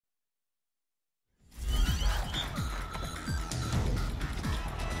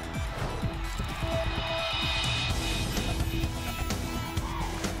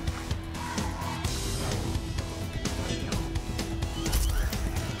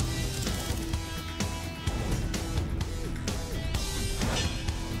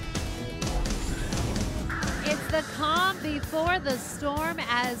The calm before the storm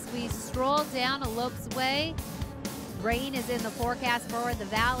as we stroll down Lopes Way. Rain is in the forecast for the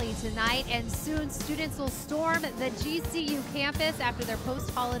Valley tonight, and soon students will storm the GCU campus after their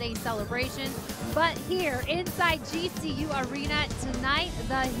post-holiday celebration. But here inside GCU Arena tonight,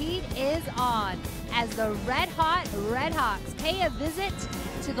 the heat is on as the red-hot Redhawks pay a visit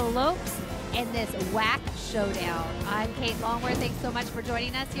to the Lopes in this WAC showdown. I'm Kate Longworth. Thanks so much for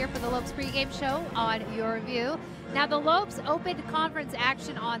joining us here for the Lopes pregame show on Your View. Now, the Lopes opened conference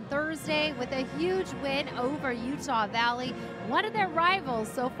action on Thursday with a huge win over Utah Valley, one of their rivals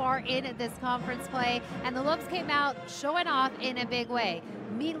so far in this conference play, and the Lopes came out showing off in a big way.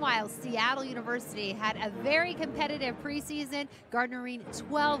 Meanwhile, Seattle University had a very competitive preseason, garnering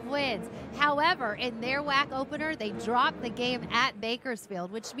 12 wins. However, in their WAC opener, they dropped the game at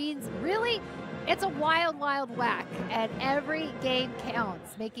Bakersfield, which means really it's a wild, wild WAC, and every game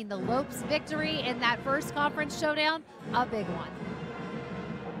counts, making the Lopes victory in that first conference showdown a big one.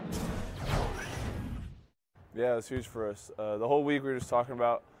 Yeah, it was huge for us. The whole week we were just talking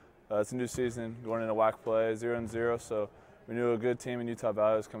about it's a new season, going into WAC play, 0-0, so we knew a good team in Utah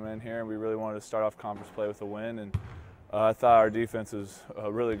Valley was coming in here, and we really wanted to start off conference play with a win. And I thought our defense was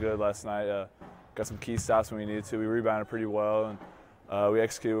really good last night. Got some key stops when we needed to. We rebounded pretty well, and we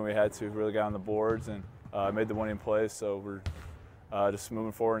executed when we had to. Really got on the boards and made the winning plays. So we're just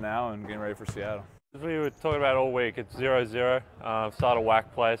moving forward now and getting ready for Seattle. As we were talking about all week, it's 0-0. Start a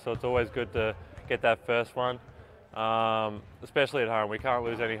WAC play, so it's always good to get that first one, especially at home. We can't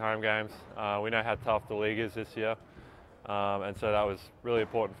lose any home games. We know how tough the league is this year. And so that was really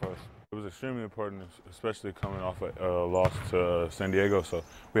important for us. It was extremely important, especially coming off a loss to San Diego. So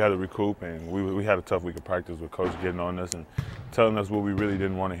we had to recoup, and we had a tough week of practice with Coach getting on us and telling us what we really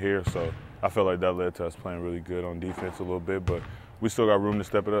didn't want to hear. So I felt like that led to us playing really good on defense a little bit, but we still got room to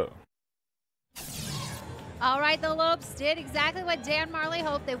step it up. All right, the Lopes did exactly what Dan Marley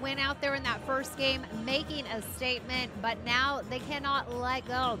hoped. They went out there in that first game making a statement, but now they cannot let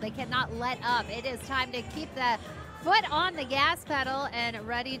go. They cannot let up. It is time to keep the foot on the gas pedal and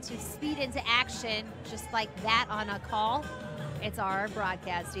ready to speed into action just like that on a call. It's our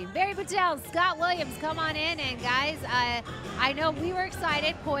broadcast team. Barry Patel, Scott Williams, come on in. And guys, I know we were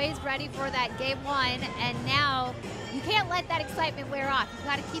excited, poised, ready for that game one, and now you can't let that excitement wear off. You've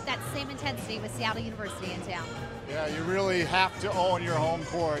got to keep that same intensity with Seattle University in town. Yeah, you really have to own your home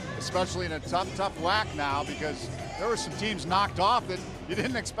court, especially in a tough WAC now, because there were some teams knocked off that you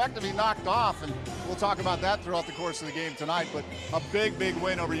didn't expect to be knocked off, and we'll talk about that throughout the course of the game tonight. But a big, big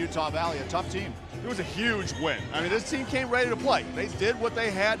win over Utah Valley, a tough team. It was a huge win. I mean, this team came ready to play. They did what they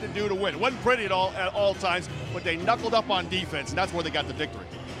had to do to win. It wasn't pretty at all times, but they knuckled up on defense, and that's where they got the victory.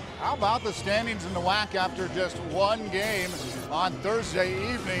 How about the standings in the WAC after just one game on Thursday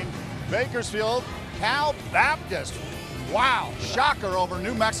evening? Bakersfield, Cal Baptist. Wow, shocker over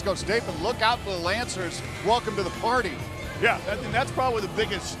New Mexico State, but look out for the Lancers. Welcome to the party. Yeah, I think that's probably the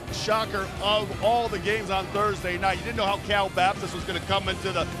biggest shocker of all the games on Thursday night. You didn't know how Cal Baptist was going to come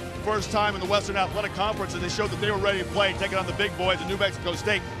into the first time in the Western Athletic Conference, and they showed that they were ready to play, taking on the big boys in New Mexico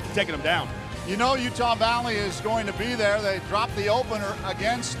State, taking them down. You know Utah Valley is going to be there. They dropped the opener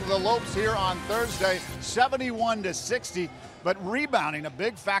against the Lopes here on Thursday, 71-60. But rebounding, a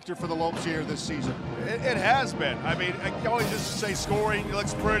big factor for the Lopes here this season. It has been. I mean, I can always just say scoring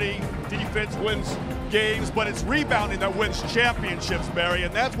looks pretty, defense wins games, but it's rebounding that wins championships, Barry,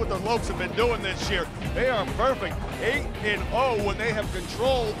 and that's what the Lopes have been doing this year. They are perfect, 8-0 when they have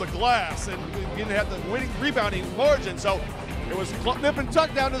controlled the glass and have the winning rebounding margin. So it was nip and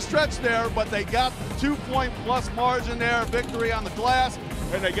tuck down the stretch there, but they got the 2-point plus margin there, victory on the glass,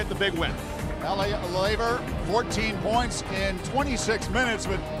 and they get the big win. Laver, 14 points in 26 minutes,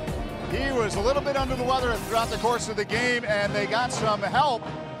 but he was a little bit under the weather throughout the course of the game, and they got some help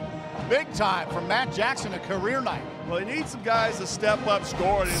big time from Matt Jackson, a career night. Well, they need some guys to step up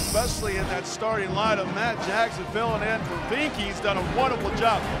scoring, especially in that starting lineup. Matt Jackson filling in for Vinky. He's done a wonderful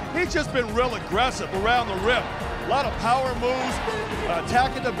job. He's just been real aggressive around the rim. A lot of power moves,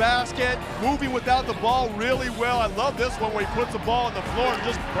 attacking the basket, moving without the ball really well. I love this one where he puts the ball on the floor and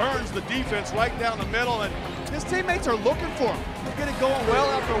just burns the defense right down the middle. And his teammates are looking for him. They get it going well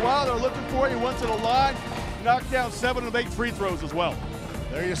after a while. They're looking for him. He went to the line, knocked down 7 of 8 free throws as well.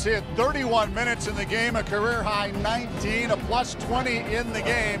 There you see it, 31 minutes in the game, a career high 19, a plus 20 in the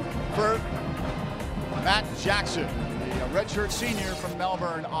game for Matt Jackson, the redshirt senior from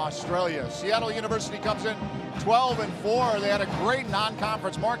Melbourne, Australia. Seattle University comes in 12-4. They had a great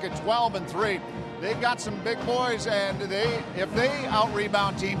non-conference market, 12-3. they've got some big boys, and if they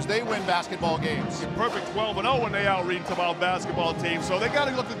out-rebound teams, they win basketball games. Perfect 12-0 when they out-read about basketball teams. So they got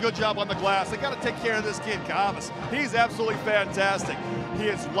to look a good job on the glass. They got to take care of this kid, Kamas. He's absolutely fantastic. He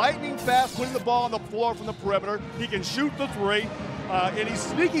is lightning fast, putting the ball on the floor from the perimeter. He can shoot the three. And he's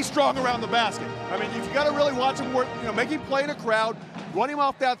sneaky strong around the basket. I mean, you've got to really watch him work, make him play in a crowd, run him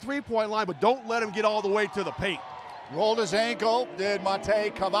off that three-point line, but don't let him get all the way to the paint. Rolled his ankle, did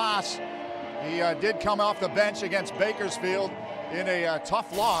Mate Kavas. He did come off the bench against Bakersfield in a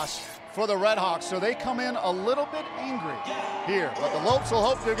tough loss for the Redhawks, so they come in a little bit angry here. But the Lopes will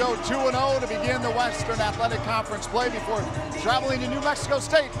hope to go 2-0 to begin the Western Athletic Conference play before traveling to New Mexico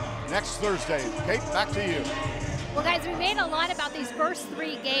State next Thursday. Kate, back to you. Well, guys, we made a lot about these first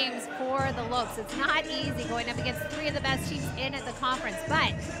 3 games for the Lopes. It's not easy going up against 3 of the best teams in at the conference,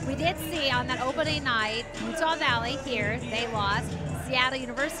 but we did see on that opening night, Utah Valley here, they lost. Seattle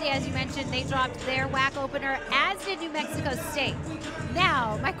University, as you mentioned, they dropped their WAC opener, as did New Mexico State.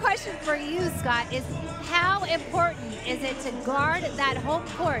 Now, my question for you, Scott, is how important is it to guard that home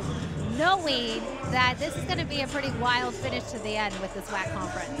court, knowing that this is going to be a pretty wild finish to the end with this WAC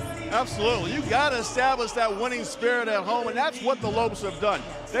conference? Absolutely. You got to establish that winning spirit at home, and that's what the Lopes have done.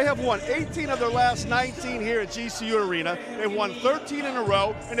 They have won 18 of their last 19 here at GCU Arena. They've won 13 in a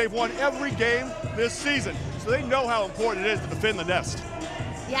row, and they've won every game this season. So they know how important it is to defend the nest.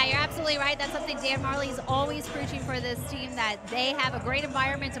 Yeah, you're absolutely right. That's something Dan Marley's always preaching for this team, that they have a great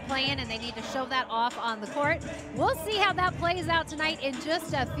environment to play in and they need to show that off on the court. We'll see how that plays out tonight in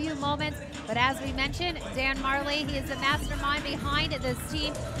just a few moments. But as we mentioned, Dan Marley, he is the mastermind behind this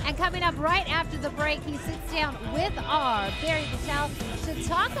team. And coming up right after the break, he sits down with our Barry Patel to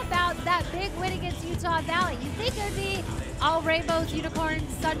talk about that big win against Utah Valley. You think it would be all rainbows, unicorns,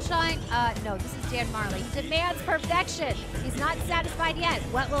 sunshine? No, this is Dan Marley. He demands perfection. He's not satisfied yet.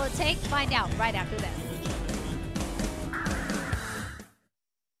 What will it take? Find out right after this.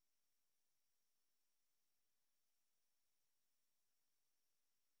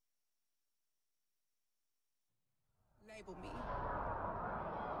 Label me.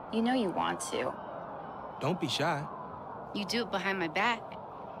 You know you want to. Don't be shy. You do it behind my back.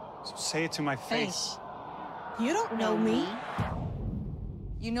 So say it to my face. You don't know me.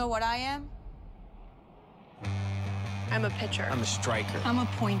 You know what I am? I'm a pitcher. I'm a striker. I'm a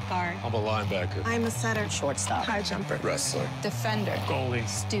point guard. I'm a linebacker. I'm a setter. Shortstop. High jumper. Wrestler. Defender. Goalie.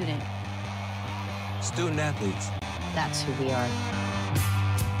 Student. Student athletes. That's who we are.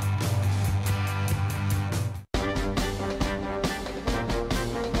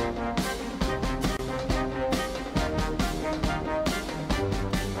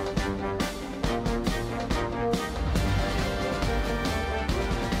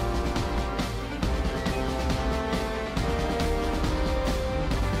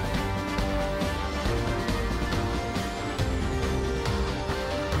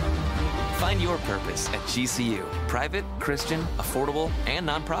 Find your purpose at GCU. Private, Christian, affordable, and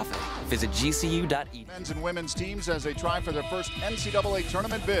nonprofit. Visit gcu.edu. Men's and women's teams as they try for their first NCAA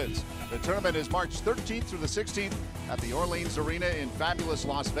tournament bids. The tournament is March 13th through the 16th at the Orleans Arena in fabulous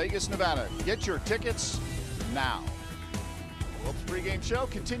Las Vegas, Nevada. Get your tickets now. Lopes pregame show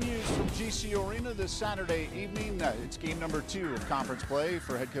continues from GCU Arena this Saturday evening. It's game number 2 of conference play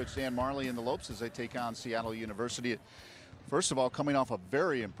for head coach Dan Marley and the Lopes as they take on Seattle University. First of all, coming off a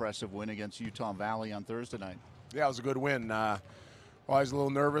very impressive win against Utah Valley on Thursday night. Yeah, it was a good win. Always a little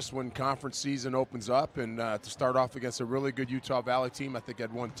nervous when conference season opens up, and to start off against a really good Utah Valley team. I think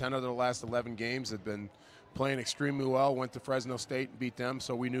had won 10 of their last 11 games, had been playing extremely well, went to Fresno State and beat them,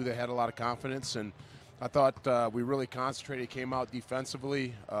 so we knew they had a lot of confidence. And I thought we really concentrated, came out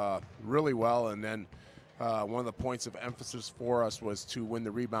defensively really well, and then one of the points of emphasis for us was to win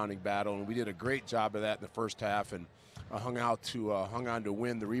the rebounding battle, and we did a great job of that in the first half, and hung on to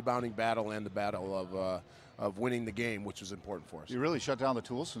win the rebounding battle and the battle of winning the game, which was important for us. You really shut down the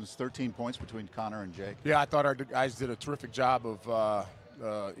tools since 13 points between Connor and Jake. Yeah, I thought our guys did a terrific job of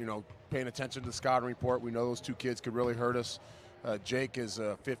paying attention to the scouting report. We know those two kids could really hurt us. Jake is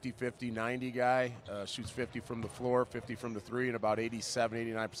a 50-50-90 guy, shoots 50 from the floor, 50 from the three, and about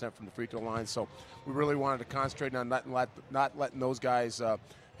 87-89% from the free throw line. So we really wanted to concentrate on not letting those guys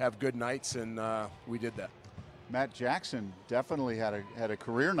have good nights, and we did that. Matt Jackson definitely had a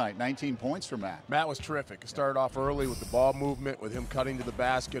career night, 19 points for Matt. Matt was terrific. He started off early with the ball movement, with him cutting to the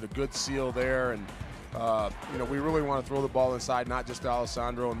basket, a good seal there, and we really want to throw the ball inside, not just to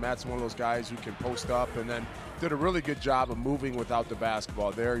Alessandro, and Matt's one of those guys who can post up, and then did a really good job of moving without the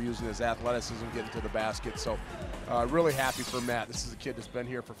basketball there, using his athleticism, getting to the basket. So really happy for Matt. This is a kid that's been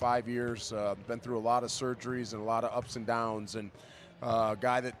here for 5 years, been through a lot of surgeries and a lot of ups and downs, and A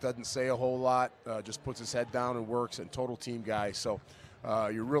guy that doesn't say a whole lot, just puts his head down and works, and total team guy. So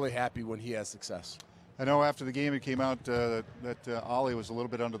you're really happy when he has success. I know after the game it came out that Ollie was a little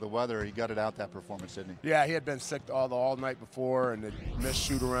bit under the weather. He gutted out that performance, didn't he? Yeah, he had been sick all night before and had missed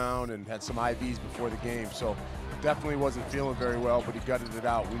shoot around and had some IVs before the game. So definitely wasn't feeling very well, but he gutted it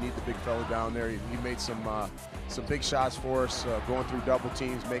out. We need the big fella down there. He made some big shots for us, going through double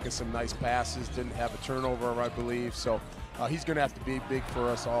teams, making some nice passes. Didn't have a turnover, I believe. So he's going to have to be big for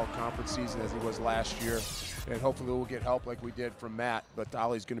us all conference season as he was last year. And hopefully we'll get help like we did from Matt, but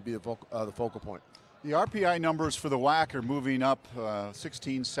Ollie's going to be the focal point. The RPI numbers for the WAC are moving up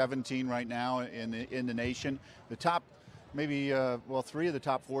 16, 17 right now in the nation. The top, maybe, 3 of the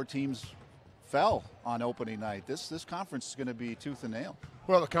top 4 teams fell on opening night. This conference is going to be tooth and nail.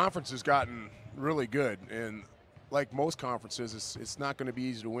 Well, the conference has gotten really good, and like most conferences, it's not going to be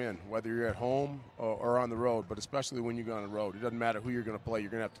easy to win, whether you're at home or on the road, but especially when you go on the road. It doesn't matter who you're going to play.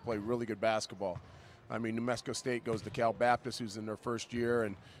 You're going to have to play really good basketball. I mean, New Mexico State goes to Cal Baptist, who's in their first year,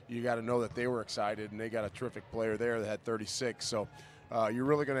 and you got to know that they were excited, and they got a terrific player there that had 36. So you're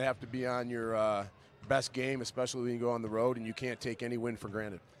really going to have to be on your best game, especially when you go on the road, and you can't take any win for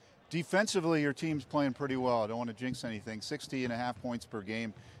granted. Defensively, your team's playing pretty well. I don't want to jinx anything. 60.5 points per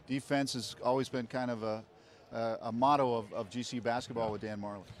game. Defense has always been kind of a motto of GCU basketball with Dan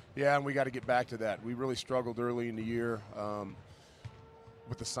Marley. Yeah, and we got to get back to that. We really struggled early in the year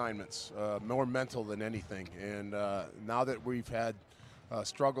with assignments, more mental than anything. And now that we've had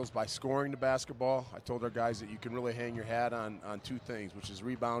struggles by scoring the basketball, I told our guys that you can really hang your hat on 2 things, which is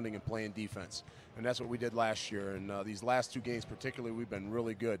rebounding and playing defense. And that's what we did last year. And these last 2 games particularly, we've been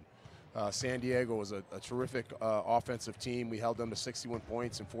really good. San Diego was a terrific offensive team. We held them to 61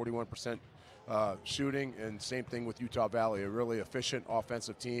 points and 41% shooting, and same thing with Utah Valley, a really efficient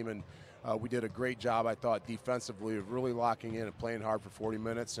offensive team. And we did a great job, I thought, defensively of really locking in and playing hard for 40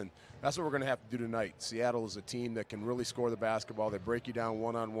 minutes, and that's what we're going to have to do tonight. Seattle is a team that can really score the basketball. They break you down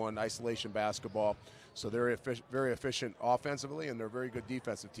one-on-one, isolation basketball. So they're very efficient offensively, and they're a very good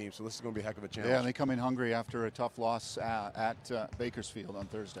defensive team. So this is going to be a heck of a challenge. Yeah, and they come in hungry after a tough loss at Bakersfield on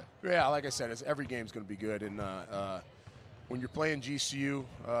Thursday. Yeah, like I said, every game's going to be good, and when you're playing GCU,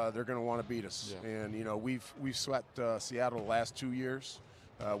 they're going to want to beat us. Yeah. And you know, we've swept Seattle the last 2 years.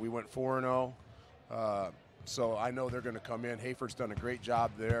 We went 4-0, so I know they're going to come in. Hafer's done a great job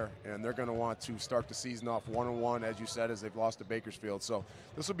there, and they're going to want to start the season off 1-1, as you said, as they've lost to Bakersfield. So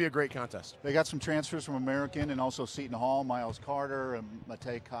this will be a great contest. They got some transfers from American and also Seton Hall, Miles Carter and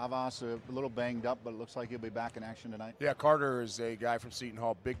Matej Kavas, a little banged up, but it looks like he'll be back in action tonight. Yeah, Carter is a guy from Seton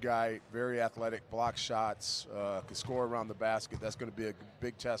Hall, big guy, very athletic, blocks shots, can score around the basket. That's going to be a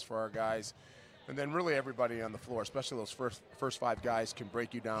big test for our guys. And then really everybody on the floor, especially those first 5 guys, can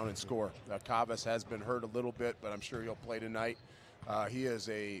break you down and score. Kavas has been hurt a little bit, but I'm sure he'll play tonight. He is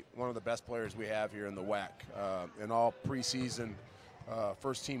one of the best players we have here in the WAC. In all preseason,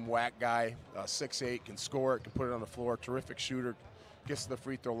 first-team WAC guy, 6'8", can score it, can put it on the floor, terrific shooter, gets to the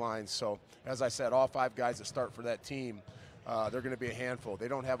free throw line. So, as I said, all 5 guys that start for that team, they're going to be a handful. They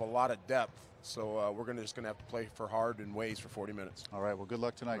don't have a lot of depth. So we're just going to have to play for hard and ways for 40 minutes. All right, well, good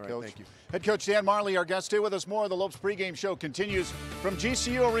luck tonight, Coach. Thank you. Head Coach Dan Marley, our guest. Stay with us more. The Lopes pregame show continues from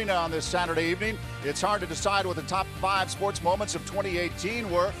GCU Arena on this Saturday evening. It's hard to decide what the top 5 sports moments of 2018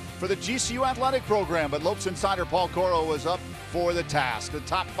 were for the GCU athletic program, but Lopes insider Paul Coro was up for the task. The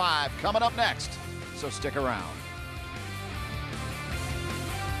top 5 coming up next, so stick around.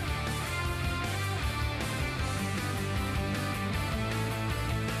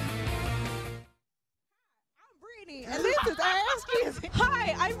 And this is Ask GCU.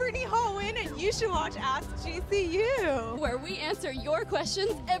 Hi, I'm Brittany Holwyn, and you should watch Ask GCU, where we answer your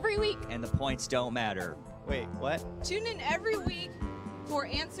questions every week. And the points don't matter. Wait, what? Tune in every week for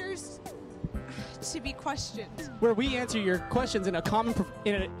answers to be questioned. Where we answer your questions in a common... all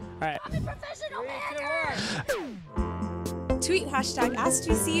right. I'm a professional answer. Tweet hashtag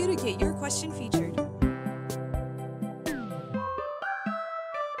AskGCU to get your question featured.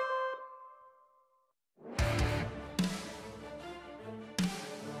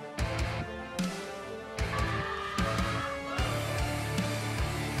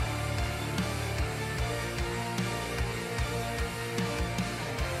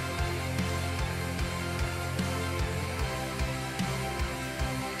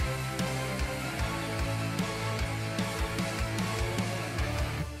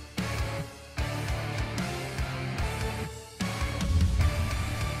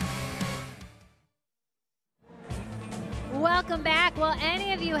 Welcome back. Well,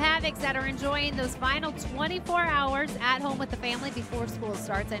 any of you Havocs that are enjoying those final 24 hours at home with the family before school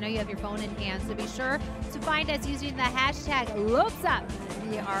starts, I know you have your phone in hand, so be sure to find us using the hashtag LopesUp.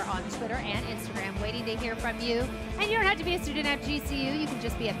 We are on Twitter and Instagram waiting to hear from you. And you don't have to be a student at GCU. You can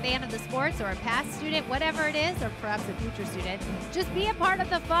just be a fan of the sports or a past student, whatever it is, or perhaps a future student. Just be a part of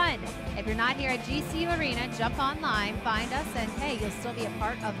the fun. If you're not here at GCU Arena, jump online, find us, and hey, you'll still be a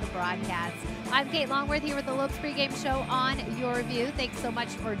part of the broadcast. I'm Kate Longworth here with the Lopes Pregame Show on Your View. Thanks so much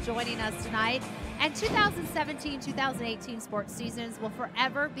for joining us tonight. And 2017-2018 sports seasons will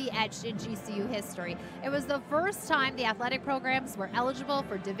forever be etched in GCU history. It was the first time the athletic programs were eligible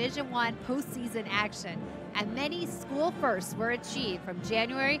for Division I postseason action. And many school firsts were achieved from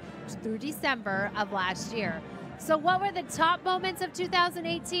January through December of last year. So what were the top moments of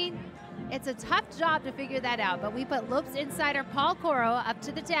 2018? It's a tough job to figure that out, but we put Lopes insider Paul Coro up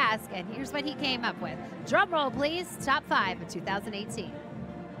to the task, and here's what he came up with. Drum roll, please. Top 5 of 2018.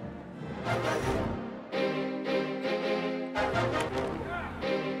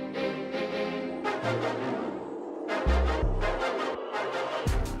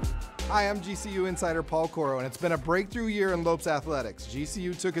 Hi, I'm GCU insider Paul Coro, and it's been a breakthrough year in Lopes athletics.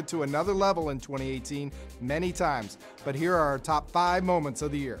 GCU took it to another level in 2018 many times, but here are our top 5 moments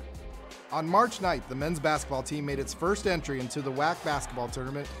of the year. On March 9th, the men's basketball team made its first entry into the WAC basketball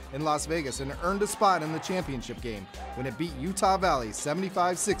tournament in Las Vegas and earned a spot in the championship game when it beat Utah Valley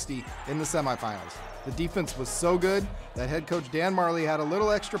 75-60 in the semifinals. The defense was so good that head coach Dan Marley had a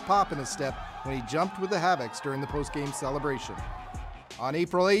little extra pop in his step when he jumped with the Havocs during the post-game celebration. On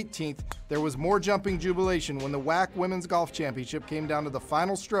April 18th, there was more jumping jubilation when the WAC Women's Golf Championship came down to the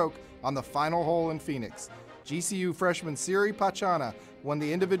final stroke on the final hole in Phoenix. GCU freshman Siri Pachana won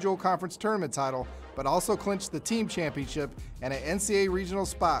the individual conference tournament title, but also clinched the team championship and an NCAA regional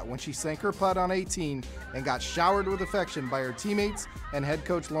spot when she sank her putt on 18 and got showered with affection by her teammates and head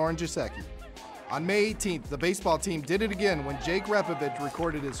coach Lauren Jasecki. On May 18th, the baseball team did it again when Jake Repovich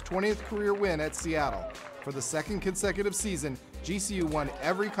recorded his 20th career win at Seattle. For the second consecutive season, GCU won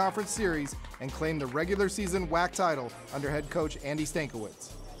every conference series and claimed the regular season WAC title under head coach Andy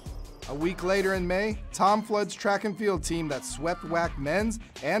Stankiewicz. A week later in May, Tom Flood's track and field team that swept WAC men's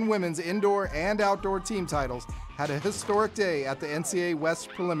and women's indoor and outdoor team titles had a historic day at the NCAA West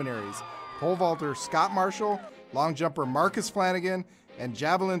preliminaries. Pole vaulter Scott Marshall, long jumper Marcus Flanagan, and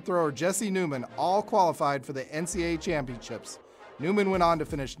javelin thrower Jesse Newman all qualified for the NCAA championships. Newman went on to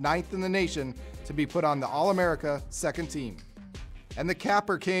finish 9th in the nation to be put on the All-America second team. And the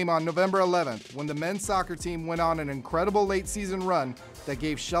capper came on November 11th when the men's soccer team went on an incredible late season run that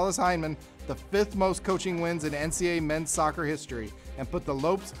gave Shellis Heineman the 5th most coaching wins in NCAA men's soccer history and put the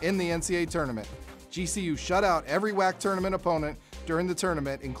Lopes in the NCAA tournament. GCU shut out every WAC tournament opponent during the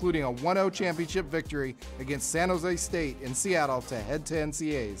tournament, including a 1-0 championship victory against San Jose State in Seattle to head to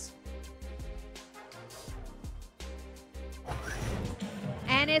NCAAs.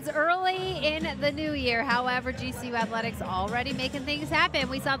 And it's early in the new year. However, GCU Athletics already making things happen.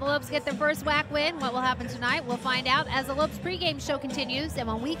 We saw the Lopes get their first WAC win. What will happen tonight? We'll find out as the Lopes pregame show continues. And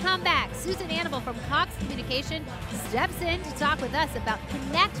when we come back, Susan Annable from Cox Communication steps in to talk with us about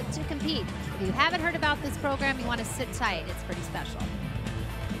Connect to Compete. If you haven't heard about this program, you want to sit tight. It's pretty special.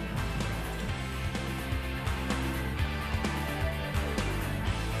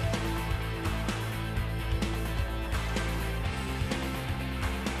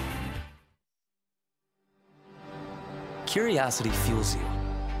 Curiosity fuels you.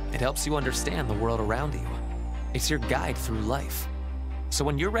 It helps you understand the world around you. It's your guide through life. So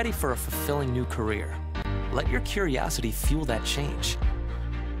when you're ready for a fulfilling new career, let your curiosity fuel that change.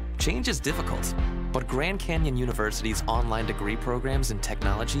 Change is difficult, but Grand Canyon University's online degree programs in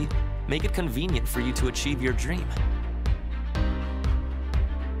technology make it convenient for you to achieve your dream.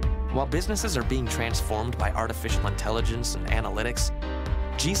 While businesses are being transformed by artificial intelligence and analytics,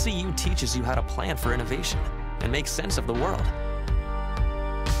 GCU teaches you how to plan for innovation and make sense of the world.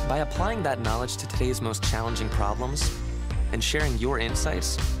 By applying that knowledge to today's most challenging problems and sharing your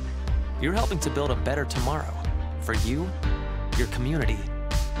insights, you're helping to build a better tomorrow for you, your community,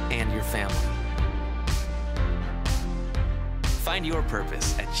 and your family. Find your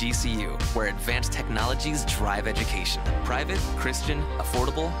purpose at GCU, where advanced technologies drive education. Private, Christian,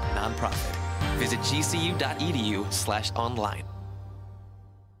 affordable, nonprofit. Visit gcu.edu/online.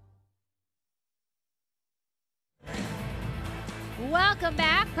 Welcome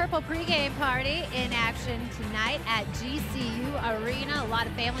back. Purple pregame party in action tonight at GCU Arena. A lot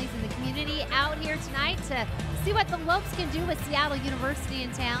of families in the community out here tonight to see what the Lopes can do with Seattle University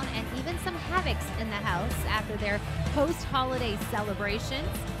in town, and even some Havocs in the house after their post-holiday celebrations.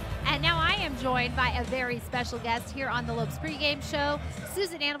 And now I am joined by a very special guest here on the Lopes pregame show,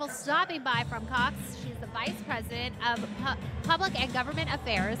 Susan Animal, stopping by from Cox. She's the Vice President of Public and Government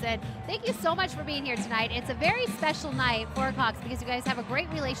Affairs, and thank you so much for being here tonight. It's a very special night for Cox because you guys have a great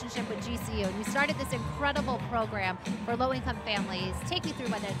relationship with GCU, and you started this incredible program for low-income families. Take me through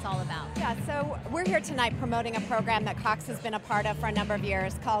what it's all about. Yeah, so we're here tonight promoting a program that Cox has been a part of for a number of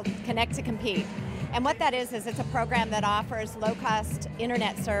years called Connect to Compete. And what that is it's a program that offers low-cost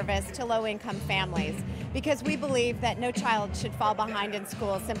internet service to low-income families, because we believe that no child should fall behind in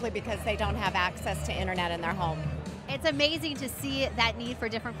school simply because they don't have access to internet in their home. It's amazing to see that need for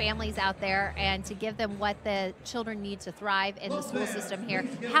different families out there and to give them what the children need to thrive in the school system here.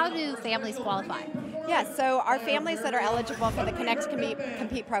 How do families qualify? Yes, so our families that are eligible for the Connect to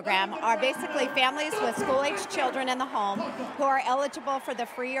Compete program are basically families with school-aged children in the home who are eligible for the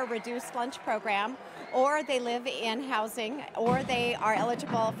free or reduced lunch program, or they live in housing, or they are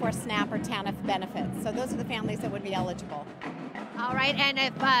eligible for SNAP or TANF benefits. So those are the families that would be eligible. All right, and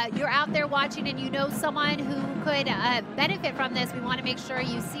if you're out there watching and you know someone who could benefit from this, we want to make sure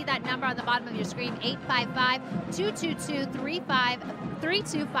you see that number on the bottom of your screen,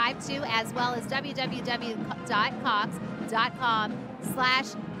 855-222-3252, as well as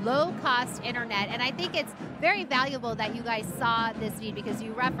www.cox.com/low-cost internet. And I think it's very valuable that you guys saw this need because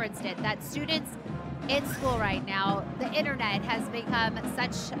you referenced it, that students in school right now, the internet has become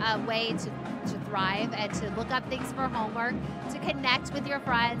such a way to thrive and to look up things for homework, to connect with your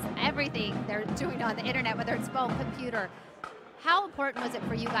friends, everything they're doing on the internet, whether it's phone, computer. How important was it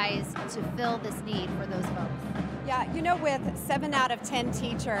for you guys to fill this need for those folks? Yeah, you know, with 7 out of 10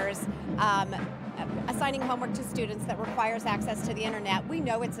 teachers assigning homework to students that requires access to the internet, we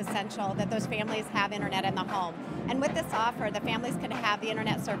know it's essential that those families have internet in the home. And with this offer, the families can have the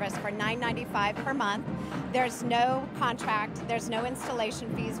internet service for $9.95 per month. There's no contract, there's no installation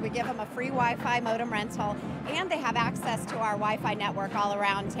fees. We give them a free Wi-Fi modem rental, and they have access to our Wi-Fi network all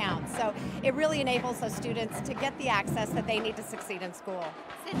around town. So it really enables those students to get the access that they need to succeed in school.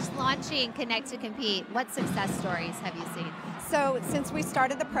 Since launching Connect to Compete, what success stories have you seen? So since we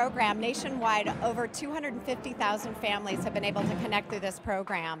started the program nationwide, over 250,000 families have been able to connect through this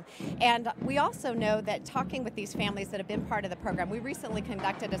program. And we also know that talking with these families that have been part of the program, we recently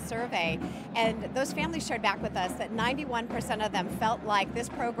conducted a survey, and those families shared back with us that 91% of them felt like this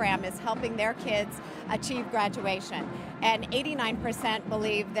program is helping their kids achieve graduation. And 89%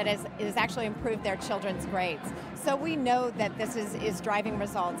 believe that it has actually improved their children's grades. So we know that this is driving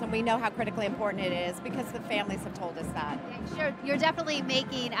results, and we know how critically important it is because the families have told us that. Sure, you're definitely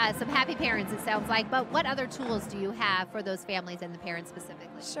making some happy parents, it sounds like, but what other tools do you have for those families and the parents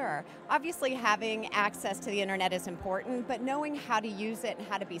specifically? Sure. Obviously, having access to the internet is important, but knowing how to use it and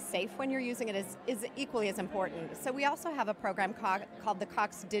how to be safe when you're using it is equally as important. So we also have a program called the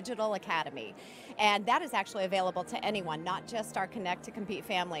Cox Digital Academy, and that is actually available to anyone, not just our Connect to Compete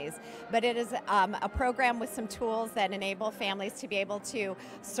families, but it is a program with some tools that enable families to be able to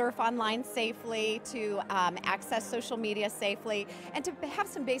surf online safely, to access social media safely, and to have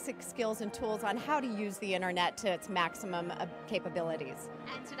some basic skills and tools on how to use the internet to its maximum capabilities.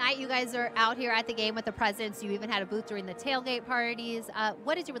 And tonight you guys are out here at the game with the presidents. You even had a booth during the tailgate parties.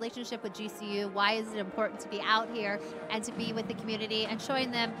 What is your relationship with GCU? Why is it important to be out here and to be with the community and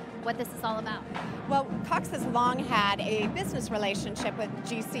showing them what this is all about? Well, Cox has long had a business relationship with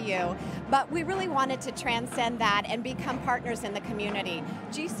GCU, but we really wanted to transcend that and become partners in the community.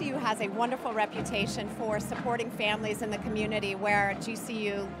 GCU has a wonderful reputation for supporting families in the community where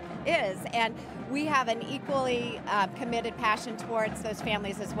GCU is, and we have an equally committed passion towards those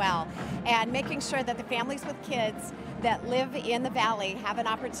families as well, and making sure that the families with kids that live in the Valley have an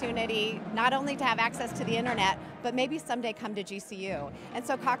opportunity not only to have access to the internet, but maybe someday come to GCU. And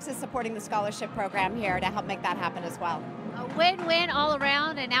so Cox is supporting the scholarship program here to help make that happen as well. A win-win all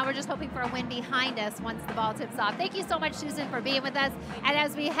around, and now we're just hoping for a win behind us once the ball tips off. Thank you so much, Susan, for being with us. And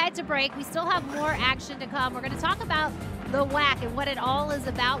as we head to break, we still have more action to come. We're going to talk about the WAC and what it all is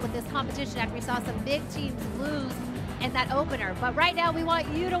about with this competition after we saw some big teams lose in that opener. But right now, we want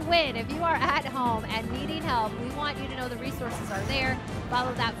you to win. If you are at home and needing help, we want you to know the resources are there.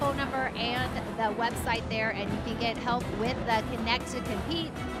 Follow that phone number and the website there, and you can get help with the Connect to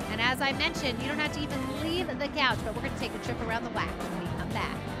Compete. And as I mentioned, you don't have to even leave the couch, but we're going to take a trip around the WAC when we come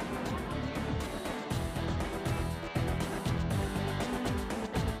back.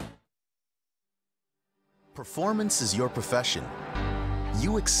 Performance is your profession.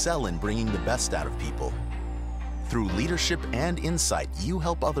 You excel in bringing the best out of people. Through leadership and insight, you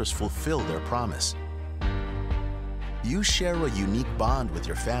help others fulfill their promise. You share a unique bond with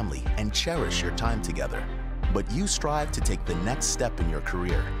your family and cherish your time together. But you strive to take the next step in your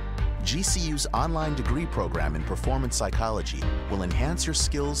career. GCU's online degree program in performance psychology will enhance your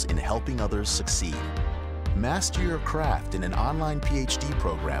skills in helping others succeed. Master your craft in an online PhD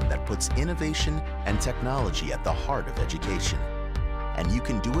program that puts innovation and technology at the heart of education. And you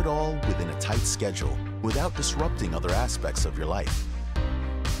can do it all within a tight schedule without disrupting other aspects of your life.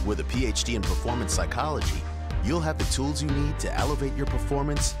 With a PhD in performance psychology, you'll have the tools you need to elevate your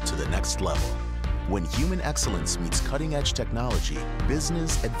performance to the next level. When human excellence meets cutting-edge technology,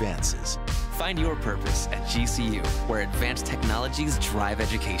 business advances. Find your purpose at GCU, where advanced technologies drive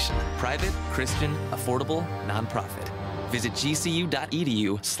education. Private, Christian, affordable, nonprofit. Visit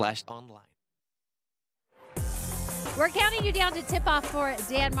gcu.edu/online. We're counting you down to tip-off for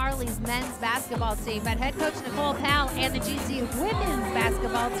Dan Marley's men's basketball team, but head coach Nicole Powell and the GCU women's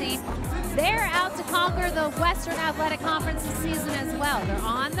basketball team, they're out to conquer the Western Athletic Conference this season as well. They're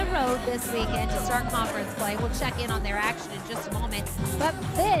on the road this weekend to start conference play. We'll check in on their action in just a moment. But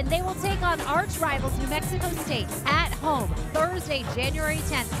then they will take on arch rivals New Mexico State at home Thursday, January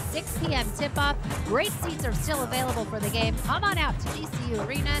 10th, 6 p.m. tip-off. Great seats are still available for the game. Come on out to GCU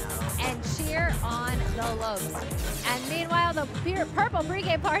Arena and cheer on the Lobes. And meanwhile, the Purple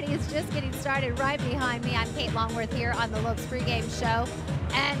pregame party is just getting started right behind me. I'm Kate Longworth here on the Lobes pregame show.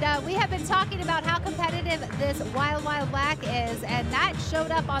 And we have been talking about how competitive this Wild Wild WAC is, and that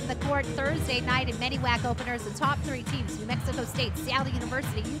showed up on the court Thursday night in many WAC openers. The top three teams, New Mexico State, Seattle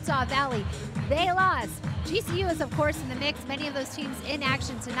University, Utah Valley, they lost. GCU is, of course, in the mix. Many of those teams in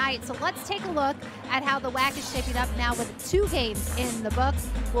action tonight. So let's take a look at how the WAC is shaping up now with 2 games in the books.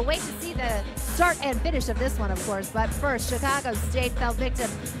 We'll wait to see the start and finish of this one, of course. But first, Chicago State fell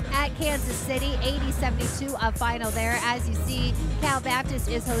victim at Kansas City, 80-72 a final there. As you see, Cal Baptist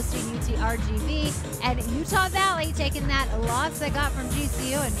is hosting UTRGV, and Utah Valley taking that loss they got from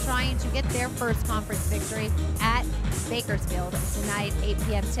GCU and trying to get their first conference victory at Bakersfield tonight, 8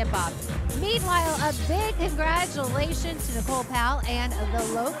 p.m. tip-off. Meanwhile, a big congratulations to Nicole Powell and the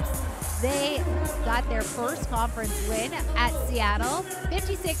Lopes. They got their first conference win at Seattle,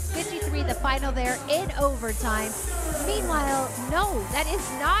 56-53 the final there in overtime. Meanwhile, no, that is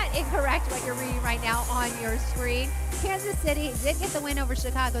not incorrect what you're reading right now on your screen. Kansas City did get the win over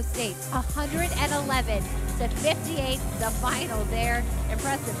Chicago State, 111-58 the final there.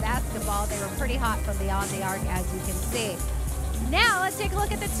 Impressive basketball. They were pretty hot from beyond the arc, as you can see. Now let's take a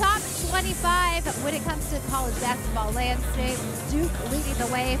look at the top 25 when it comes to college basketball landscape. Duke leading the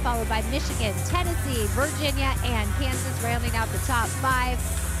way, followed by Michigan, Tennessee, Virginia, and Kansas rounding out the top 5.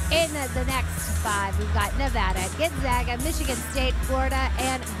 In the next 5, we've got Nevada, Gonzaga, Michigan State, Florida,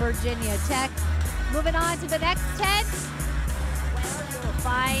 and Virginia Tech. Moving on to the next 10, well, you'll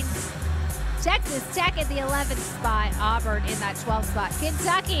find Texas Tech at the 11th spot, Auburn in that 12th spot,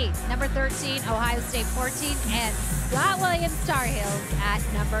 Kentucky, number 13, Ohio State 14, and Scott Williams Tar Heels at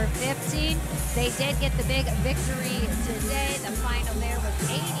number 15. They did get the big victory today. The final there was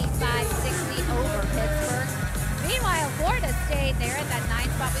 85-60 over Pittsburgh. Meanwhile, Florida State, they're at that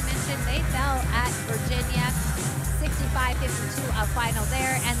 9th spot we mentioned. They fell at Virginia, 65-52 a final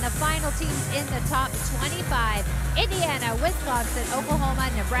there. And the final teams in the top 25, Indiana, Wisconsin, Oklahoma,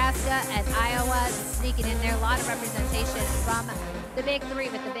 Nebraska, and Iowa sneaking in there. A lot of representation from the Big 3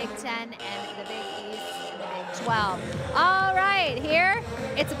 with the Big 10 and the Big East and the Big 12. All right, here,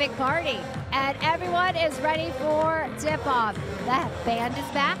 it's a big party. And everyone is ready for tip-off. The band is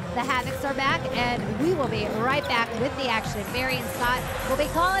back, the Havocs are back, and we will be right back with the action. Barry and Scott will be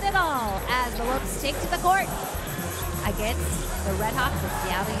calling it all as the Lopes take to the court against the Red Hawks of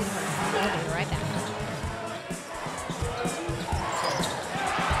Seattle University. We'll be right back.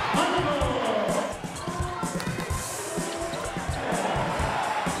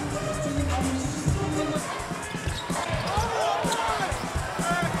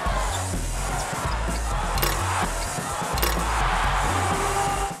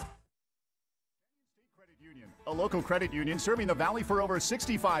 A local credit union serving the Valley for over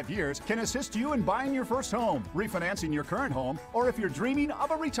 65 years can assist you in buying your first home, refinancing your current home, or if you're dreaming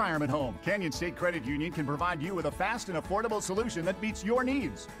of a retirement home. Canyon State Credit Union can provide you with a fast and affordable solution that meets your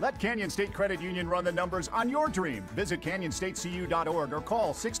needs. Let Canyon State Credit Union run the numbers on your dream. Visit canyonstatecu.org or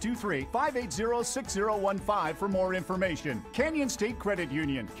call 623-580-6015 for more information. Canyon State Credit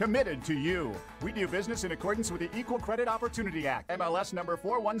Union, committed to you. We do business in accordance with the Equal Credit Opportunity Act, MLS number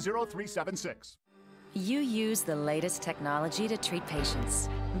 410376. You use the latest technology to treat patients,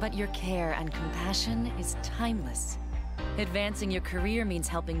 but your care and compassion is timeless. Advancing your career means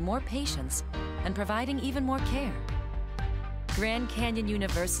helping more patients and providing even more care. Grand Canyon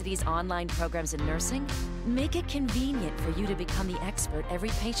University's online programs in nursing make it convenient for you to become the expert every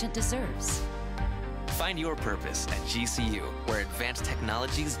patient deserves. Find your purpose at GCU, where advanced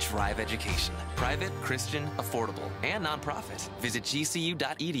technologies drive education. Private, Christian, affordable, and nonprofit. Visit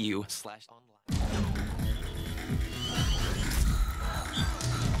gcu.edu/online.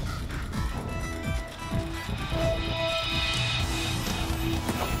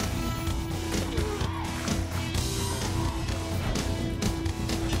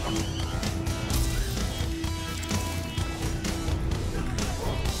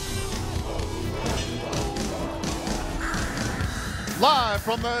 Live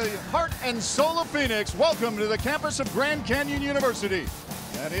from the heart and soul of Phoenix, welcome to the campus of Grand Canyon University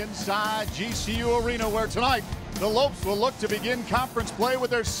and inside GCU Arena, where tonight the Lopes will look to begin conference play with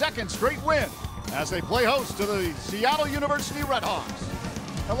their second straight win as they play host to the Seattle University Redhawks.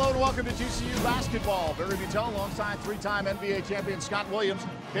 Hello and welcome to GCU basketball. Barry Butel alongside three-time NBA champion Scott Williams.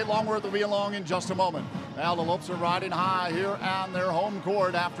 Kate Longworth will be along in just a moment. Now the Lopes are riding high here on their home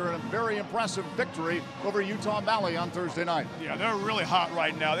court after a very impressive victory over Utah Valley on Thursday night. Yeah, they're really hot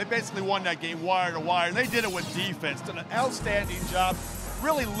right now. They basically won that game wire to wire, and they did it with defense. Did an outstanding job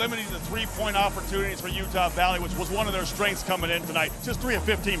really limiting the three-point opportunities for Utah Valley, which was one of their strengths coming in tonight. Just 3 of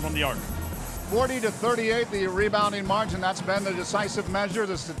 15 from the arc. 40-38, the rebounding margin. That's been the decisive measure,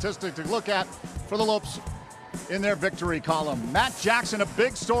 the statistic to look at for the Lopes in their victory column. Matt Jackson, a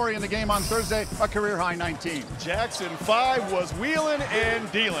big story in the game on Thursday, a career-high 19. Jackson 5 was wheeling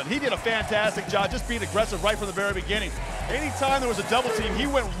and dealing. He did a fantastic job just being aggressive right from the very beginning. Anytime there was a double team, he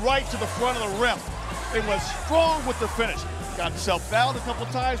went right to the front of the rim. It was strong with the finish. Got himself fouled a couple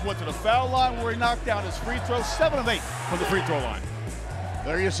times, went to the foul line where he knocked down his free throw, 7 of 8 from the free throw line.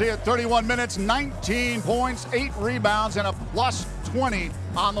 There you see it, 31 minutes, 19 points, 8 rebounds, and a plus 20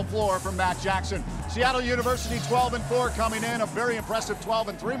 on the floor from Matt Jackson. Seattle University 12-4 coming in, a very impressive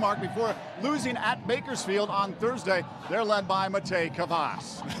 12-3 mark before losing at Bakersfield on Thursday. They're led by Matej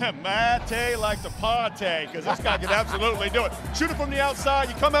Kavas. Matej like the party, because this guy can absolutely do it. Shoot it from the outside,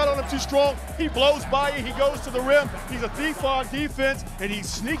 you come out on him too strong, he blows by you, he goes to the rim. He's a thief on defense, and he's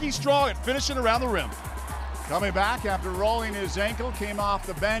sneaky strong at finishing around the rim. Coming back after rolling his ankle, came off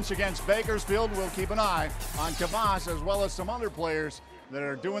the bench against Bakersfield. We'll keep an eye on Kavas as well as some other players that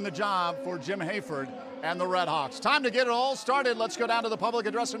are doing the job for Jim Hayford and the Redhawks. Time to get it all started. Let's go down to the public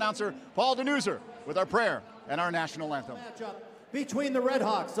address announcer, Paul DeNuser, with our prayer and our national anthem. Matchup between the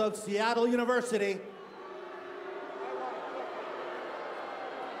Redhawks of Seattle University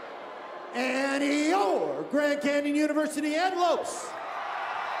and your Grand Canyon University and Lopes.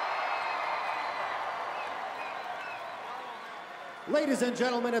 Ladies and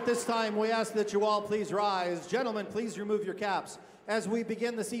gentlemen, at this time, we ask that you all please rise. Gentlemen, please remove your caps as we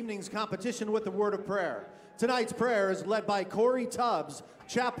begin this evening's competition with the word of prayer. Tonight's prayer is led by Corey Tubbs,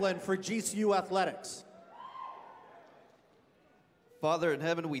 chaplain for GCU Athletics. Father in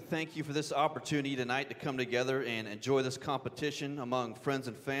heaven, we thank you for this opportunity tonight to come together and enjoy this competition among friends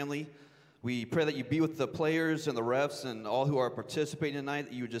and family. We pray that you be with the players and the refs and all who are participating tonight,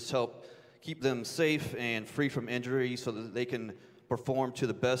 that you would just help keep them safe and free from injury so that they can perform to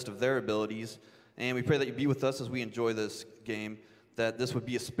the best of their abilities. And we pray that you be with us as we enjoy this game, that this would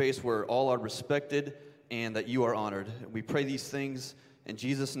be a space where all are respected and that you are honored. We pray these things in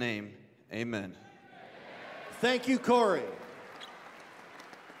Jesus' name, amen. Thank you, Corey.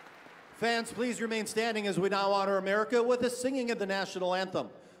 Fans, please remain standing as we now honor America with the singing of the national anthem.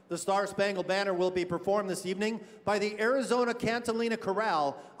 The Star-Spangled Banner will be performed this evening by the Arizona Cantilena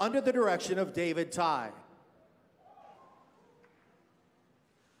Chorale under the direction of David Ty.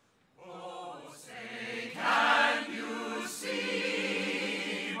 Can you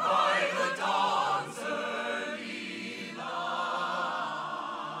see by the dawn's early light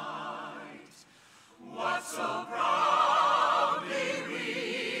what so proudly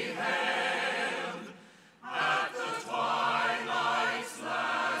we hailed at the twilight's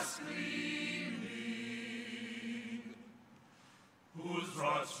last gleaming? Whose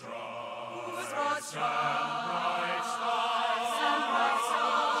broad stride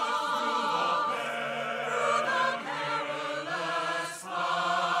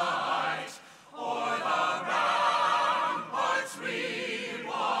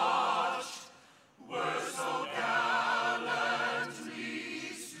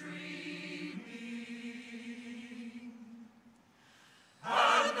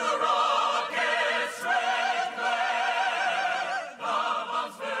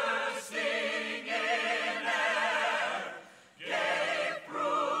bursting in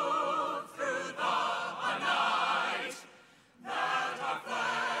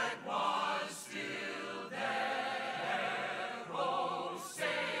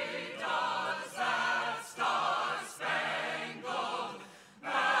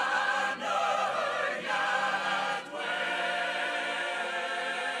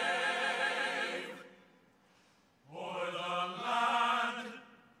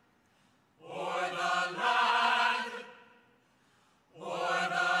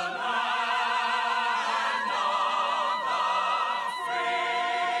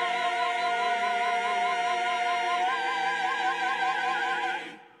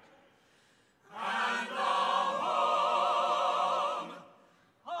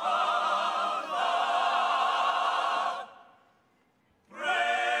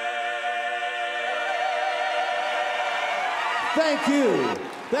Thank you.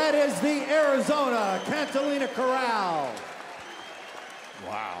 That is the Arizona Catalina Chorale.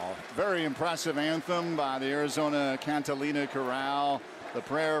 Wow, very impressive anthem by the Arizona Catalina Chorale. The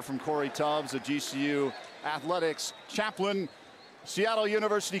prayer from Corey Tubbs, the GCU athletics chaplain. Seattle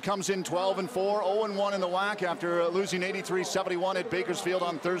University comes in 12-4, 0-1 in the WAC after losing 83-71 at Bakersfield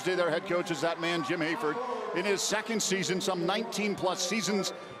on Thursday. Their head coach is that man, Jim Hayford, in his second season, some 19+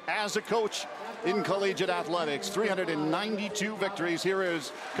 seasons as a coach in collegiate athletics. 392 victories. Here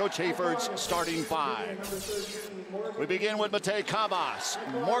is Coach Hayford's starting five. We begin with Matei Cabas,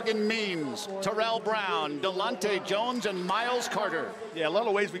 Morgan Means, Terrell Brown, Delonte Jones, and Miles Carter. Yeah, a lot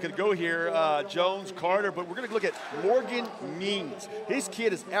of ways we could go here, Jones, Carter, but we're going to look at Morgan Means. His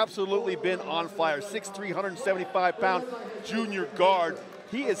kid has absolutely been on fire. 6'3", 175-pound junior guard.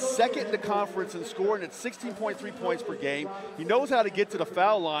 He is second in the conference in scoring at 16.3 points per game. He knows how to get to the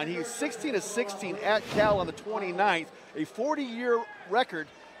foul line. He is 16-16 at Cal on the 29th, a 40-year record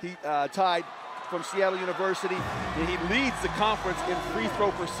he tied from Seattle University, and he leads the conference in free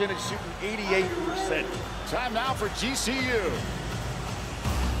throw percentage, shooting 88%. Time now for GCU.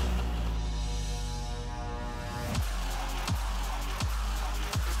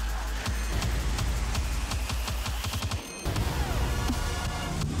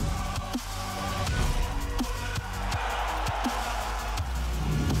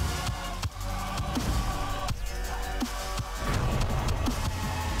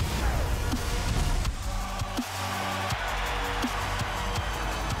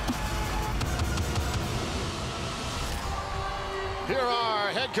 Here are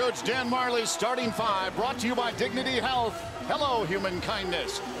head coach Dan Marley's starting five, brought to you by Dignity Health, Hello Human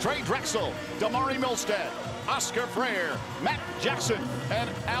Kindness, Trey Drexel, Damari Milstead, Oscar Freire, Matt Jackson, and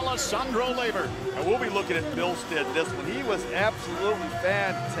Alessandro Labor. And we'll be looking at Milstead this one. He was absolutely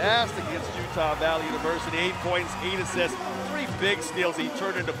fantastic against Utah Valley University. 8 points, 8 assists, 3 big steals. He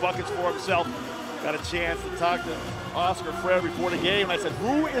turned into buckets for himself. Got a chance to talk to Oscar Freire before the game. I said,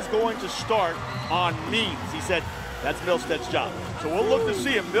 who is going to start on Means? He said, that's Milstead's job. So we'll look to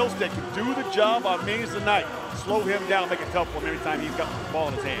see if Milstead can do the job on Means tonight. Slow him down, make it tough for him every time he's got the ball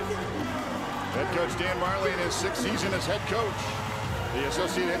in his hands. Head coach Dan Marley in his 6th season as head coach. The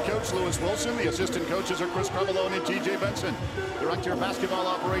associate head coach, Lewis Wilson. The assistant coaches are Chris Crevalone and TJ Benson. Director of basketball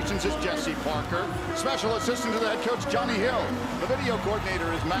operations is Jesse Parker. Special assistant to the head coach, Johnny Hill. The video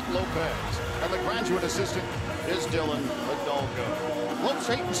coordinator is Matt Lopez. And the graduate assistant is Dylan Hidalgo. Lopes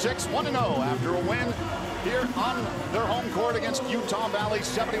 8-6, 1-0 after a win here on their home court against Utah Valley,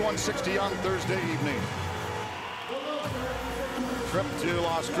 71-60 on Thursday evening. Trip to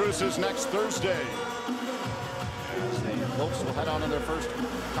Las Cruces next Thursday. The Lopes will head on in their first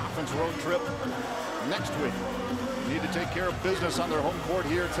conference road trip next week. Need to take care of business on their home court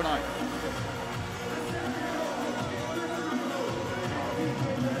here tonight.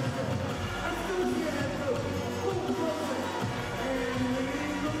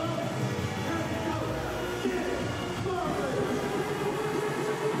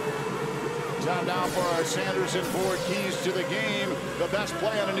 Time now for our Sanderson Ford keys to the game. The best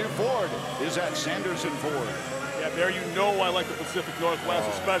play on a new Ford is at Sanderson Ford. Yeah, Barry, you know I like the Pacific Northwest,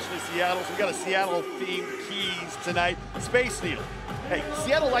 especially Seattle. So we got a Seattle-themed keys tonight. Space Needle. Hey,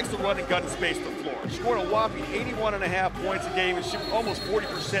 Seattle likes to run and gun and space the floor. Scored a whopping 81.5 points a game and shoot almost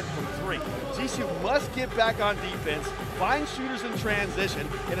 40% from 3. GCU must get back on defense, find shooters in transition,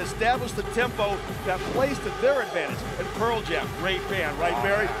 and establish the tempo that plays to their advantage. And Pearl Jam, great band, right,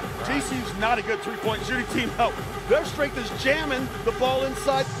 Barry? GCU's not a good three-point shooting team, no. Their strength is jamming the ball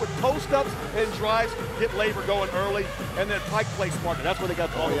inside with post-ups and drives, get labor going early, and then Pike plays smarter. That's where they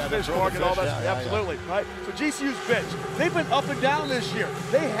got all the fish market, all that. Yeah, absolutely, right? So GCU's bench, they've been up and down this year.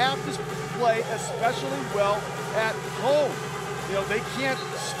 They have to play especially well at home. You know, they can't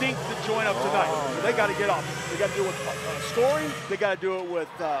stink the joint up tonight. So they got to get off. They got to do it with scoring, they got to do it with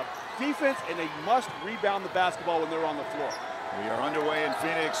defense, and they must rebound the basketball when they're on the floor. We are underway in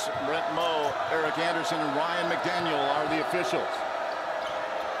Phoenix. Brent Moe, Eric Anderson, and Ryan McDaniel are the officials.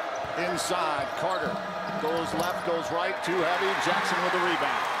 Inside, Carter goes left, goes right, too heavy. Jackson with the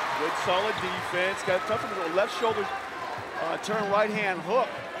rebound. Good solid defense. Got tough to go left shoulder, turn right hand hook.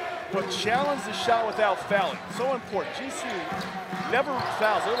 But challenge the shot without fouling. So important. GCU never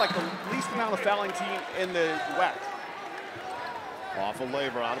fouls. They're like the least amount of fouling team in the WAC. Off of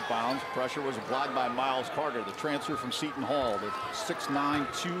Labor, out of bounds. Pressure was applied by Miles Carter, the transfer from Seton Hall, the 6'9",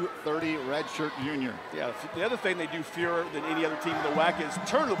 230 redshirt junior. Yeah, the other thing they do fewer than any other team in the WAC is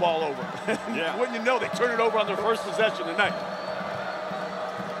turn the ball over. Yeah. Wouldn't you know, they turn it over on their first possession tonight.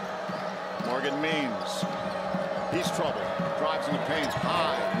 Morgan Means. He's trouble. Drives in the paint.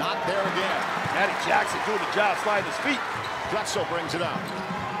 High. Not there again. Matty Jackson doing the job, sliding his feet. Drexel brings it up.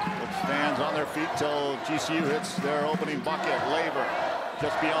 Looks fans on their feet till GCU hits their opening bucket. Labor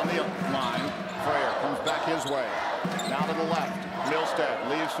just beyond the line. Frayer comes back his way. Now to the left. Milstead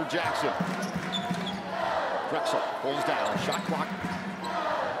leaves for Jackson. Drexel pulls down. Shot clock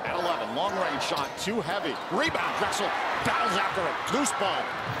at 11. Long range shot. Too heavy. Rebound. Drexel battles after it. Loose ball.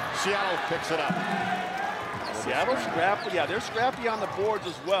 Seattle picks it up. Seattle's scrappy. Yeah, they're scrappy on the boards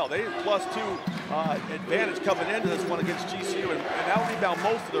as well. They have +2 advantage coming into this one against GCU and out-rebound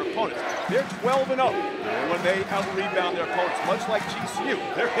most of their opponents. They're 12-0 when they out-rebound their opponents, much like GCU.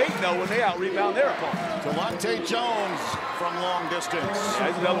 They're 8-0 when they out-rebound their opponents. Delonte Jones from long distance. Yeah,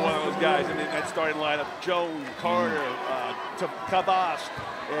 he's another one of those guys in that starting lineup. Jones, Carter, Kavash,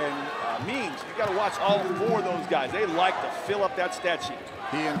 and Means. You got to watch all 4 of those guys. They like to fill up that stat sheet.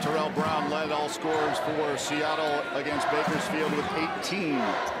 He and Terrell Brown led all scorers for Seattle against Bakersfield with 18.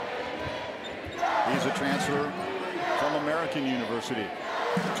 He's a transfer from American University.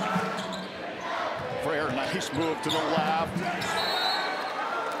 Frayer, nice move to the left.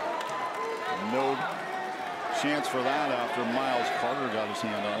 No chance for that after Miles Carter got his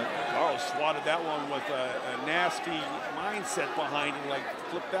hand on it. Carl swatted that one with a nasty mindset behind it, like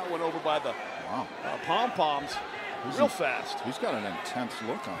flipped that one over by the pom-poms. Real fast. He's got an intense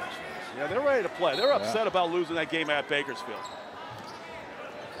look on his face. Yeah, they're ready to play. They're upset about losing that game at Bakersfield.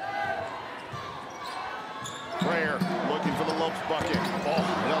 Frayer looking for the Lopes bucket. Oh,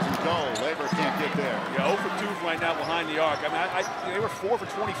 it doesn't go. Labor can't get there. Yeah, 0 for 2 right now behind the arc. I mean, they were 4 for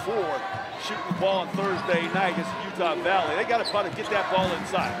 24 shooting the ball on Thursday night against Utah Valley. They got to get that ball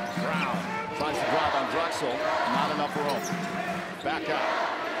inside. Brown tries to drive on Drexel. Not enough room. Back out.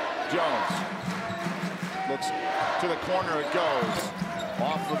 Jones. Looks to the corner, it goes.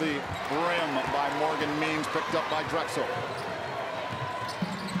 Off of the rim by Morgan Means, picked up by Drexel.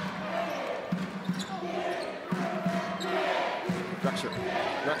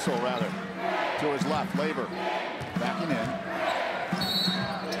 Drexel rather, to his left, Labor, backing in.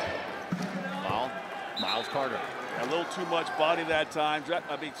 Foul, Miles Carter. A little too much body that time.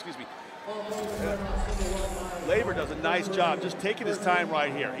 Excuse me. Labor does a nice job just taking his time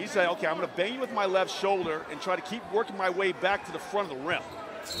right here. He said, okay, I'm going to bang you with my left shoulder and try to keep working my way back to the front of the rim.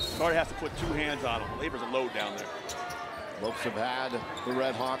 Carter has to put 2 hands on him. Labor's a load down there. Lopes have had the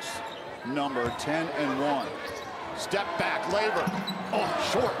Red Hawks number 10 and 1. Step back, Labor. Oh,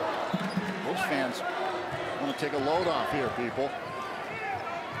 short. Those fans want to take a load off here, people.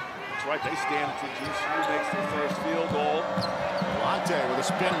 That's right, they stand until GCU makes their first field goal. Delonte with a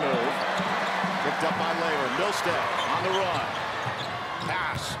spin move. Picked up by Labor. Milstead on the run.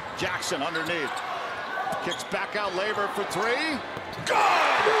 Pass. Jackson underneath. Kicks back out. Labor for 3. Good!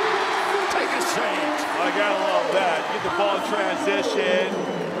 Take a seat. I gotta love that. Get the ball in transition,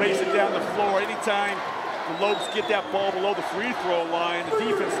 race it down the floor. Anytime the Lopes get that ball below the free throw line, the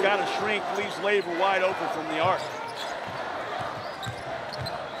defense got to shrink, leaves Labor wide open from the arc.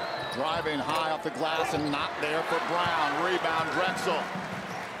 Driving high off the glass and not there for Brown. Rebound, Drexel.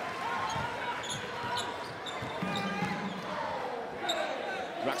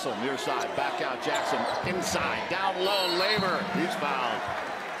 Drexel near side, back out, Jackson inside, down low, Labor. He's fouled.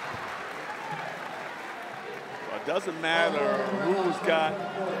 Well, it doesn't matter who's got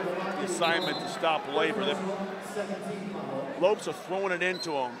the assignment to stop Labor. The Lopes are throwing it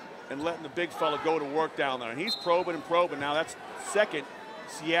into him and letting the big fella go to work down there. And he's probing and probing. Now that's second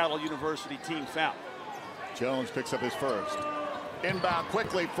Seattle University team foul. Jones picks up his first. Inbound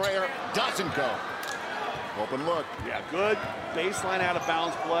quickly, Frayer doesn't go. Open look. Yeah, good baseline out of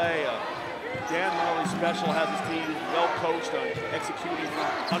bounds play. Dan Marley special has his team well coached on executing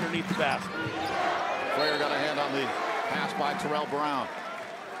from underneath the basket. Frayer got a hand on the pass by Terrell Brown.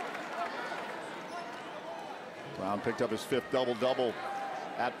 Brown picked up his 5th double-double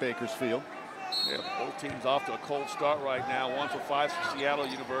at Bakersfield. Yeah, both teams off to a cold start right now. 1 for 5 for Seattle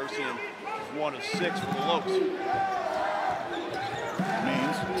University and 1 of 6 for the Lopes.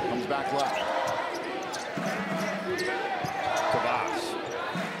 Means comes back left. Kavash.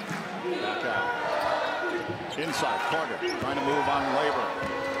 Back out. Inside, Carter trying to move on Labor.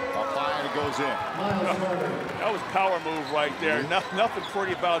 Applying, it goes in. That was power move right there. Nothing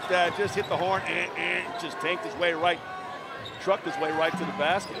pretty about that. Just hit the horn and just tanked his way right, trucked his way right to the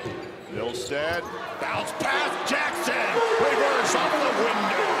basket. Milstead, bounce pass, Jackson, reverse off the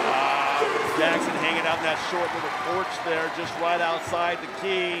window. Jackson hanging out in that short little porch there, just right outside the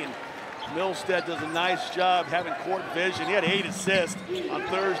key. And Milstead does a nice job having court vision. He had 8 assists on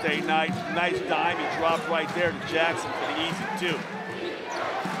Thursday night. Nice dime he dropped right there to Jackson for the easy 2.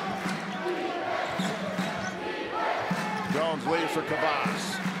 Jones leaves for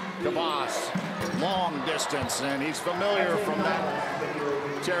Kavash. Kavash long distance, and he's familiar from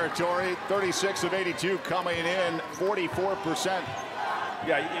that territory. 36 of 82 coming in, 44%.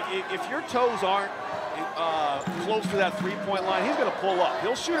 Yeah, if your toes aren't close to that three-point line, he's going to pull up.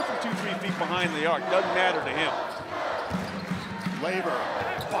 He'll shoot it from 2-3 feet behind the arc. Doesn't matter to him. Labor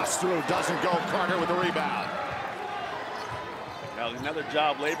busts through, doesn't go. Carter with the rebound. Now another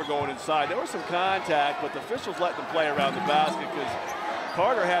job, Labor going inside. There was some contact, but the officials let them play around the basket because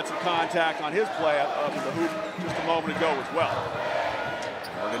Carter had some contact on his play up in the hoop just a moment ago as well.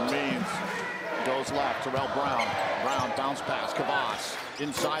 Morgan Means goes left. Terrell Brown. Brown bounce pass. Kavas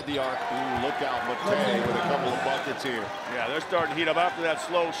inside the arc. Ooh, look out, McKay with a couple of buckets here. Yeah, they're starting to heat up after that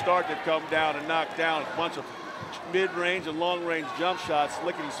slow start that come down and knocked down a bunch of mid-range and long-range jump shots.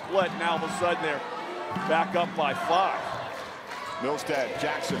 Lickety split. Now all of a sudden they're back up by 5. Milstead,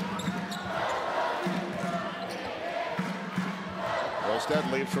 Jackson.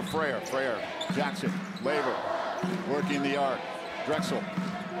 Milstead leaves for Frayer. Frayer, Jackson, Labor, working the arc. Drexel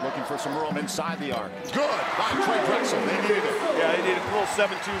looking for some room inside the arc. Good by Trey Drexel. They needed it. Yeah, they needed a little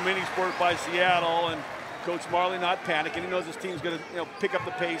 7-2 mini spurt by Seattle, and Coach Marley not panicking. He knows his team's going to pick up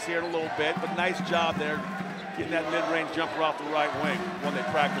the pace here in a little bit, but nice job there getting that mid-range jumper off the right wing, one they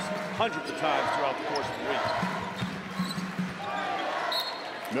practice hundreds of times throughout the course of the week.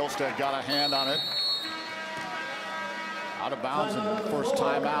 Milstead got a hand on it. Out of bounds and first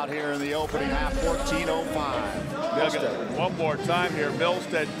time out here in the opening half, 14:05. Milstead. One more time here.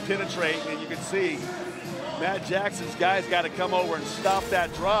 Milstead penetrating, and you can see Matt Jackson's guys got to come over and stop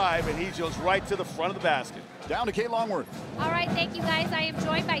that drive, and he goes right to the front of the basket. Down to Kate Longworth. All right, thank you guys. I am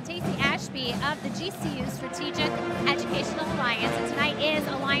joined by Tacey Ashby of the GCU Strategic Educational Alliance, and tonight is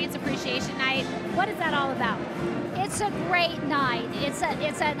Alliance Appreciation Night. What is that all about? It's a great night. It's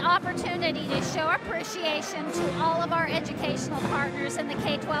an opportunity to show appreciation to all of our educational partners in the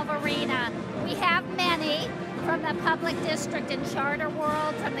K-12 arena. We have many from the public district and charter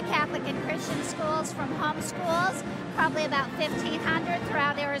world, from the Catholic and Christian schools, from home schools, probably about 1,500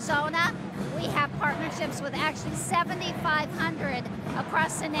 throughout Arizona. We have partnerships with actually 7,500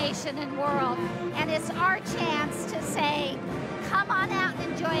 across the nation and world. And it's our chance to say, come on out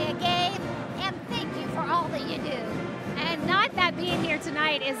and enjoy a game, and thank you for all that you do. And not that being here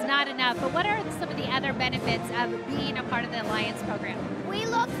tonight is not enough, but what are some of the other benefits of being a part of the Alliance program? We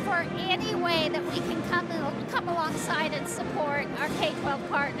look for any way that we can come alongside and support our K-12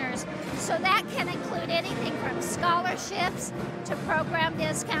 partners. So that can include anything from scholarships to program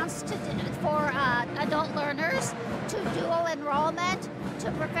discounts for adult learners, to dual enrollment,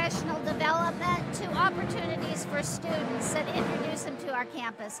 to professional development, to opportunities for students that introduce them to our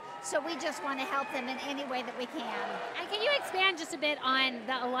campus. So we just want to help them in any way that we can. And can you expand just a bit on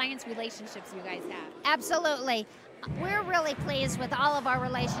the Alliance relationships you guys have? Absolutely. We're really pleased with all of our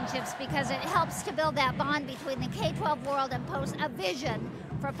relationships because it helps to build that bond between the K-12 world and a vision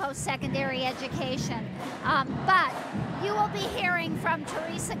for post-secondary education. But you will be hearing from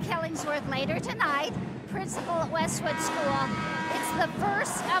Teresa Killingsworth later tonight, principal at Westwood School. It's the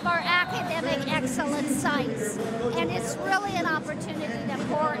first of our academic excellence sites, and it's really an opportunity to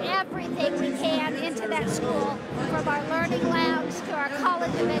pour everything we can into that school, from our learning lounge to our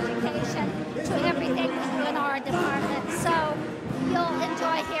College of Education to everything we do in our department. So you'll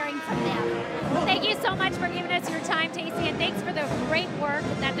enjoy hearing from them. Well, thank you so much for giving us your time, Tacey, and thanks for the great work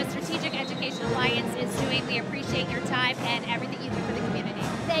that the Strategic Education Alliance is doing. We appreciate your time and everything you do for the community.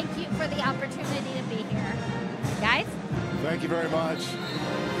 Thank you for the opportunity to be here. Guys? Thank you very much.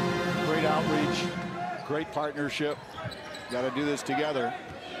 Great outreach, great partnership. Got to do this together.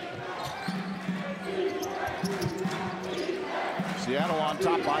 Seattle on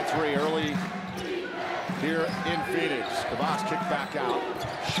top by 3 early here in Phoenix. Kavas kicked back out.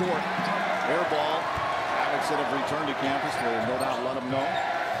 Short. Air ball. Alex said have returned to campus. We'll no doubt let them know.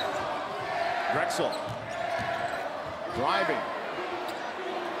 Drexel. Driving.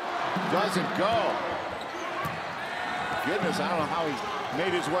 Doesn't go. Goodness, I don't know how he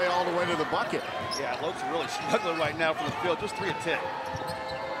made his way all the way to the bucket. Yeah, Lopes really struggling right now from the field. Just 3 of 10.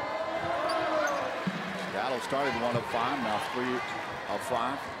 Seattle started 1 of 5, now 3 of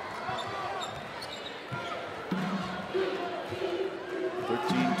 5.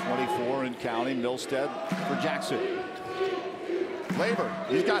 13-24 and counting. Milstead for Jackson. Labor,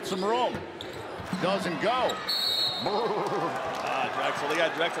 he's got some room. Doesn't go. Drexel, they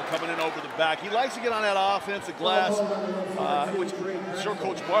got Drexel coming in over the back. He likes to get on that offensive glass, which I'm sure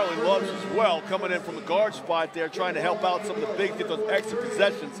Coach Marley loves as well, coming in from the guard spot there, trying to help out some of the bigs, get those extra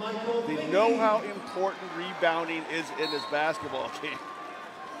possessions. They know how important rebounding is in this basketball game.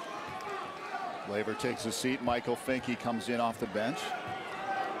 Labor takes a seat. Michael Finke comes in off the bench.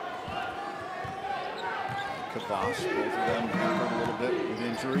 Kavas, both of them hampered a little bit with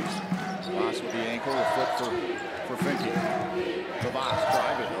injuries. Kavas with the ankle, a foot for Finke. Kavas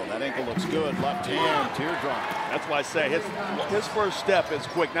driving. Oh, that ankle looks good. Left hand, teardrop. That's why I say his first step is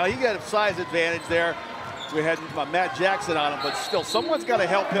quick. Now, he got a size advantage there. We had Matt Jackson on him, but still, someone's got to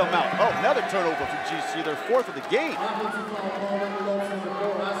help him out. Oh, another turnover for GCU. Their fourth of the game.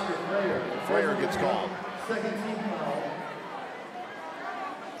 Freyer gets called.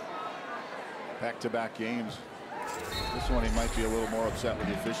 Back-to-back games. This one he might be a little more upset with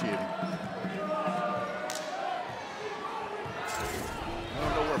the officiating. I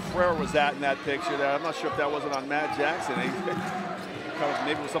don't know where Freyer was at in that picture there. I'm not sure if that wasn't on Matt Jackson.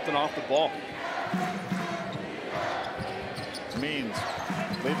 Maybe it was something off the ball. Means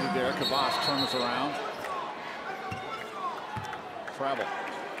leaves it there. Kavas turns around. Travel.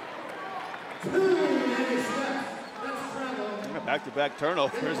 Back-to-back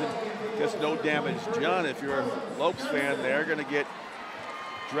turnovers, and guess no damage done. If you're a Lopes fan, they're going to get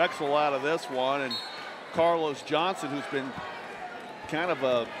Drexel out of this one, and Carlos Johnson, who's been kind of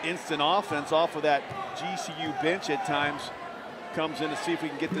a instant offense off of that GCU bench at times, comes in to see if we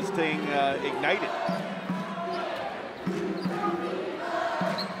can get this thing ignited.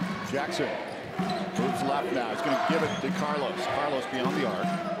 Jackson moves left now. He's going to give it to Carlos. Carlos beyond the arc.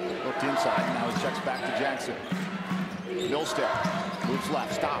 Looked inside. Now he checks back to Jackson. Milstead moves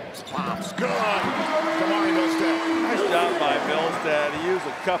left. Stops. Pops. Good. Kamari Milstead. Nice job by Milstead. He used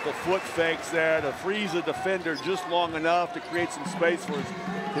a couple foot fakes there to freeze the defender just long enough to create some space for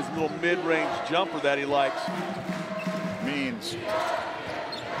his little mid-range jumper that he likes. Means.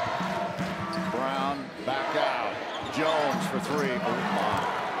 Brown back out. Jones for three.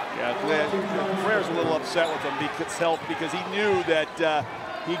 Yeah, Freyer's a little upset with him because he knew that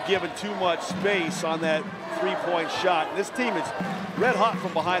he'd given too much space on that three-point shot. And this team is red hot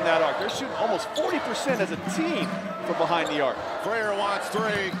from behind that arc. They're shooting almost 40% as a team from behind the arc. Freyer wants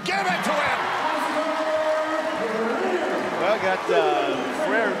three. Give it to him! Well, got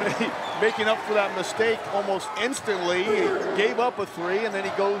Freyer making up for that mistake almost instantly. He gave up a three, and then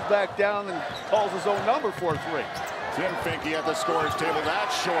he goes back down and calls his own number for a three. Tim Finke at the scorer's table. That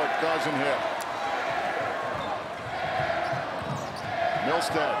short doesn't hit.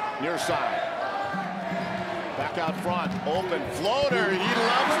 Milstead, near side. Back out front. Open floater. He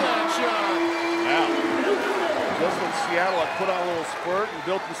loves that shot. Wow. Just when Seattle had put on a little spurt and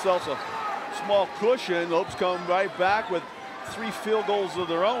built themselves a small cushion, Lopes come right back with 3 field goals of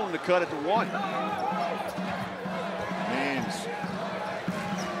their own to cut it to 1. Means.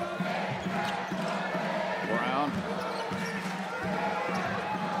 Brown.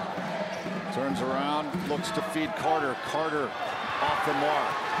 Turns around, looks to feed Carter. Carter off the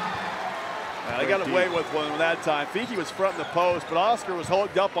mark. They got away with one that time. Finke was fronting the post, but Oscar was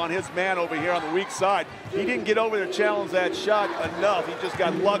hooked up on his man over here on the weak side. He didn't get over to challenge that shot enough. He just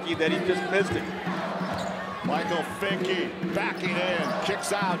got lucky that he just missed it. Michael Finke backing in,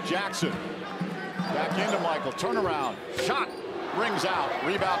 kicks out Jackson. Back into Michael, turnaround, shot, rings out.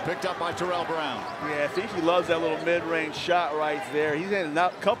 Rebound picked up by Terrell Brown. Yeah, Finke loves that little mid-range shot right there. He's had a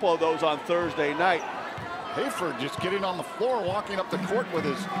couple of those on Thursday night. Hayford just getting on the floor, walking up the court with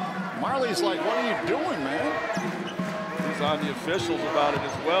his... Marley's like, what are you doing, man? He's on the officials about it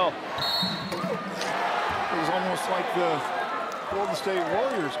as well. It was almost like the Golden State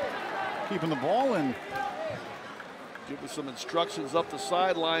Warriors keeping the ball in. Giving some instructions up the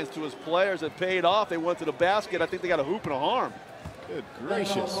sidelines to his players. It paid off. They went to the basket. I think they got a hoop and a harm. Good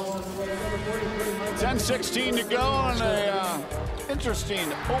gracious. 10:16 to go and a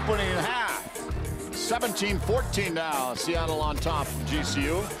interesting opening half. 17-14 now. Seattle on top of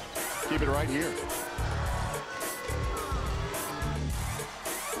GCU. Keep it right here.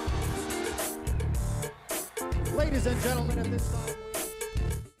 Ladies and gentlemen, at this time.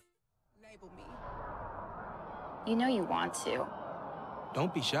 You know you want to.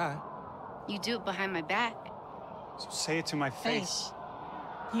 Don't be shy. You do it behind my back. So say it to my face.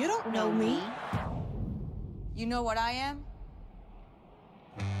 You don't know me. You know what I am?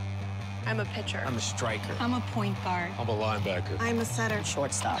 I'm a pitcher. I'm a striker. I'm a point guard. I'm a linebacker. I'm a setter.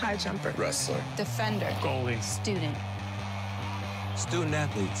 Shortstop. High jumper. Wrestler. Defender. Goalie. Student. Student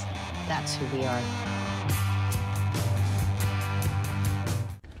athletes. That's who we are.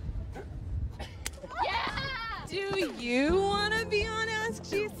 Do you want to be on Ask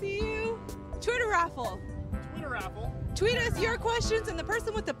GCU? Twitter raffle. Twitter raffle. Tweet us your questions, and the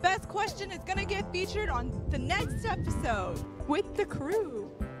person with the best question is going to get featured on the next episode with the crew.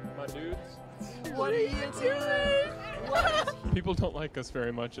 My dudes. What are you doing? People don't like us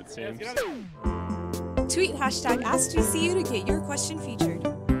very much, it seems. Tweet hashtag AskGCU to get your question featured.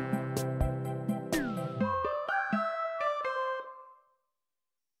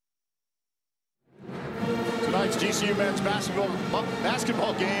 GCU men's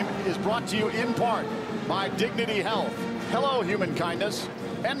basketball game is brought to you in part by Dignity Health, Hello Human Kindness,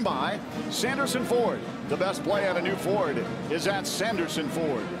 and by Sanderson Ford. The best play on a new Ford is at Sanderson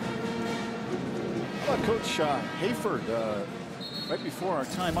Ford. How about Coach Hayford, right before our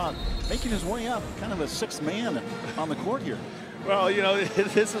timeout, making his way up, kind of a sixth man on the court here. Well, you know,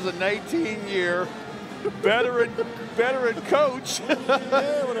 this is a 19-year veteran coach.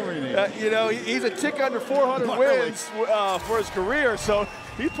 Yeah, whatever you need. You know, he's a tick under 400 wins for his career, so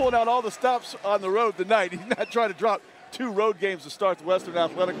he's pulling out all the stops on the road tonight. He's not trying to drop 2 road games to start the Western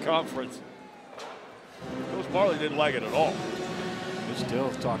Athletic Conference. Coach Marley didn't like it at all. He's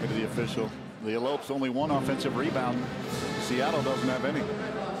still talking to the official. The Elopes only 1 offensive rebound. Seattle doesn't have any.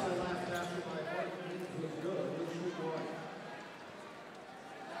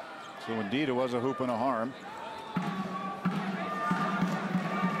 So indeed, it was a hoop and a harm.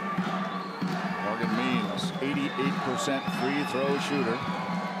 Morgan Means, 88% free throw shooter.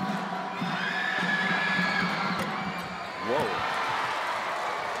 Whoa.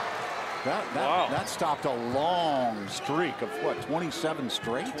 That stopped a long streak of what, 27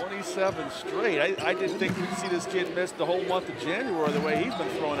 straight? 27 straight. I didn't think we'd see this kid miss the whole month of January the way he's been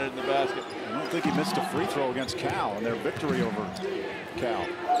throwing it in the basket. I don't think he missed a free throw against Cal in their victory over Cal.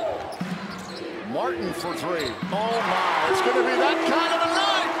 Martin for 3. Oh my, it's going to be that kind of a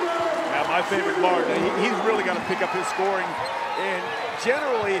night. Yeah, my favorite Martin. He's really got to pick up his scoring. And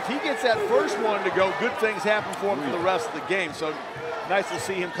generally, if he gets that first one to go, good things happen for him for the rest of the game. So nice to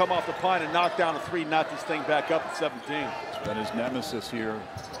see him come off the pine and knock down a 3, knock this thing back up at 17. It's been his nemesis here.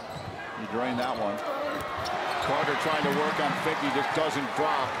 He drained that one. Carter trying to work on Fick. He just doesn't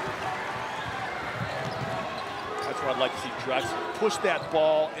drop. That's where I'd like to see Drexel push that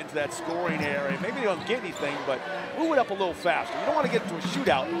ball into that scoring area. Maybe they don't get anything, but move it up a little faster. You don't want to get into a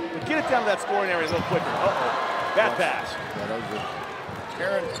shootout, but get it down to that scoring area a little quicker. Uh-oh, bad pass. Yeah, that was a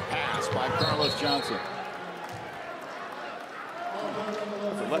carrot pass by Carlos Johnson.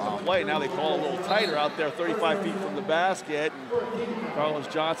 So let them play. Now they call a little tighter out there, 35 feet from the basket. And Carlos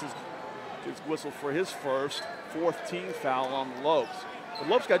Johnson gets whistled for his first, 4th team foul on the Lopes. But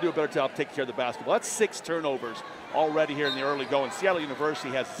Lopes got to do a better job taking care of the basketball. That's 6 turnovers already here in the early going. Seattle University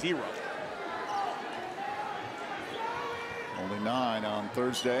has 0. Only 9 on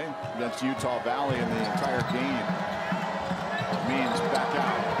Thursday against Utah Valley in the entire game. Means back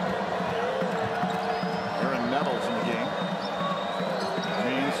out. Aaron Nettles in the game.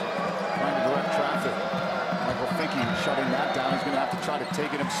 Means trying to direct traffic. Michael Finke shutting that down. He's going to have to try to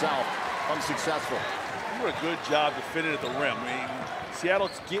take it himself. Unsuccessful. You did a good job to fit it at the rim. I mean,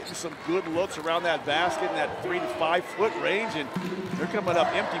 Seattle's getting some good looks around that basket in that 3 to 5 foot range, and they're coming up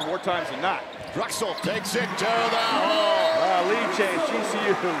empty more times than not. Drexel takes it to the hole. Lead change.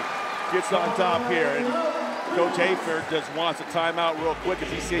 GCU gets on top here, and Coach Hayford just wants a timeout real quick as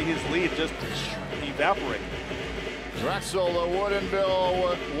he sees his lead just evaporate. Drexel, the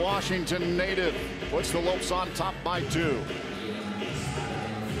Woodinville, Washington native, puts the Lopes on top by 2.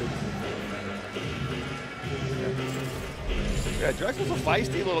 Yeah, Drexel's a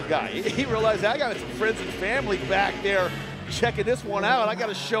feisty little guy. He realized, I got some friends and family back there checking this one out. I got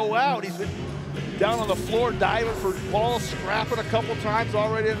to show out. He's been down on the floor diving for balls, scrapping a couple times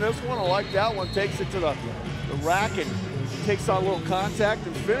already in this one. I like that one. Takes it to the rack and takes on a little contact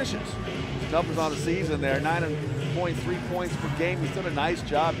and finishes. His numbers on the season there, 9.3 points per game. He's done a nice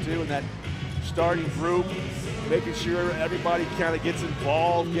job, too, in that starting group, making sure everybody kind of gets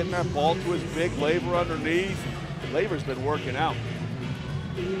involved, getting that ball to his big Laver underneath. Laver's been working out.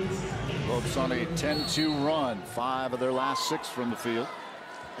 Lopes on a 10-2 run. 5 of their last 6 from the field.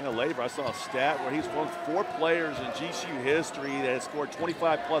 You know, Laver, I saw a stat where he's one of 4 players in GCU history that has scored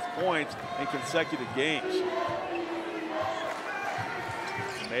 25-plus points in consecutive games.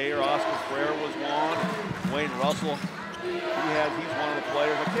 Mayor Oscar Frere was one. Wayne Russell, he's one of the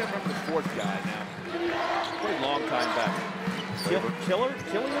players. I can't remember the 4th guy now. Pretty long time back. Killian or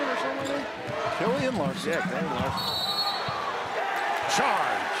something like that? Killian Larson. Yeah, Killian Larson.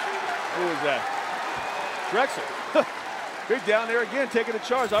 Charge. Who was that? Drexel. Big down there again, taking a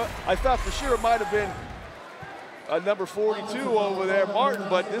charge. I thought for sure it might have been number 42 over there, Martin,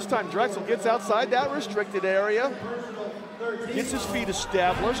 but this time Drexel gets outside that restricted area, gets his feet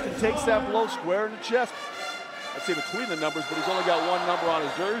established, and takes that blow square in the chest. I'd say between the numbers, but he's only got 1 number on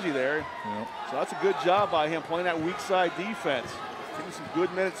his jersey there. Yep. So that's a good job by him playing that weak side defense. Taking some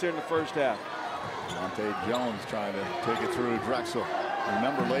good minutes here in the first half. Monte Jones trying to take it through Drexel.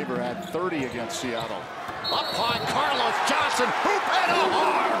 Remember, Laver had 30 against Seattle. Up high, Carlos Johnson, hoop and a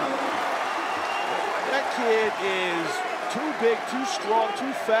harm. That kid is too big, too strong,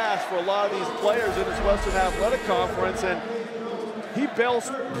 too fast for a lot of these players in this Western Athletic Conference, and he bails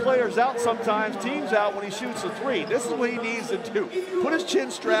players out sometimes, teams out when he shoots a three. This is what he needs to do. Put his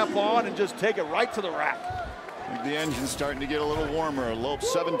chin strap on and just take it right to the rack. I think the engine's starting to get a little warmer.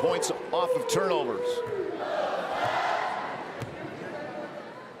 Lopes 7 points off of turnovers.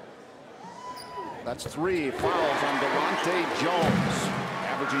 That's 3 fouls on Delonte Jones,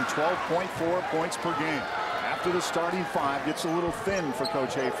 averaging 12.4 points per game. After the starting 5 gets a little thin for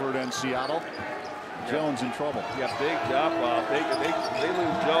Coach Hayford and Seattle. Jones in trouble. Yeah, big job, Bob. They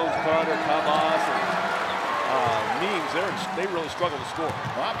lose Jones, Carter, Cabas, and Means. They really struggle to score.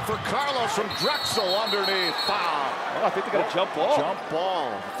 Up for Carlos from Drexel underneath. Foul. Oh, I think they got a jump ball. Jump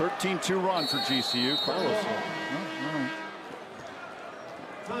ball. 13-2 run for GCU. Carlos.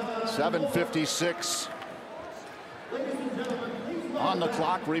 7:56 on the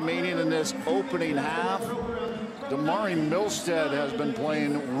clock remaining in this opening half. Damari Milstead has been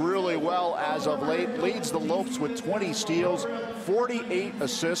playing really well as of late. Leads the Lopes with 20 steals, 48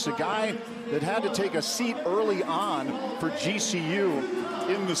 assists. A guy that had to take a seat early on for GCU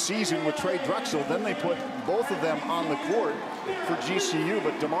in the season with Trey Drexel. Then they put both of them on the court for GCU,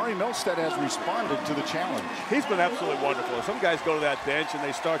 but Damari Milstead has responded to the challenge. He's been absolutely wonderful. Some guys go to that bench and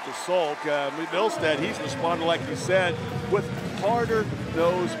they start to sulk. Milstead, he's responded, like you said, with harder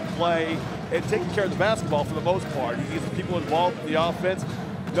nose play and taking care of the basketball for the most part. He gets people involved in the offense.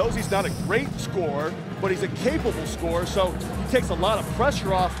 Knows he's not a great scorer, but he's a capable scorer, so he takes a lot of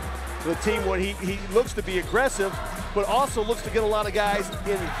pressure off the team when he looks to be aggressive, but also looks to get a lot of guys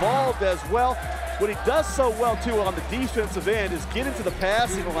involved as well. What he does so well, too, on the defensive end is get into the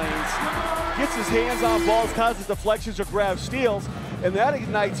passing lanes, gets his hands on balls, causes deflections or grab steals, and that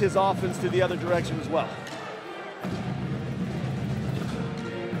ignites his offense to the other direction as well.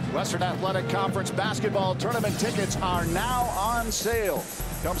 Western Athletic Conference basketball tournament tickets are now on sale.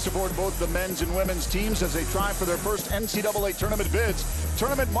 Come support both the men's and women's teams as they try for their first NCAA tournament bids.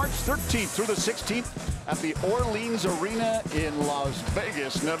 Tournament March 13th through the 16th at the Orleans Arena in Las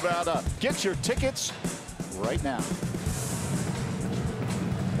Vegas, Nevada. Get your tickets right now.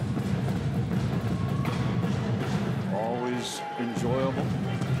 Always enjoyable.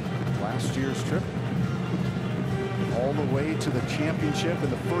 Last year's trip all the way to the championship in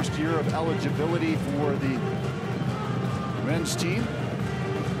the first year of eligibility for the men's team.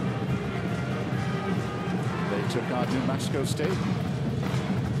 They took on New Mexico State.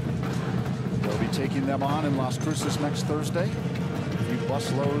 They'll be taking them on in Las Cruces next Thursday. A few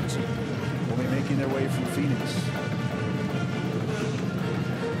bus loads will be making their way from Phoenix.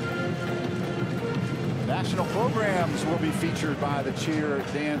 National programs will be featured by the cheer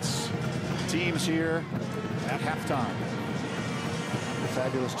dance teams here at halftime. A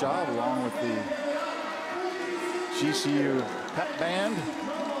fabulous job along with the GCU pep band.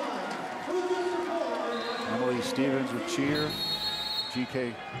 Emily Stevens with cheer.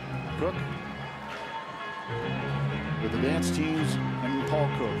 GK Cook with the dance teams, and Paul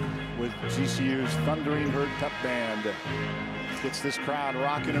Cook with GCU's Thundering Herd pep band. Gets this crowd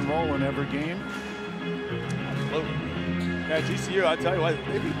rocking and rolling every game. Absolutely. Yeah, GCU, I tell you what,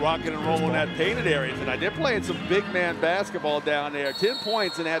 they've been rocking and rolling that painted area tonight. They're playing some big man basketball down there. 10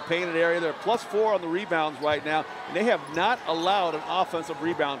 points in that painted area. They're +4 on the rebounds right now, and they have not allowed an offensive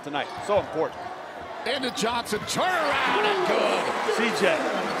rebound tonight. So important. Into Johnson, turn around and good. CJ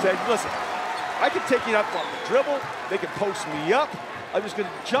said, listen, I can take you up on the dribble. They can post me up. I'm just going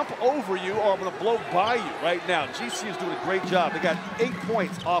to jump over you, or I'm going to blow by you right now. GCU is doing a great job. They got 8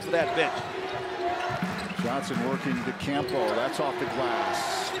 points off of that bench. Johnson working to Campo. That's off the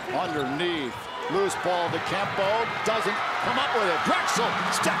glass. Underneath. Loose ball to Campo. Doesn't come up with it. Drexel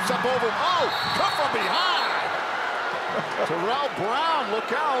steps up over. Oh, cut from behind. Terrell Brown,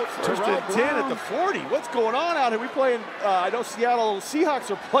 look out. First and 10 at the 40. What's going on out here? We playing, I know Seattle Seahawks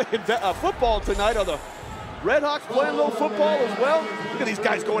are playing football tonight. Are the Red Hawks playing a little football as well? Look at these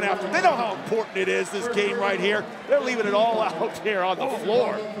guys going after them. They know how important it is, this game right here. They're leaving it all out here on the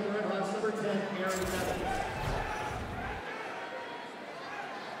floor.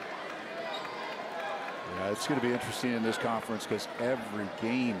 Yeah, it's going to be interesting in this conference because every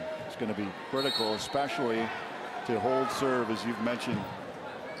game is going to be critical, especially to hold serve, as you've mentioned,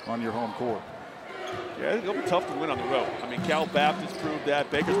 on your home court. Yeah, it'll be tough to win on the road. I mean, Cal Baptist proved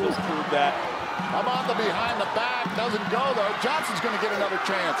that. Bakersfield's proved that. How about the behind the back? Doesn't go, though. Johnson's going to get another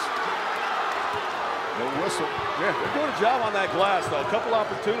chance. No whistle. Yeah, they're doing a job on that glass, though. A couple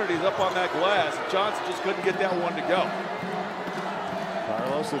opportunities up on that glass. Johnson just couldn't get that one to go.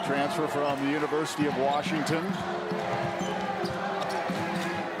 Carlos, the transfer from the University of Washington.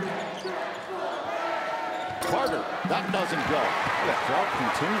 Carter That doesn't go. The drought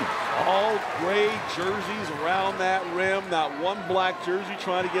continues. All gray jerseys around that rim. Not one black jersey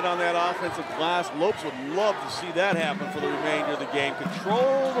trying to get on that offensive glass. Lopes would love to see that happen for the remainder of the game.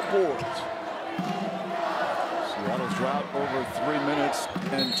 Control the boards. Seattle's drought over 3 minutes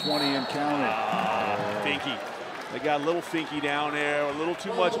and 20 and counting. Finke. They got a little Finke down there, a little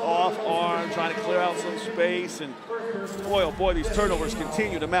too much off arm, trying to clear out some space. And boy, oh boy, these turnovers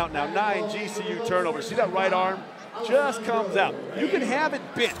continue to mount. Now 9 GCU turnovers. See that right arm? Just comes out. You can have it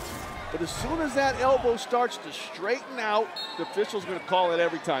bent, but as soon as that elbow starts to straighten out, the official's going to call it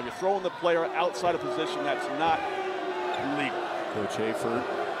every time. You're throwing the player outside of position. That's not legal. Coach Hayford,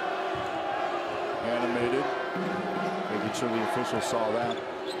 animated, making sure the official saw that.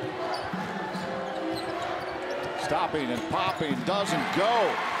 Stopping and popping, doesn't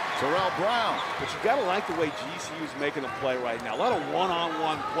go. Terrell Brown. But you got to like the way GCU's making a play right now. A lot of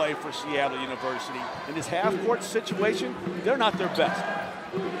one-on-one play for Seattle University. In this half-court situation, they're not their best.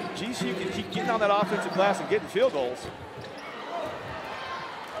 GCU can keep getting on that offensive glass and getting field goals.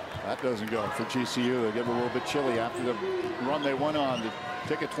 That doesn't go for GCU. They get a little bit chilly after the run they went on to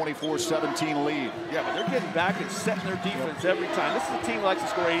take a 24-17 lead. Yeah, but they're getting back and setting their defense every time. This is a team that likes to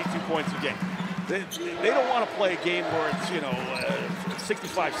score 82 points a game. They don't want to play a game where it's,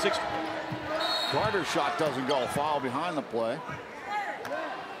 65-60. Carter's shot doesn't go. Foul behind the play.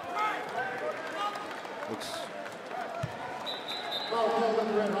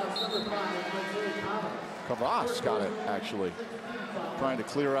 Kavas got it, actually. Trying to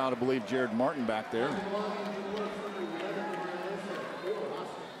clear out, I believe, Jared Martin back there.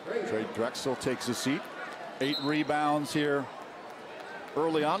 Trey Drexel takes a seat. 8 rebounds here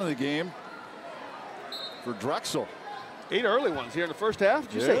early on in the game for Drexel. 8 early ones here in the first half.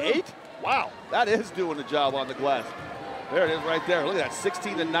 Did you say 8? Wow, that is doing the job on the glass. There it is right there. Look at that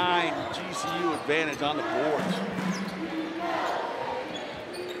 16-9 GCU advantage on the boards.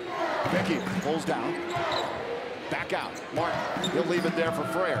 Mickey pulls down. Back out. Martin. He'll leave it there for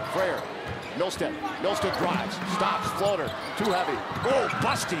Frayer. Frayer. Milstead. Milstead drives. Stops. Floater. Too heavy. Oh,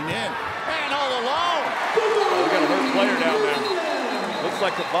 busting in. And all alone. Oh, we got a hurt player down there. Looks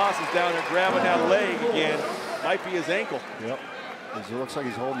like the boss is down there grabbing that leg again. Might be his ankle. Yep. It looks like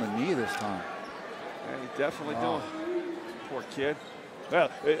he's holding the knee this time. Yeah, he's definitely doing. Poor kid. Well,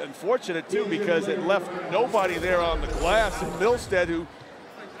 unfortunate too, because it left nobody there on the glass. And Milstead, who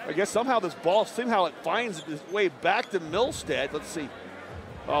I guess somehow this ball, somehow it finds its way back to Milstead. Let's see.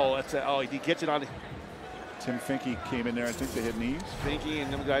 Oh, he gets it on. Tim Finke came in there. I think they hit knees. Finke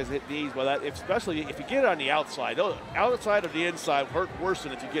and them guys hit knees. Well, that, especially if you get it on the outside. Outside or the inside hurt worse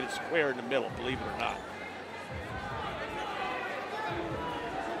than if you get it square in the middle, believe it or not.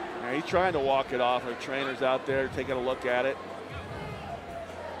 Now he's trying to walk it off. Our trainer's out there taking a look at it.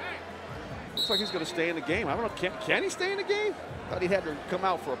 Looks like he's going to stay in the game. I don't know. Can he stay in the game? Thought he had to come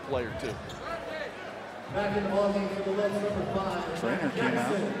out for a play or two. Back in the ballgame for the Lopes, number 5. Trainer came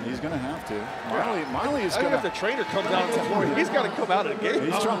out. He's going to have to. Miley is I going to. if the trainer comes out on the floor, he's got to come out of the game.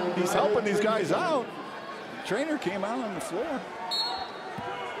 He's helping these guys out. Trainer came out on the floor.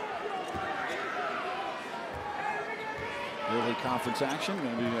 Early conference action,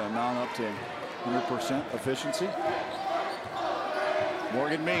 maybe not up to 100% efficiency.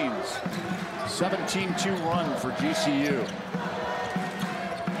 Morgan Means, 17-2 run for GCU.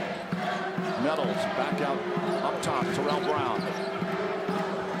 Nettles back out up top. Terrell Brown.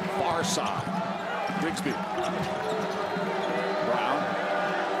 Far side. Grigsby. Brown.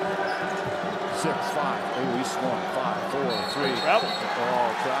 6-5. Oh, he swung. 5, 4, 3. Travel.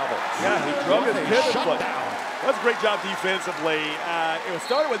 Oh, travel. Yeah, he drove his pivot shut foot. down. That's a great job defensively. It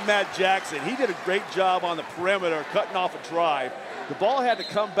started with Matt Jackson. He did a great job on the perimeter, cutting off a drive. The ball had to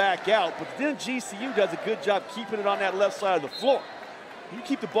come back out, but then GCU does a good job keeping it on that left side of the floor. You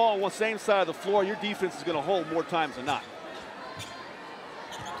keep the ball on one same side of the floor, your defense is going to hold more times than not.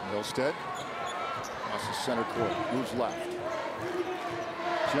 Milstead across the center court, moves left.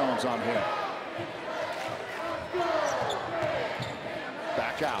 Jones on him.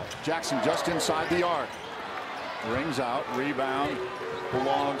 Back out. Jackson just inside the arc. Rings out, rebound,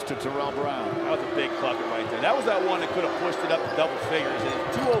 belongs to Terrell Brown. That was a big bucket right there. That was that one that could have pushed it up to double figures.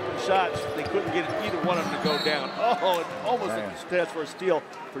 And 2 open shots, they couldn't get either one of them to go down. Oh, and almost a chance for a steal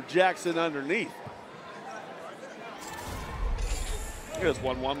for Jackson underneath. Here's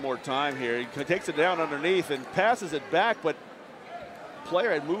one more time here. He takes it down underneath and passes it back, but player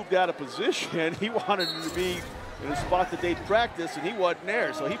had moved out of position. He wanted him to be in a spot that they'd practice, and he wasn't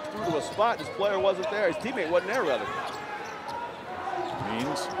there. So he threw to a spot, his player wasn't there. His teammate wasn't there, rather.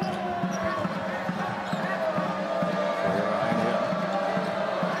 Means. Tried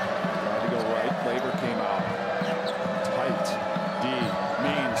to go right. Labor came out.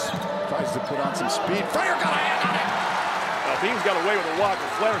 to put on some speed. Flair got a hand on it. Beans got away with a walk, but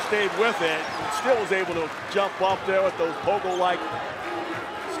Flair stayed with it and still was able to jump up there with those pogo-like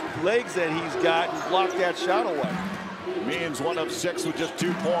legs that he's got and block that shot away. Means 1 of 6 with just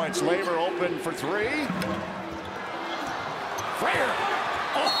 2 points. Laver open for 3. Flair.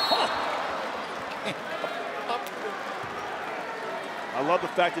 Oh. I love the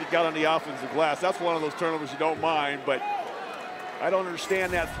fact that he got on the offensive glass. That's one of those turnovers you don't mind, but I don't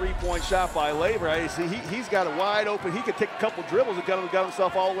understand that three-point shot by Laver. I see he's got it wide open. He could take a couple dribbles and got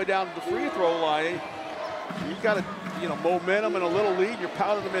himself all the way down to the free throw line. You've got momentum and a little lead. You're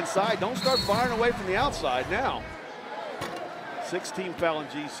pounding them inside. Don't start firing away from the outside now. 16 foul in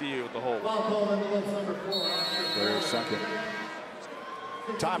GCU at the hole. Their second.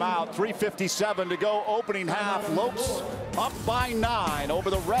 Timeout, 3:57 to go, opening half. Lopes up by 9 over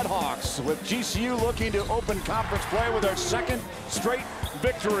the Redhawks, with GCU looking to open conference play with their second straight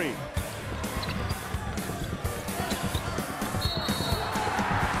victory.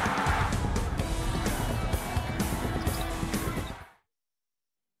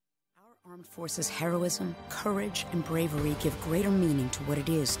 Armed Forces heroism, courage, and bravery give greater meaning to what it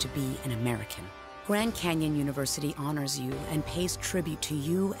is to be an American. Grand Canyon University honors you and pays tribute to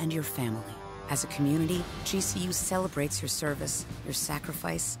you and your family. As a community, GCU celebrates your service, your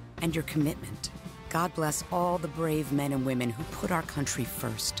sacrifice, and your commitment. God bless all the brave men and women who put our country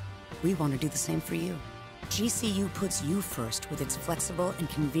first. We want to do the same for you. GCU puts you first with its flexible and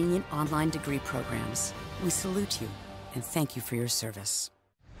convenient online degree programs. We salute you and thank you for your service.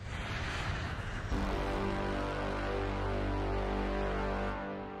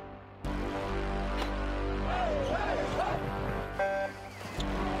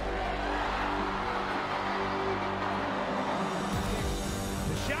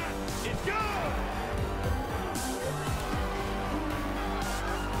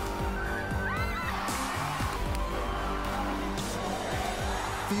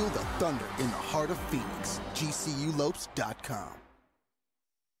 Feel the thunder in the heart of Phoenix. GCULopes.com.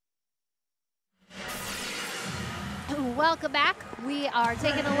 Welcome back. We are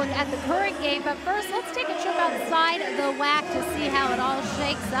taking a look at the current game, but first let's take a trip outside the WAC to see how it all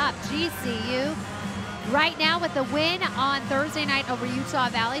shakes up. GCU right now with the win on Thursday night over Utah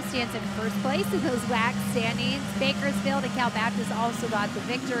Valley stands in first place in those WAC standings. Bakersfield and Cal Baptist also got the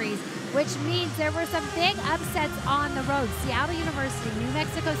victories, which means there were some big upsets on the road. Seattle University, New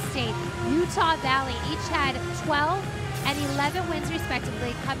Mexico State, Utah Valley each had 12 and 11 wins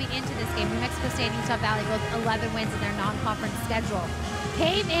respectively coming into this game. New Mexico State and Utah Valley both 11 wins in their non-conference schedule.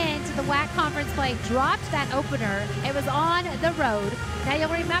 Came into the WAC conference play, dropped that opener. It was on the road. Now you'll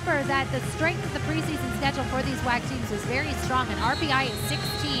remember that the strength of the preseason schedule for these WAC teams was very strong. An RPI is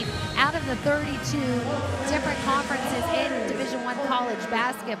 16 out of the 32 different conferences in Division I college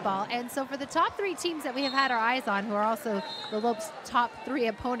basketball. And so for the top 3 teams that we have had our eyes on, who are also the Lopes' top 3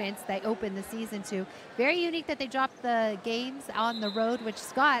 opponents they opened the season to, very unique that they dropped the games on the road, which,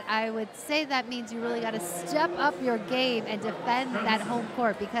 Scott, I would say that means you really got to step up your game and defend that home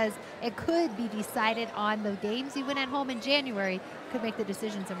court, because it could be decided on the games you win at home in January, could make the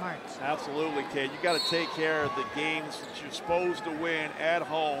decisions in March. Absolutely, Kate. You got to take care of the games that you're supposed to win at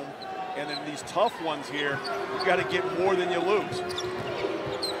home, and then these tough ones here, you got to get more than you lose.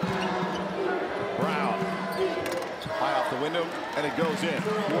 Brown, high off the window, and it goes in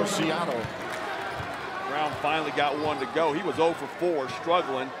for Seattle. Brown finally got one to go. He was 0 for 4,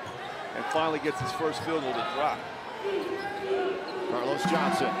 struggling, and finally gets his first field goal to drop. Carlos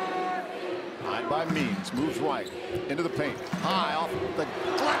Johnson, high by Means, moves right into the paint. High off the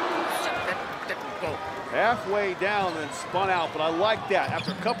glass. Halfway down and spun out, but I like that.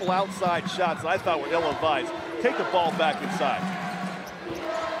 After a couple outside shots that I thought were ill-advised, take the ball back inside.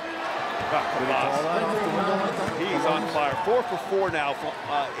 He's on fire. 4 for 4 now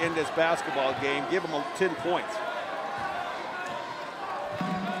in this basketball game. Give him 10 points.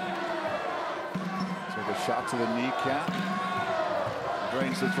 Took a shot to the kneecap.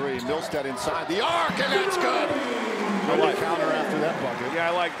 Drains the 3. Milstead inside the arc, and that's good. Good counter after that bucket. Yeah,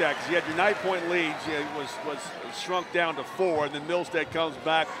 I like that, because you had your 9-point lead. It was shrunk down to 4, and then Milstead comes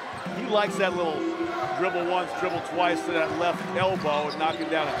back. He likes that little dribble once, dribble twice to that left elbow and knocking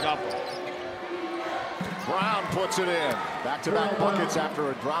down a jumper. Brown puts it in. Back-to-back buckets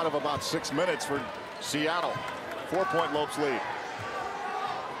after a drought of about 6 minutes for Seattle. 4-point Lopes lead.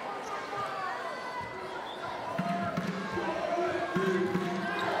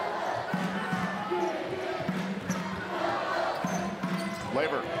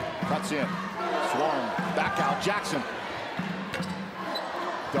 Laver cuts in. Swarm back out. Jackson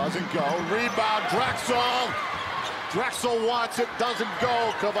doesn't go. Rebound. Drexel. Drexel wants it, doesn't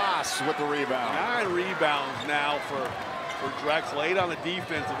go. Kvass with the rebound. 9 rebounds now for Drexel. 8 on the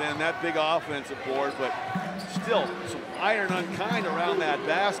defensive end, that big offensive board, but still some iron unkind around that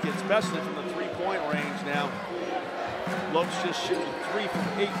basket, especially from the three-point range now. Lopes just shooting 3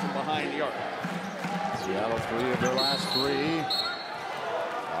 from 8 from behind the arc. Seattle 3 of their last 3.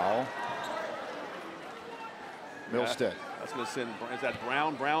 Foul. Milstead. That's going to send, is that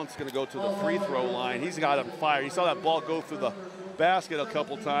Brown? Brown's going to go to the free throw line. He's got him fired. You saw that ball go through the basket a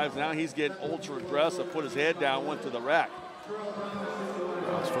couple times. Now he's getting ultra aggressive, put his head down, went to the rack.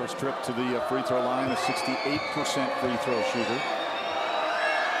 Brown's first trip to the free throw line, a 68% free throw shooter.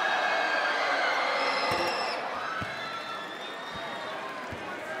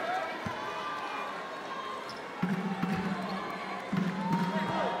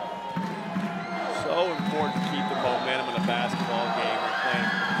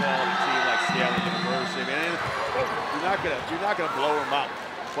 You're not going to blow them out,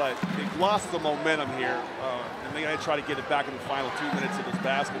 but they've lost the momentum here, and they're going to try to get it back in the final 2 minutes of this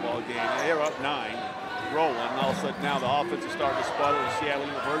basketball game. They're up 9, rolling, and all of a sudden now the offense is starting to sputter, and Seattle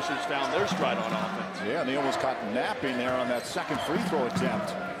University's found their stride on offense. Yeah, and they almost caught napping there on that second free throw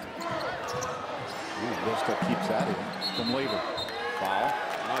attempt. Milstead keeps that in from Labor. Foul.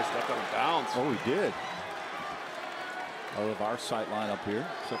 Nice, stepped out of bounds. Oh, he did. Out of our sight line up here,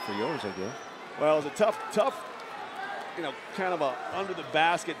 except for yours, I guess. Well, it was a tough, you know, kind of a under the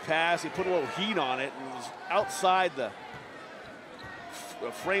basket pass. He put a little heat on it and it was outside the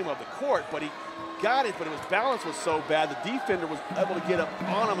frame of the court, but he got it, but his balance was so bad the defender was able to get up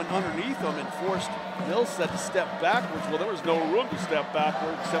on him and underneath him and forced Milstead to step backwards. Well, there was no room to step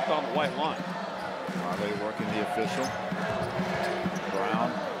backwards except on the white line. Marley working the official.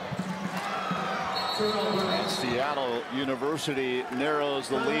 Brown. And Seattle University narrows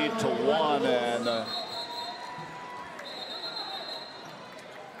the lead to 1, and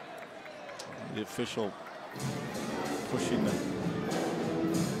the official pushing the.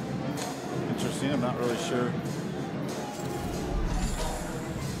 Interesting, I'm not really sure.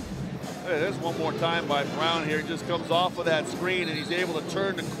 Hey, there's one more time by Brown here. He just comes off of that screen and he's able to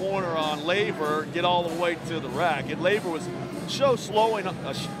turn the corner on Labor, get all the way to the rack. And Labor was slow showing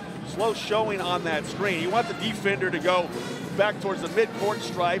on that screen. You want the defender to go back towards the midcourt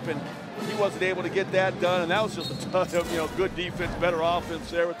stripe, and he wasn't able to get that done. And that was just a ton of, you know, good defense, better offense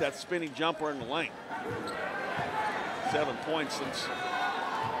there with that spinning jumper in the lane. 7 points since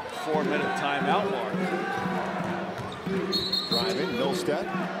 4-minute timeout mark. Driving, Milstead.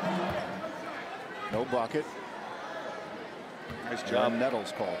 No bucket. Nice job.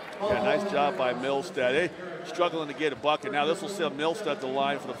 Nettles called. Yeah, nice job by Milstead. They struggling to get a bucket. Now this will send Milstead the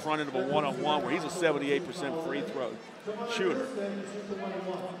line for the front end of a one-on-one where he's a 78% free throw shooter.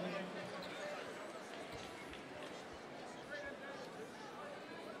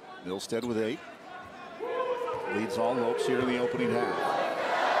 Milstead with 8. Leads all Lopes here in the opening half.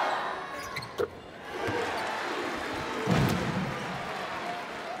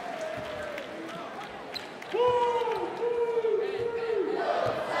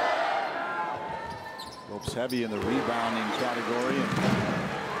 Lopes heavy in the rebounding category, and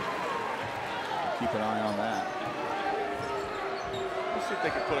keep an eye on that. Let's see if they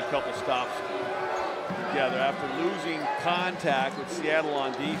can put a couple stops together after losing contact with Seattle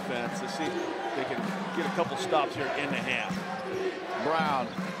on defense. Let's see if they can get a couple stops here in the half. Brown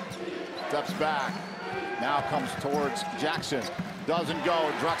steps back, now comes towards Jackson, doesn't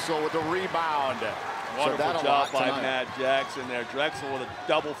go. Drexel with the rebound. Wonderful job by Matt Jackson there. Drexel with a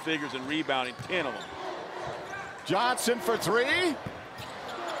double figures in rebounding, 10 of them. Johnson for 3.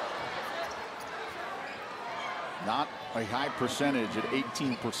 Not a high percentage at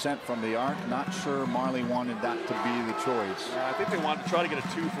 18% from the arc. Not sure Marley wanted that to be the choice. Yeah, I think they wanted to try to get a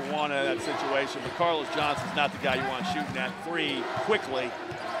 2-for-1 out of that situation, but Carlos Johnson's not the guy you want shooting that 3 quickly.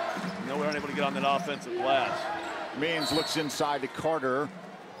 No, we aren't able to get on that offensive glass. Means looks inside to Carter.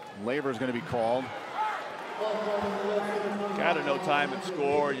 Labor's going to be called. Got to know time and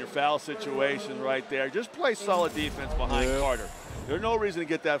score, your foul situation right there. Just play solid defense behind Carter. There's no reason to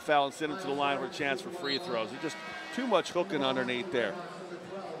get that foul and send him to the line for a chance for free throws. It's just too much hooking underneath there.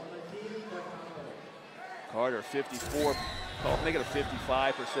 Carter, 54, make it a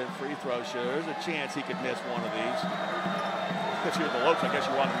 55% free throw shooter. There's a chance he could miss one of these. If you're the Lopes, I guess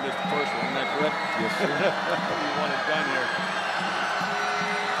you want him to miss the first one, isn't that correct? Yes, sir. You want it done here.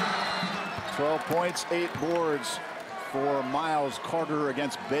 12 points, 8 boards for Miles Carter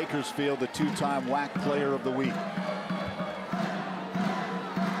against Bakersfield, the 2-time WAC Player of the Week.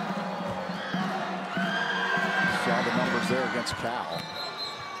 Saw the numbers there against Cal.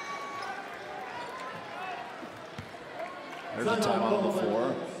 There's a timeout on the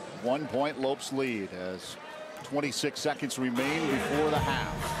floor. 1 point Lopes lead as 26 seconds remain before the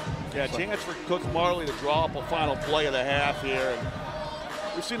half. Yeah, chance for Coach Marley to draw up a final play of the half here. And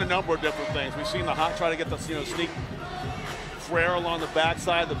we've seen a number of different things. We've seen the hot try to get the sneak Frere along the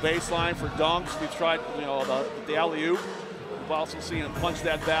backside of the baseline for dunks. We've tried the alley-oop. We've also seen him punch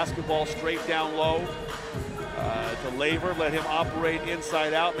that basketball straight down low to Laver, let him operate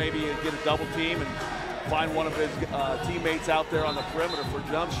inside out, maybe get a double team and find one of his teammates out there on the perimeter for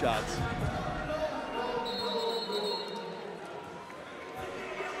jump shots.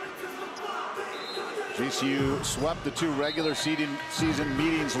 GCU swept the 2 regular season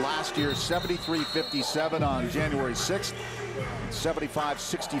meetings last year, 73-57 on January 6th,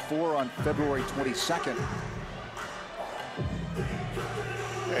 75-64 on February 22nd.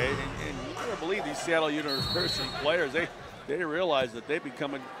 And you better believe these Seattle University players, they realize that they've been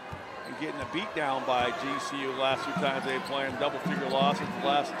coming and getting a beat down by GCU the last 2 times they playing double-figure losses the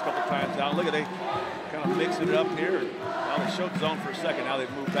last couple times out. Look at they kind of mixing it up here. Now they showed zone for a second. Now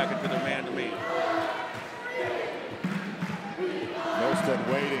they've moved back into their man-to-man. Milstead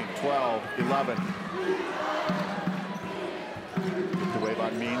waiting, 12, 11. Kicked away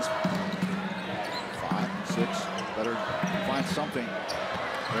by Means. 5, 6, better find something.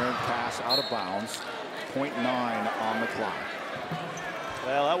 Errant pass out of bounds, 0.9 on the clock.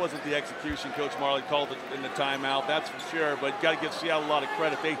 Well, that wasn't the execution. Coach Marley called it in the timeout, that's for sure, but got to give Seattle a lot of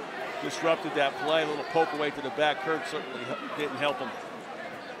credit. They disrupted that play. A little poke away to the back. Kirk certainly didn't help them.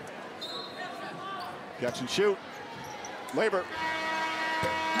 Catch and shoot. Laver.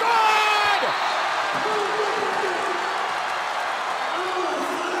 Good!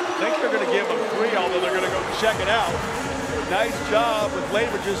 I think they're going to give them 3, although they're going to go check it out. Nice job with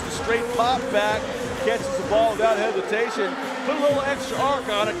Laver, just a straight pop back, catches the ball without hesitation. Put a little extra arc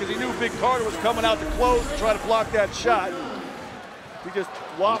on it because he knew Big Carter was coming out to close to try to block that shot. He just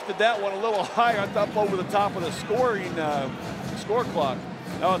wafted that one a little high up over the top of the score clock.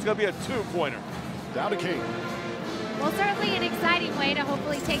 Now it's going to be a 2-pointer. Down to King. Well, certainly an exciting way to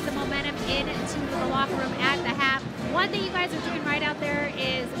hopefully take the momentum into the locker room at the half. One thing you guys are doing right out there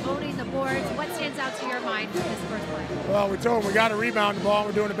is owning the boards. What stands out to your mind from this first play? Well, we told them we got to rebound the ball.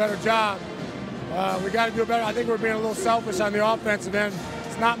 We're doing a better job. We got to do better. I think we're being a little selfish on the offensive end.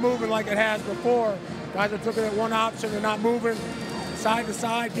 It's not moving like it has before. Guys are taking it one option. They're not moving side to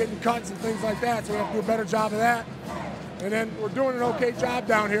side, getting cuts and things like that. So we have to do a better job of that. And then we're doing an okay job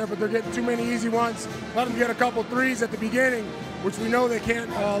down here, but they're getting too many easy ones. Let them get a couple threes at the beginning, which we know they can't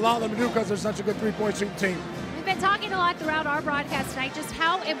allow them to do because they're such a good three-point shooting team. We've been talking a lot throughout our broadcast tonight just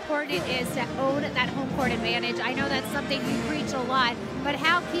how important it is to own that home court advantage. I know that's something you preach a lot, but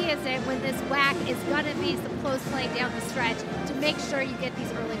how key is it when this WAC is going to be some close play down the stretch to make sure you get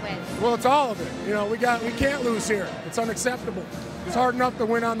these early wins? Well, it's all of it. You know, we can't lose here. It's unacceptable. It's hard enough to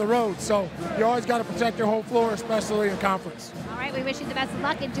win on the road, so you always got to protect your home floor, especially in conference. All right, we wish you the best of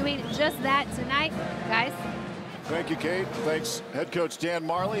luck in doing just that tonight, guys. Thank you, Kate. Thanks, head coach Dan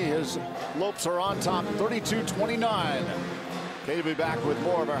Marley. His Lopes are on top, 32-29. Kate will be back with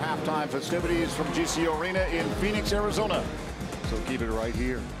more of our halftime festivities from GCU Arena in Phoenix, Arizona. So keep it right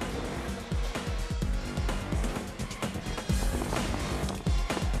here.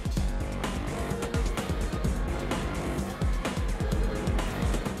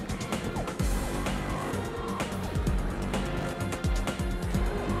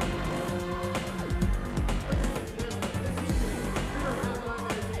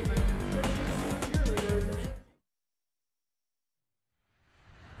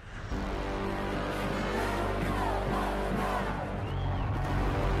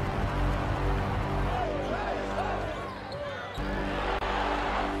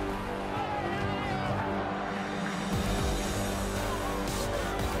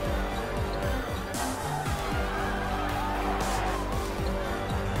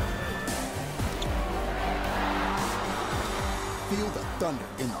 Feel the thunder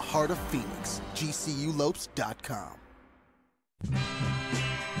in the heart of Phoenix. GCULopes.com.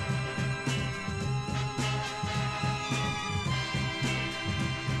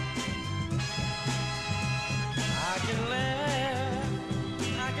 I can laugh,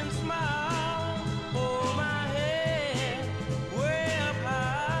 I can smile, hold my head way up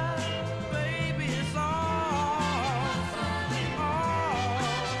high, baby, it's all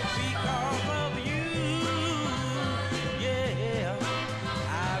because of you, yeah,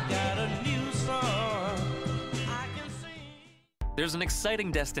 I've got a new song I can sing. There's There's an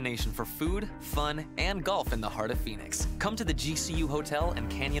exciting destination for food, fun, and golf in the heart of Phoenix. Come to the GCU Hotel and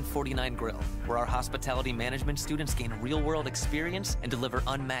Canyon 49 Grill, where our hospitality management students gain real-world experience and deliver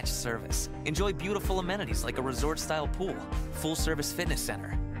unmatched service. Enjoy beautiful amenities like a resort-style pool, full-service fitness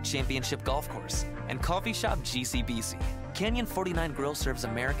center, championship golf course, and coffee shop GCBC. Canyon 49 Grill serves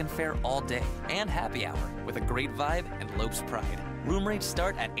American fare all day and happy hour with a great vibe and Lopes pride. Room rates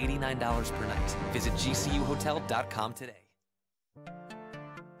start at $89 per night. Visit GCUHotel.com today.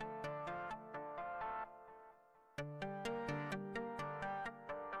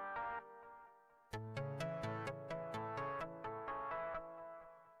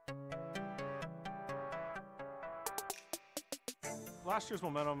 Last year's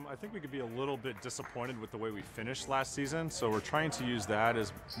momentum, I think we could be a little bit disappointed with the way we finished last season, so we're trying to use that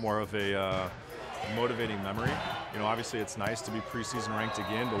as more of a motivating memory. You know, obviously it's nice to be preseason ranked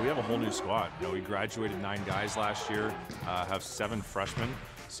again, but we have a whole new squad. You know, we graduated 9 guys last year, have 7 freshmen,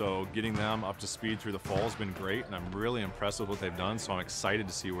 so getting them up to speed through the fall has been great, and I'm really impressed with what they've done, so I'm excited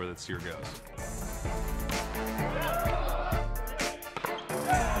to see where this year goes.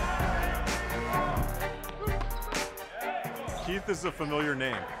 Keith is a familiar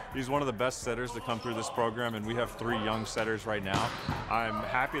name. He's one of the best setters to come through this program, and we have 3 young setters right now. I'm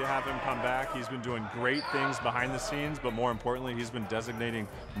happy to have him come back. He's been doing great things behind the scenes, but more importantly, he's been designating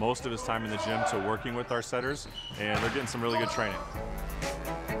most of his time in the gym to working with our setters, and they're getting some really good training.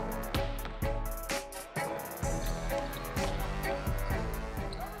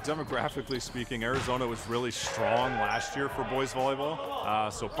 Demographically speaking, Arizona was really strong last year for boys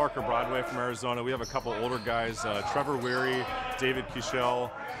volleyball. So Parker Broadway from Arizona, we have a couple older guys, Trevor Weary, David Kichel.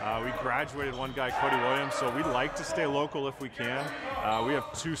 We graduated one guy, Cody Williams, so we'd like to stay local if we can. We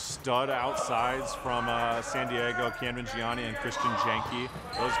have 2 stud outsides from San Diego, Canvin Gianni and Christian Janke.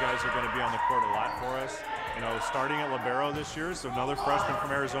 Those guys are going to be on the court a lot for us. You know, starting at libero this year, so another freshman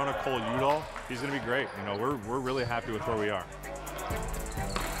from Arizona, Cole Udall. He's going to be great. You know, we're really happy with where we are.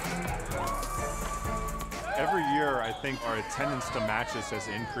 Every year, I think our attendance to matches has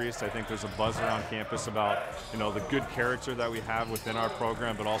increased. I think there's a buzz around campus about, you know, the good character that we have within our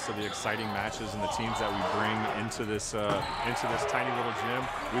program, but also the exciting matches and the teams that we bring into this tiny little gym.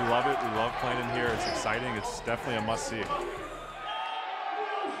 We love it. We love playing in here. It's exciting. It's definitely a must-see.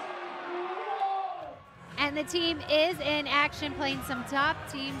 And the team is in action, playing some top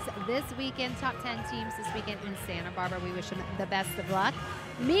teams this weekend, top 10 teams this weekend in Santa Barbara. We wish them the best of luck.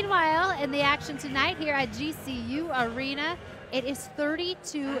 Meanwhile, in the action tonight here at GCU Arena, it is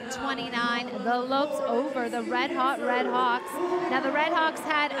 32-29. The Lopes over the Red Hawks. Now, the Red Hawks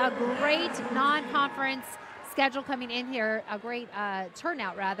had a great non-conference schedule coming in here, a great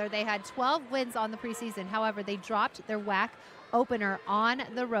turnout, rather. They had 12 wins on the preseason. However, they dropped their WAC opener on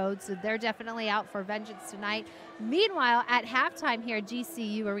the road, so they're definitely out for vengeance tonight. Meanwhile, at halftime here at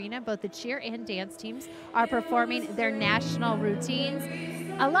GCU Arena, both the cheer and dance teams are performing their national routines.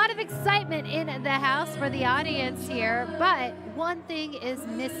 A lot of excitement in the house for the audience here, but one thing is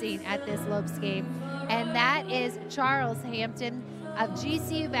missing at this Lopes game, and that is Charles Hampton of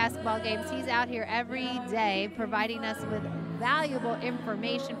GCU basketball games. He's out here every day providing us with valuable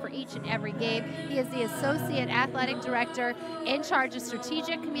information for each and every game. He is the Associate Athletic Director in charge of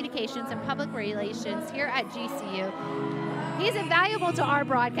strategic communications and public relations here at GCU. He's invaluable to our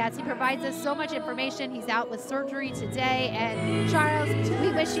broadcast. He provides us so much information. He's out with surgery today. And Charles,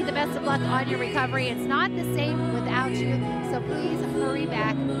 we wish you the best of luck on your recovery. It's not the same without you, so please hurry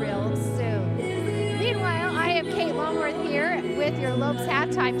back real soon. Meanwhile, I am Kate Longworth here with your Lopes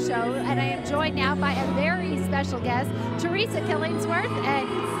halftime show, and I am joined now by a very special guest, Teresa Killingsworth,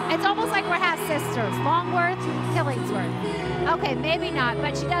 and it's almost like we're half sisters, Longworth, Killingsworth. Okay, maybe not,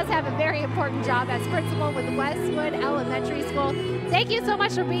 but she does have a very important job as principal with Westwood Elementary School. Thank you so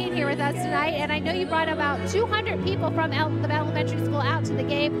much for being here with us tonight, and I know you brought about 200 people from the elementary school out to the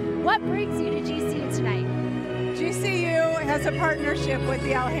game. What brings you to GCU tonight? GCU has a partnership with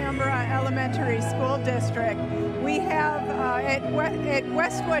the Alhambra Elementary School District. We have, at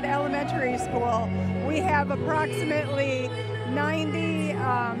Westwood Elementary School, we have approximately 90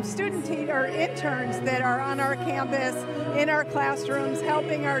 interns that are on our campus, in our classrooms,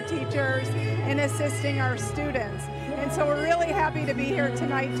 helping our teachers and assisting our students. And so we're really happy to be here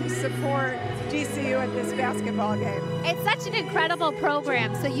tonight to support GCU at this basketball game. It's such an incredible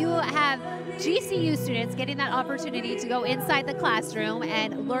program. So you have GCU students getting that opportunity to go inside the classroom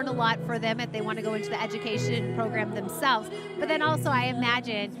and learn a lot for them if they want to go into the education program themselves. But then also, I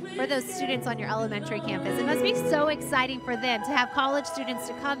imagine, for those students on your elementary campus, it must be so exciting for them to have college students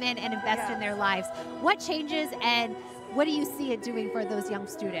to come in and invest in their lives. What changes and what do you see it doing for those young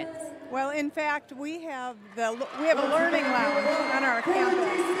students? Well, in fact, we have a learning lounge on our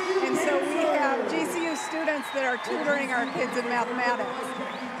campus, and so we have GCU students that are tutoring our kids in mathematics.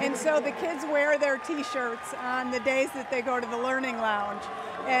 And so the kids wear their T-shirts on the days that they go to the learning lounge,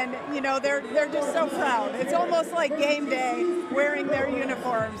 and you know they're just so proud. It's almost like game day, wearing their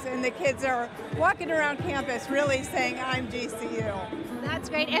uniforms, and the kids are walking around campus really saying, "I'm GCU." That's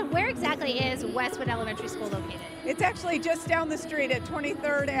great. And where exactly is Westwood Elementary School located? It's actually just down the street at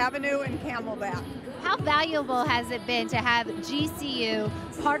 23rd Avenue and Camelback. How valuable has it been to have GCU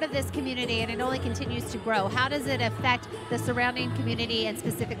part of this community, and it only continues to grow? How does it affect the surrounding community and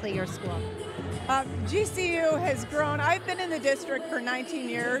specifically your school? GCU has grown. I've been in the district for 19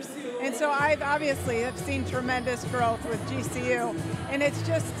 years, and so I've obviously have seen tremendous growth with GCU, and it's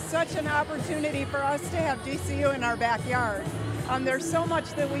just such an opportunity for us to have GCU in our backyard. There's so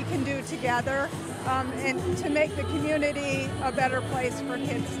much that we can do together and to make the community a better place for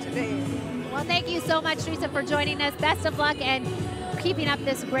kids to be. Well, thank you so much, Teresa, for joining us. Best of luck and keeping up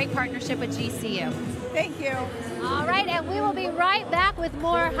this great partnership with GCU. Thank you. All right, and we will be right back with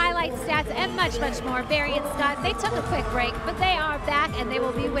more highlight stats and much, much more. Barry and Scott, they took a quick break, but they are back, and they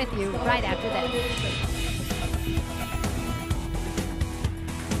will be with you right after this.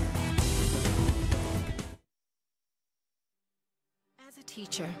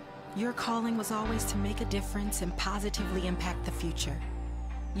 Teacher, your calling was always to make a difference and positively impact the future.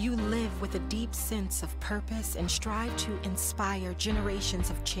 You live with a deep sense of purpose and strive to inspire generations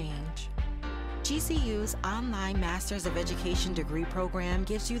of change. GCU's online Masters of Education degree program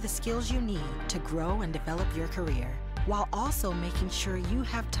gives you the skills you need to grow and develop your career, while also making sure you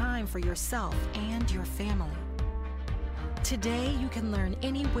have time for yourself and your family. Today, you can learn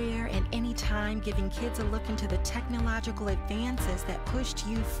anywhere and anytime, giving kids a look into the technological advances that pushed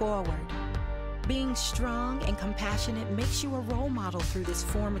you forward. Being strong and compassionate makes you a role model through this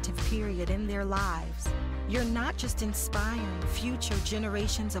formative period in their lives. You're not just inspiring future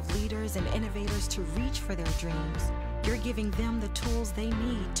generations of leaders and innovators to reach for their dreams, you're giving them the tools they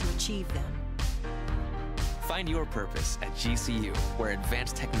need to achieve them. Find your purpose at GCU, where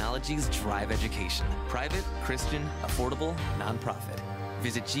advanced technologies drive education. Private, Christian, affordable, nonprofit.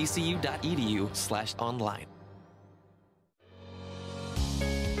 Visit gcu.edu/online.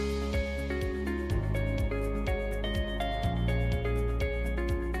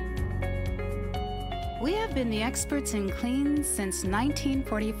 We have been the experts in clean since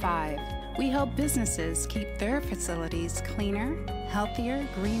 1945. We help businesses keep their facilities cleaner, healthier,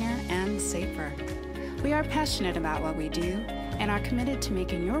 greener, and safer. We are passionate about what we do and are committed to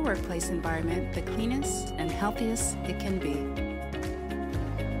making your workplace environment the cleanest and healthiest it can be.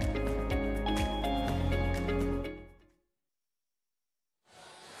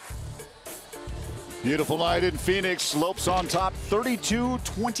 Beautiful night in Phoenix. Lopes on top,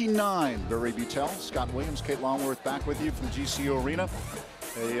 32-29. Barry Butel, Scott Williams, Kate Longworth back with you from GCU Arena.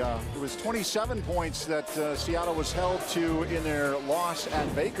 It was 27 points that Seattle was held to in their loss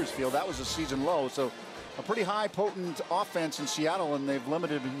at Bakersfield. That was a season low. So a pretty high, potent offense in Seattle, and they've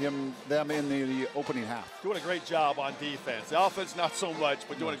limited them in the opening half. Doing a great job on defense. The offense, not so much,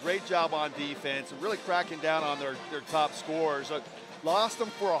 but doing a great job on defense and really cracking down on their top scorers. Lost them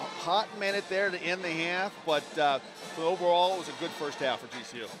for a hot minute there to end the half, but overall, it was a good first half for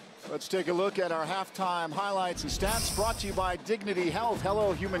GCU. Let's take a look at our halftime highlights and stats, brought to you by Dignity Health.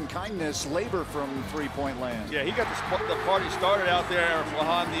 Hello, Human Kindness. Labor from three-point land. Yeah, he got the party started out there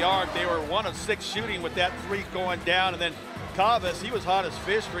behind the arc. They were 1 of 6 shooting with that 3 going down, and then Cavas, he was hot as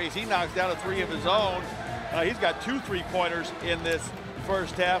fish grease. He knocks down a 3 of his own. He's got 2 3-pointers in this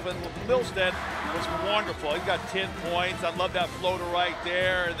first half, and Milstead was wonderful. He's got 10 points. I love that floater right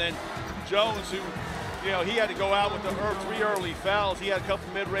there. And then Jones, who, you know, he had to go out with the 3 early fouls. He had a couple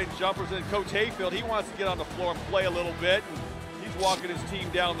mid-range jumpers. And Coach Hayfield, he wants to get on the floor and play a little bit. And he's walking his team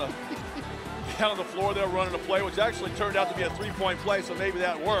down the floor there, running a play, which actually turned out to be a 3-point play, so maybe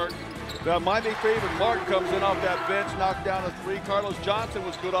that worked. My big favorite, Martin, comes in off that bench, knocked down a 3. Carlos Johnson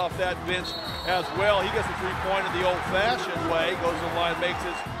was good off that bench as well. He gets a 3-pointer the old-fashioned way, goes to the line, makes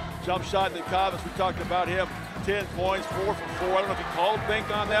his jump shot. And Cavas, we talked about him, 10 points, 4 for 4. I don't know if he called bank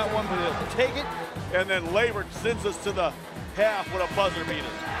on that one, but he'll take it. And then Labor sends us to the half with a buzzer beater.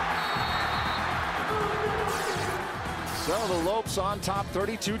 So the Lopes on top,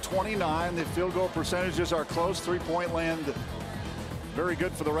 32-29. The field goal percentages are close. 3-point land very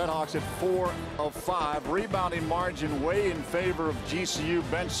good for the Redhawks at 4 of 5. Rebounding margin way in favor of GCU.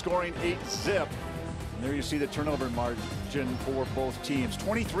 Bench scoring 8-zip. And there you see the turnover margin for both teams.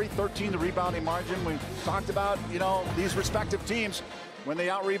 23-13 the rebounding margin. We talked about, you know, these respective teams When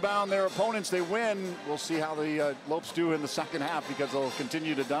they out-rebound their opponents, they win. We'll see how the Lopes do in the second half, because they'll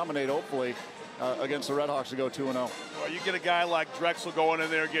continue to dominate, hopefully, against the Redhawks to go 2-0. Well, you get a guy like Drexel going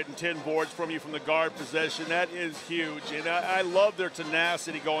in there getting 10 boards from you from the guard possession. That is huge. And I love their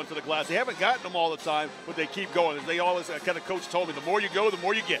tenacity going to the glass. They haven't gotten them all the time, but they keep going. They always, kind of coach told me, the more you go, the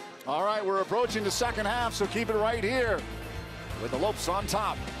more you get. All right, we're approaching the second half, so keep it right here with the Lopes on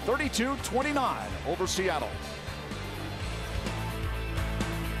top, 32-29 over Seattle.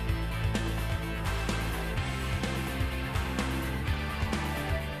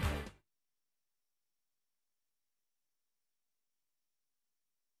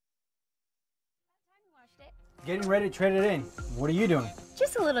 Getting ready to trade it in. What are you doing?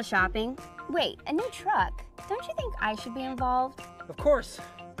 Just a little shopping. Wait, a new truck. Don't you think I should be involved? Of course.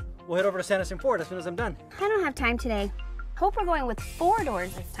 We'll head over to Sanderson Ford as soon as I'm done. I don't have time today. Hope we're going with 4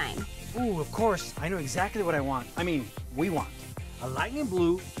 doors this time. Ooh, of course. I know exactly what I want. I mean, we want. A lightning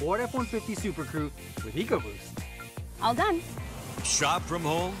blue Ford F-150 Super Crew with EcoBoost. All done. Shop from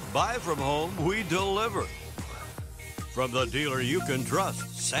home, buy from home, we deliver. From the dealer you can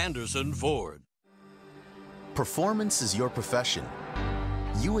trust, Sanderson Ford. Performance is your profession.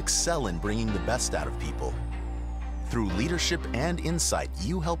 You excel in bringing the best out of people. Through leadership and insight,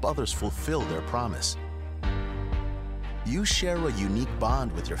 you help others fulfill their promise. You share a unique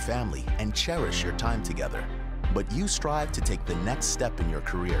bond with your family and cherish your time together. But you strive to take the next step in your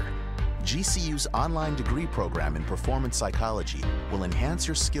career. GCU's online degree program in performance psychology will enhance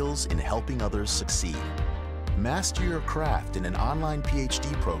your skills in helping others succeed. Master your craft in an online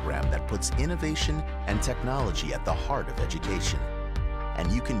PhD program that puts innovation and technology at the heart of education.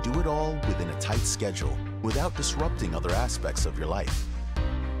 And you can do it all within a tight schedule without disrupting other aspects of your life.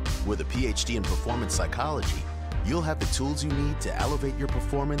 With a PhD in performance psychology, you'll have the tools you need to elevate your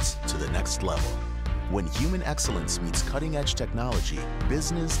performance to the next level. When human excellence meets cutting-edge technology,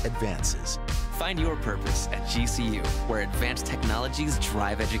 business advances. Find your purpose at GCU, where advanced technologies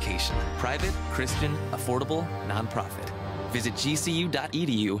drive education. Private, Christian, affordable, nonprofit. Visit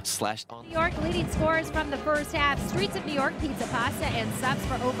gcu.edu/on. New York leading scorers from the first half. Streets of New York pizza, pasta, and subs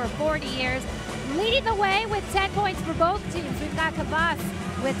for over 40 years. Leading the way with 10 points for both teams. We've got Kavas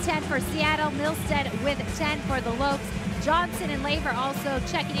with 10 for Seattle, Milstead with 10 for the Lopes. Johnson and Laver also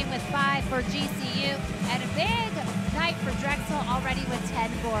checking in with 5 for GCU. And a big night for Drexel, already with 10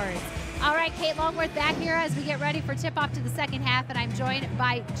 boards. All right, Kate Longworth back here as we get ready for tip-off to the second half, and I'm joined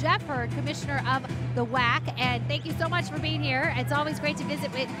by Jeff Hurd, Commissioner of the WAC, and thank you so much for being here. It's always great to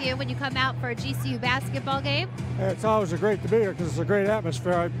visit with you when you come out for a GCU basketball game. It's always great to be here because it's a great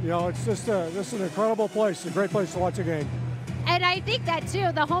atmosphere. You know, it's just this is an incredible place, a great place to watch a game. And I think that,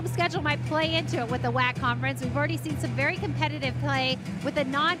 too, the home schedule might play into it with the WAC conference. We've already seen some very competitive play with the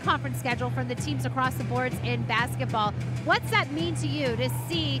non-conference schedule from the teams across the boards in basketball. What's that mean to you to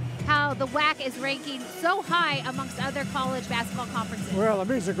see how the WAC is ranking so high amongst other college basketball conferences? Well, it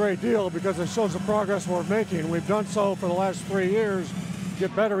means a great deal because it shows the progress we're making. We've done so for the last 3 years,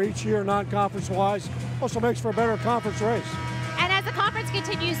 get better each year non-conference-wise. Also makes for a better conference race. And as the conference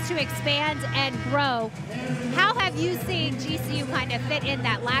continues to expand and grow, how have you seen GCU kind of fit in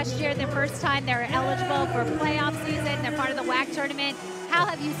that? Last year, the first time they're eligible for playoff season, they're part of the WAC tournament. How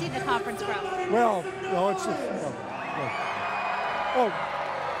have you seen the conference grow? Well, you know, it's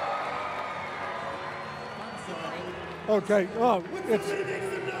okay. Oh, it's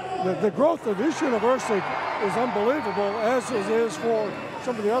the growth of this university is unbelievable, as it is for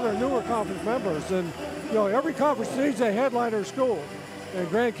some of the other newer conference members. And you know, every conference needs a headliner school, and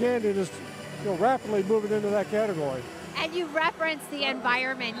Grand Canyon is, you know, rapidly moving into that category. And you referenced the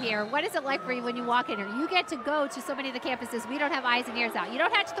environment here. What is it like for you when you walk in here? You get to go to so many of the campuses. We don't have eyes and ears out. You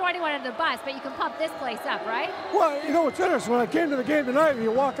don't have to throw anyone under the bus, but you can pump this place up, right? Well, you know, it's interesting. When I came to the game tonight, and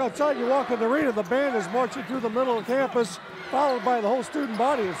you walk outside, you walk in the arena, the band is marching through the middle of campus, followed by the whole student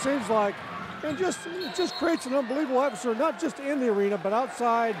body, it seems like. And it just creates an unbelievable atmosphere, not just in the arena, but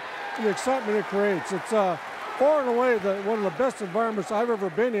outside, and the excitement it creates. It's far and away one of the best environments I've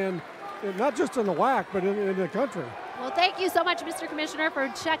ever been in, not just in the WAC, but in the country. Well, thank you so much, Mr. Commissioner,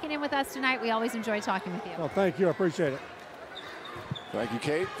 for checking in with us tonight. We always enjoy talking with you. Well, thank you. I appreciate it. Thank you,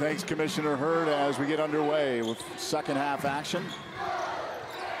 Kate. Thanks, Commissioner Hurd, as we get underway with second half action.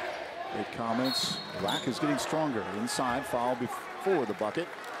 Great comments. WAC is getting stronger. Inside, foul before the bucket.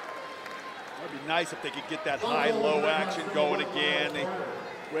 It'd be nice if they could get that high-low action going again. They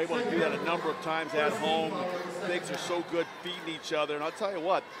were able to do that a number of times at home. The bigs are so good feeding each other. And I'll tell you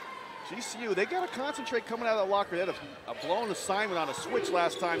what, GCU, they got to concentrate coming out of the locker. They had a blown assignment on a switch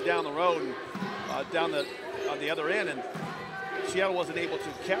last time down the road, and on the other end. And Seattle wasn't able to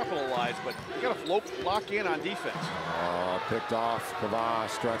capitalize, but they got to lock in on defense. Picked off.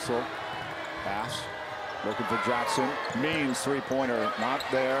 Kavas, Drexel. Pass. Looking for Jackson. Means three-pointer. Not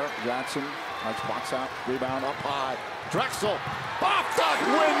there. Jackson. Nice box out. Rebound up high. Drexel. Off the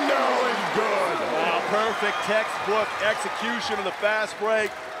window and good. Wow, perfect textbook execution of the fast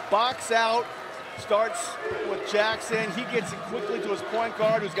break. Box out. Starts with Jackson. He gets it quickly to his point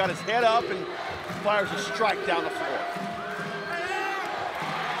guard, who's got his head up and fires a strike down the floor.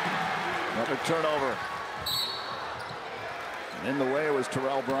 Another turnover. In the way was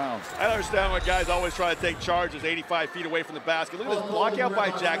Terrell Brown. I don't understand why guys always try to take charges 85 feet away from the basket. Look at this block out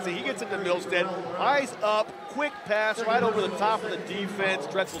by Jackson. He gets into Milstead. Eyes up, quick pass right over the top of the defense.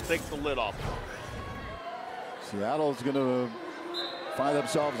 Drexel takes the lid off. Seattle's going to find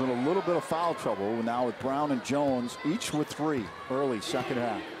themselves in a little bit of foul trouble now with Brown and Jones, each with 3 early second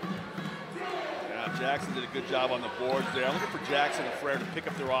half. Yeah, Jackson did a good job on the boards there. I'm looking for Jackson and Frere to pick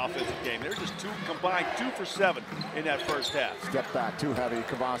up their offensive game. They're just combined 2 for 7 in that first half. Step back, too heavy.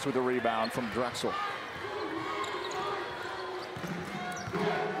 Kavas with a rebound from Drexel.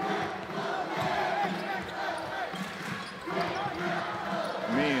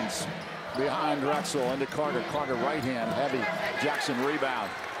 Means behind Drexel into Carter. Carter right hand, heavy. Jackson rebound.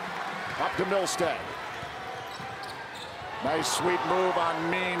 Up to Milstead. Nice sweet move on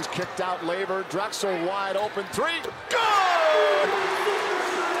Means. Kicked out Laver. Drexel wide open 3. Good!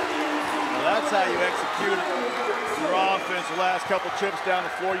 Well, that's how you execute your offense. The last couple trips down the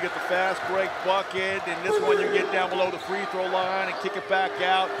floor, you get the fast break bucket, and this one you get down below the free throw line and kick it back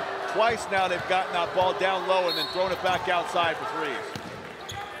out. Twice now they've gotten that ball down low and then thrown it back outside for threes.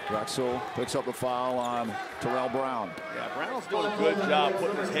 Drexel picks up the foul on Terrell Brown. Yeah, Brown's doing a good job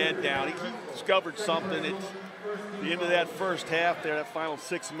putting his head down. He discovered something at the end of that first half there, that final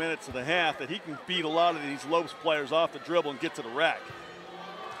 6 minutes of the half, that he can beat a lot of these Lopes players off the dribble and get to the rack.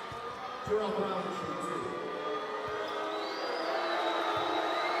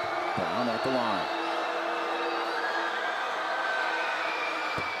 Brown at the line.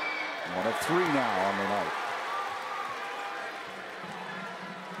 1 of 3 now on the night.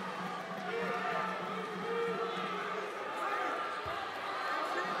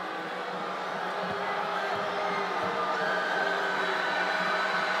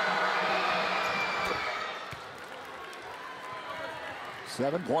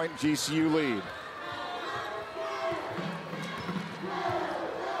 Seven-point GCU lead.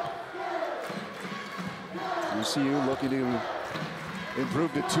 GCU looking to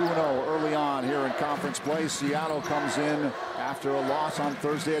improve to 2-0 early on here in conference play. Seattle comes in after a loss on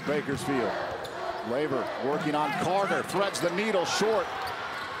Thursday at Bakersfield. Laver working on Carter, threads the needle short.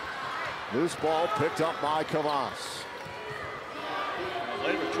 Loose ball picked up by Kavas.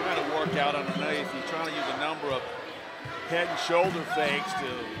 Laver trying to work out underneath. He's trying to use a number of head and shoulder fakes to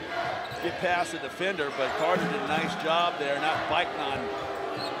get past the defender, but Carter did a nice job there, not biting on.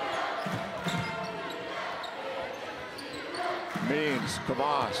 Means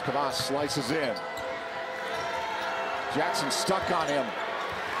Kavas. Kavas slices in. Jackson stuck on him.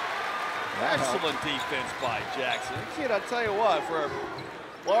 Excellent defense by Jackson. Kid, I'll tell you what, for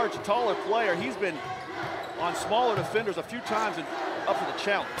a large, taller player, he's been on smaller defenders a few times and up for the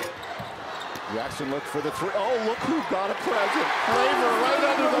challenge. Jackson looked for the 3. Oh, look who got a present. Laver right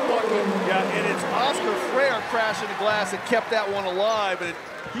under the bucket. Yeah, and it's Oscar Frere crashing the glass that kept that one alive, and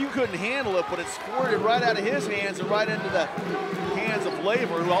he couldn't handle it, but it squirted right out of his hands and right into the hands of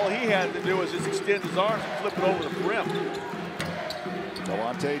Laver, who all he had to do was just extend his arms and flip it over the rim.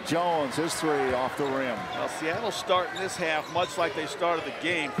 Delonte Jones, his 3 off the rim. Well, Seattle's starting this half much like they started the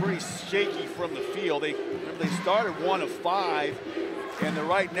game, pretty shaky from the field. They started 1 of 5, and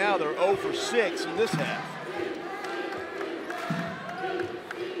right now they're 0 for 6 in this half.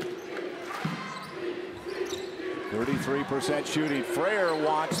 .33% shooting. Frere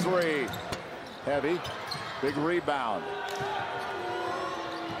wants 3. Heavy, big rebound.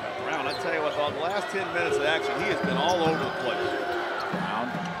 Brown, I tell you what, about the last 10 minutes of action, he has been all over the place.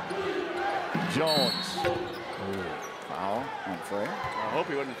 Brown, Jones. Ooh, foul on Frere. I hope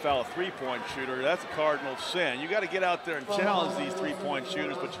he wouldn't foul a 3-point shooter. That's a cardinal sin. You got to get out there and challenge these 3-point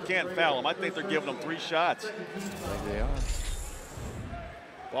shooters, but you can't foul them. I think they're giving them 3 shots. I think they are.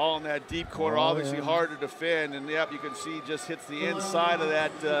 Ball in that deep corner, obviously hard to defend, and yep, you can see just hits the inside of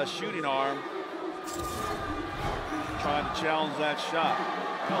that shooting arm. Trying to challenge that shot.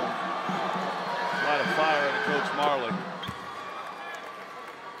 Well, a lot of fire out of Coach Marley.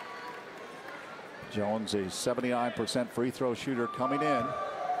 Jones, a 79% free throw shooter coming in.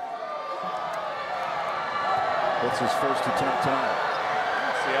 It's his first attempt tonight.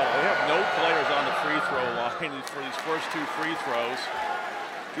 Seattle. They have no players on the free throw line for these first 2 free throws.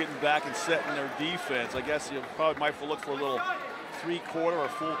 Getting back and setting their defense. I guess you probably might look for a little 3-quarter or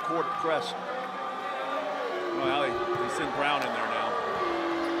full court press. Well, they send Brown in there now.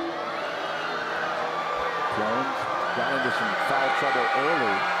 Jones got into some foul trouble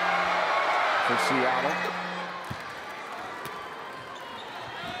early for Seattle.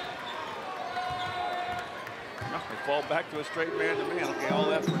 They fall back to a straight man-to-man. Okay, all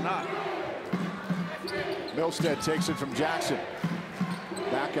that for naught. Milstead takes it from Jackson.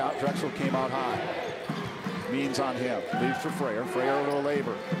 Back out, Drexel came out high. Means on him, leaves for Frayer. Frayer to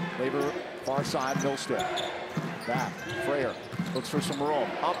Labor. Labor far side, Milstead. Back, Frayer looks for some room.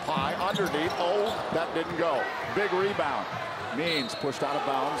 Up high, underneath, oh, that didn't go. Big rebound. Means pushed out of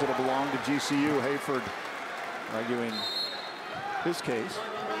bounds, it'll belong to GCU. Hayford arguing his case.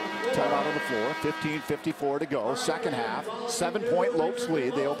 Timeout on the floor, 15:54 to go, second half. 7-point Lopes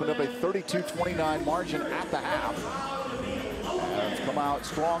lead. They opened up a 32-29 margin at the half. And come out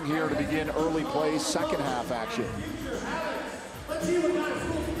strong here to begin early play, second half action.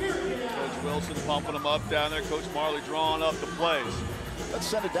 Coach Wilson pumping them up down there. Coach Marley drawing up the plays. Let's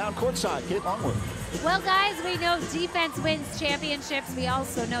send it down courtside. Kate Longwood. Well, guys, we know defense wins championships. We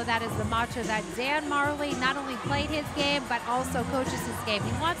also know that is the mantra that Dan Marley not only played his game, but also coaches his game.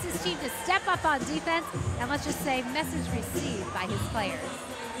 He wants his team to step up on defense, and let's just say message received by his players.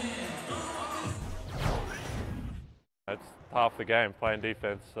 It's half the game, playing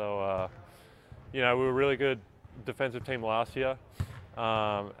defense. So, you know, we were a really good defensive team last year.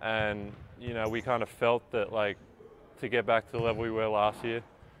 And, you know, we kind of felt that, like, to get back to the level we were last year,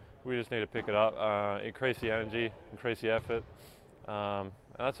 we just need to pick it up, increase the energy, increase the effort, and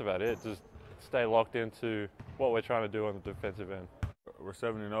that's about it. Just stay locked into what we're trying to do on the defensive end. We're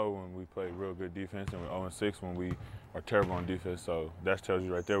 7-0 when we play real good defense, and we're 0-6 when we are terrible on defense. So that tells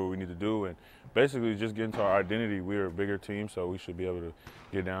you right there what we need to do, and basically just get into our identity. We're a bigger team, so we should be able to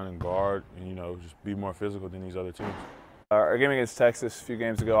get down and guard, and you know, just be more physical than these other teams. Our game against Texas a few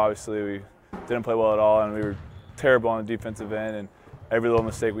games ago, obviously we didn't play well at all, and we were terrible on the defensive end, and every little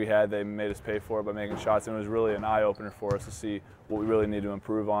mistake we had, they made us pay for it by making shots, and it was really an eye-opener for us to see what we really need to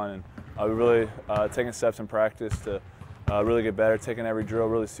improve on. And we really taking steps in practice to really get better, taking every drill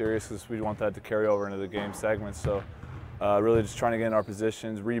really serious because we want that to carry over into the game segments. So really just trying to get in our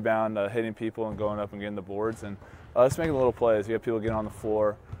positions, rebound, hitting people and going up and getting the boards, and just making little plays. You have people getting on the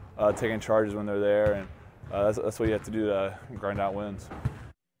floor, taking charges when they're there, and that's what you have to do to grind out wins.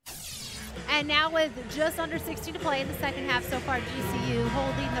 And now with just under 60 to play in the second half so far, GCU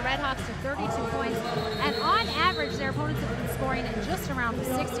holding the Redhawks to 32 points. And on average, their opponents have been scoring at just around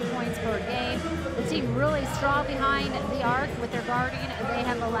 60 points per game. The team really strong behind the arc with their guarding. They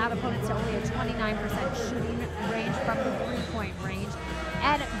have allowed opponents to only a 29% shooting range from the three-point range.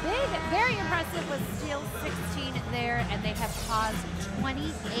 And big, very impressive was steals 16 there, and they have caused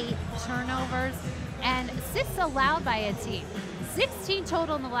 28 turnovers and 6 allowed by a team. 16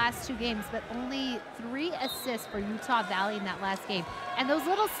 total in the last 2 games, but only 3 assists for Utah Valley in that last game. And those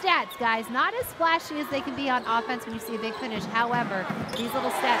little stats, guys, not as flashy as they can be on offense when you see a big finish. However, these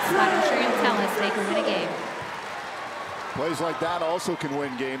little stats, Scott, I'm sure you'll tell us they can win a game. Plays like that also can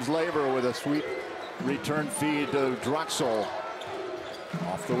win games. Labor with a sweet return feed to Drexel.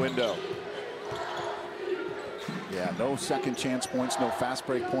 Off the window. Yeah, no second chance points, no fast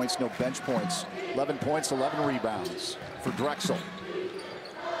break points, no bench points. 11 points, 11 rebounds for Drexel.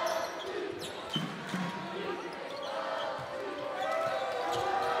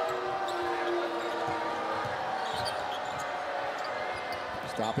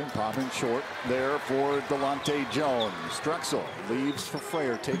 Stopping, popping short there for Delonte Jones. Drexel leaves for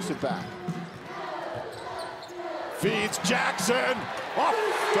Frayer, takes it back. Feeds Jackson off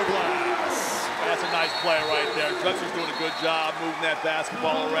the glass. That's a nice play right there. Drexel's doing a good job moving that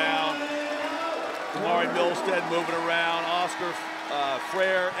basketball around. Damari Milstead moving around. Oscar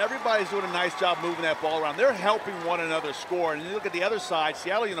Frayer. Everybody's doing a nice job moving that ball around. They're helping one another score. And you look at the other side,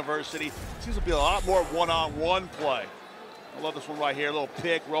 Seattle University seems to be a lot more one-on-one play. I love this one right here. A little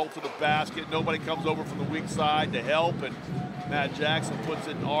pick, roll to the basket. Nobody comes over from the weak side to help. And Matt Jackson puts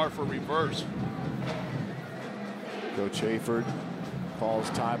it in R for reverse. Coach Hayford calls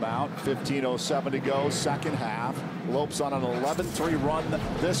timeout. 15:07 to go, second half. Lopes on an 11-3 run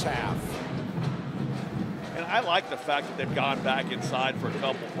this half. And I like the fact that they've gone back inside for a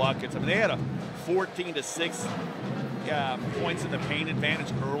couple buckets. I mean, they had a 14-6 points in the paint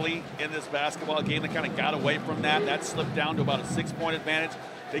advantage early in this basketball game. They kind of got away from that. That slipped down to about a 6-point advantage.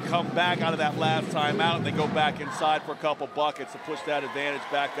 They come back out of that last timeout and they go back inside for a couple buckets to push that advantage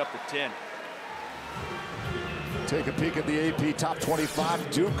back up to 10. Take a peek at the AP top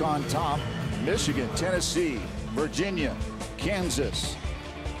 25. Duke on top. Michigan, Tennessee, Virginia, Kansas,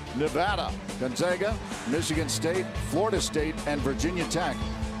 Nevada, Gonzaga, Michigan State, Florida State, and Virginia Tech.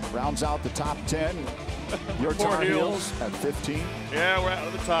 Rounds out the top 10. Your Tar Heels at 15. Yeah, we're out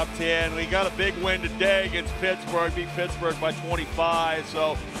of the top 10. We got a big win today against Pittsburgh. Beat Pittsburgh by 25,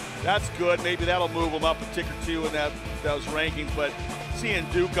 so that's good. Maybe that'll move them up a tick or two in those rankings. But seeing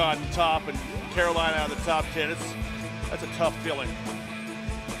Duke on top and Carolina out of the top 10, that's a tough feeling.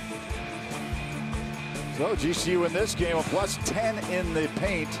 So GCU in this game, a plus 10 in the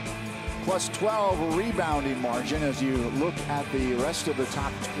paint, plus 12 rebounding margin as you look at the rest of the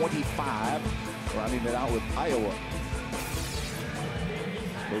top 25, rounding it out with Iowa.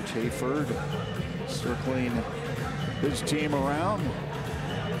 Coach Hayford circling his team around.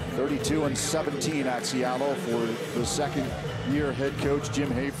 32-17 at Seattle for the second-year head coach Jim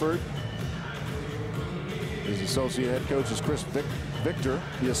Hayford. His associate head coach is Chris Victor.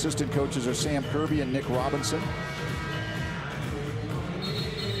 The assistant coaches are Sam Kirby and Nick Robinson.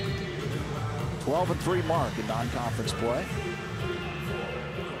 12-3 mark in non-conference play.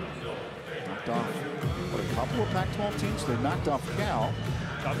 Knocked off, what, a couple of Pac-12 teams? They knocked off Cal.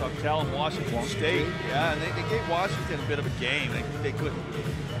 Knocked off Cal and Washington State. Yeah, and they gave Washington a bit of a game. They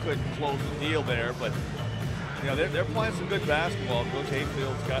couldn't close the deal there, but you know they're playing some good basketball. Coach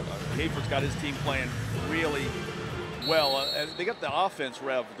Hayford's got his team playing really well, and they got the offense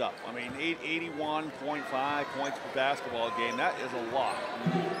revved up. I mean, 81.5 points per basketball game. That is a lot.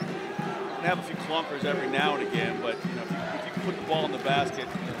 And have a few clunkers every now and again, but you know, if you put the ball in the basket,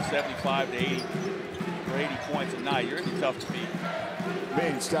 75 to 80 or 80 points a night, you're gonna be tough to beat.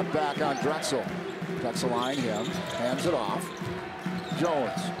 Main step back on Drexel. Drexel line him, hands it off.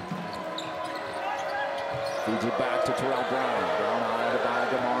 Jones feeds it back to Terrell Brown. Brown high by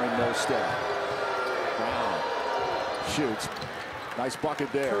Damari Milstead. Brown shoots. Nice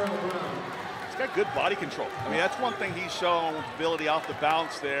bucket there. He's got good body control. I mean, that's one thing he's shown with ability off the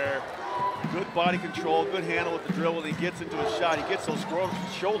bounce there. Good body control, good handle with the dribble. When he gets into a shot, he gets those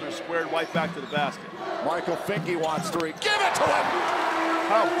shoulders squared right back to the basket. Michael Finke wants three. Give it to him!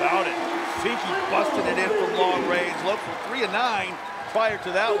 How about it? Finke busted it in from long range. Look for 3 of 9 prior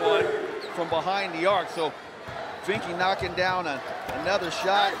to that one from behind the arc. So Finke knocking down another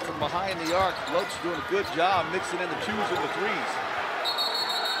shot from behind the arc. Lopes doing a good job mixing in the 2s and the 3s.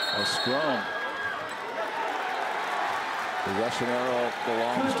 A scrum. The Russian arrow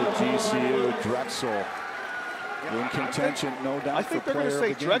belongs to GCU. Drexel in contention, no doubt. I think they're going to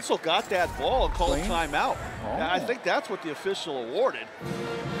say Drexel got that ball and called a timeout. Oh. I think that's what the official awarded.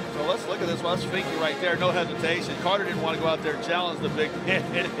 So let's look at this. Well, that's Finke right there, no hesitation. Carter didn't want to go out there and challenge the big man.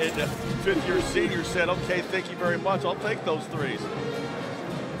 And the fifth-year senior said, okay, thank you very much. I'll take those 3s.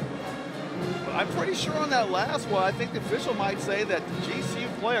 But I'm pretty sure on that last one, I think the official might say that the GCU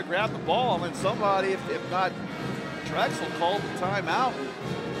player grabbed the ball and somebody, if not Drexel, called the timeout.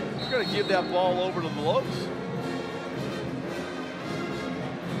 They're going to give that ball over to the Lopes.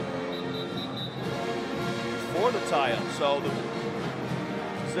 For the tie-up, so the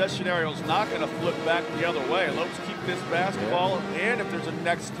possession area is not going to flip back the other way. Lopes keep this basketball, and if there's a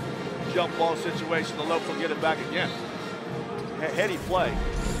next jump ball situation, the Lopes will get it back again. Heady play.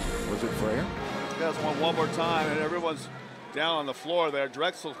 Was it Frayer? That's one more time, and everyone's down on the floor there.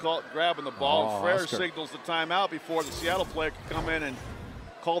 Drexel grabbing the ball. Frayer signals the timeout before the Seattle player can come in and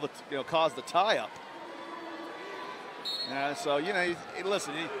cause the tie-up. So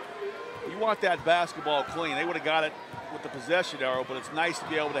listen. You want that basketball clean. They would have got it with the possession arrow, but it's nice to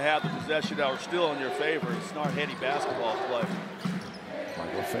be able to have the possession arrow still in your favor. It's not heady basketball play.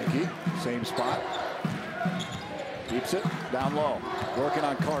 Michael Finke, same spot. Keeps it down low. Working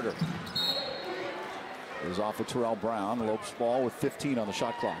on Carter. Is off of Terrell Brown. Lopes ball with 15 on the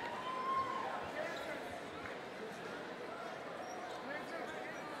shot clock.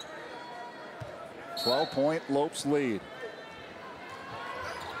 .12 Lopes lead.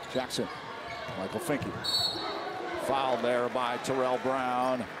 Jackson, Michael Finke. Fouled there by Terrell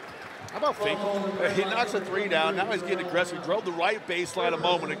Brown. How about Finke? He knocks a 3 down. Now he's getting aggressive. He drove the right baseline a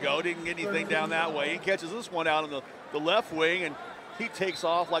moment ago. Didn't get anything down that way. He catches this one out on the left wing, and he takes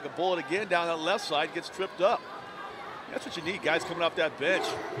off like a bullet again down that left side, gets tripped up. That's what you need, guys coming off that bench.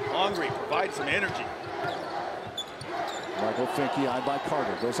 Hungry, provide some energy. Michael Finke eyed by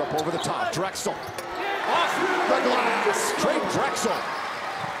Carter. Goes up over the top. Drexel. Off the glass. Straight Drexel.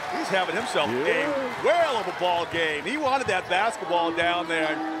 He's having himself a well of a ball game. He wanted that basketball down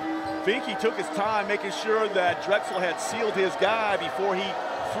there. Finke took his time making sure that Drexel had sealed his guy before he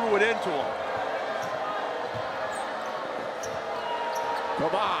threw it into him.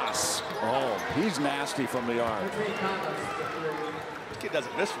 Kavas. Oh, he's nasty from the arc. This kid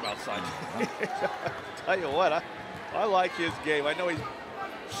doesn't miss from outside. Tell you what, I like his game. I know he's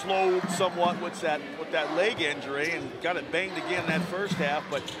slowed somewhat with that leg injury and got it banged again in that first half,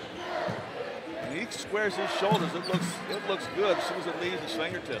 but when he squares his shoulders, it looks good as soon as it leaves his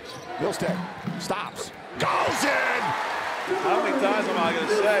fingertips. Milstead stops, goes in. How many times am I going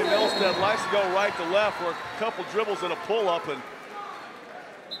to say Milstead likes to go right to left for a couple dribbles and a pull-up, and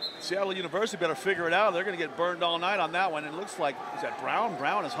Seattle University better figure it out. They're going to get burned all night on that one. And it looks like, is that Brown?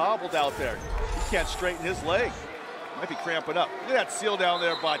 Brown is hobbled out there. He can't straighten his leg. Might be cramping up. Look at that seal down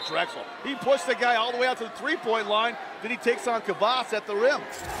there by Drexel. He pushed the guy all the way out to the three-point line. Then he takes on Kavas at the rim.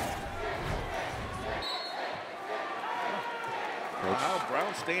 Wow,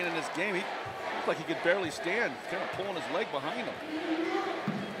 Brown staying in this game. He looked like he could barely stand, kind of pulling his leg behind him.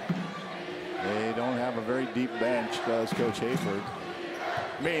 They don't have a very deep bench, does Coach Hayford.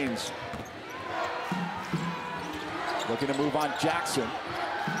 Means looking to move on Jackson.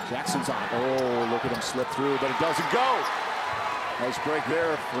 Jackson's on. Oh, look at him slip through, but it doesn't go. Nice break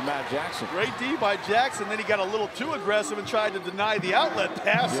there for Matt Jackson. Great D by Jackson. Then he got a little too aggressive and tried to deny the outlet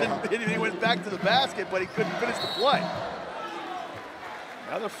pass, and he went back to the basket, but he couldn't finish the play.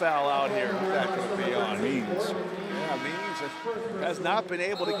 Another foul out here. Who's that going to be on? Means. Yeah, Means has not been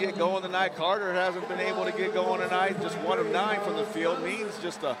able to get going tonight. Carter hasn't been able to get going tonight. Just 1 of 9 from the field. Means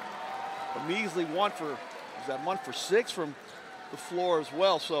just a measly 1 for 6 from the floor as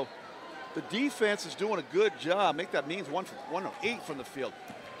well. So the defense is doing a good job. Make that Means 1 of 8 from the field.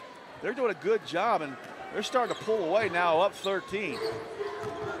 They're doing a good job, and they're starting to pull away now, up 13.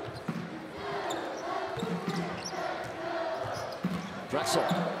 Drexel.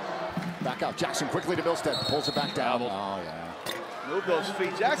 Back out. Jackson quickly to Milstead. Pulls it back down. Oh, yeah. Move those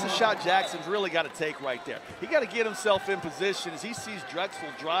feet. Jackson's shot Jackson's really got to take right there. He got to get himself in position as he sees Drexel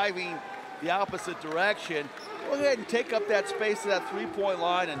driving the opposite direction. Go ahead and take up that space to that three-point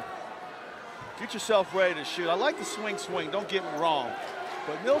line and get yourself ready to shoot. I like the swing, don't get me wrong.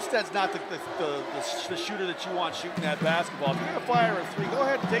 But Milstead's not the shooter that you want shooting that basketball. If you're going to fire a three, go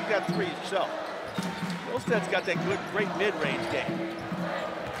ahead and take that three yourself. Milstead's got that great mid-range game.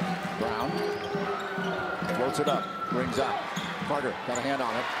 Brown floats it up, brings out. Carter got a hand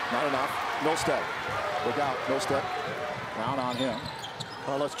on it, not enough. Milstead, look out, Milstead. Brown on him.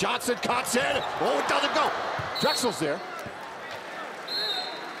 Carlos Johnson cuts in. Oh, it doesn't go. Drexel's there.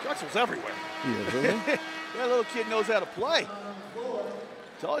 Drexel's everywhere. He is, isn't he? That little kid knows how to play.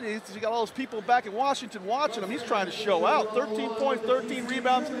 Told you, he's got all those people back in Washington watching him. He's trying to show out. 13 points, 13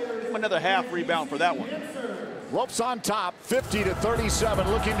 rebounds. Another half rebound for that one. Lopes on top, 50-37,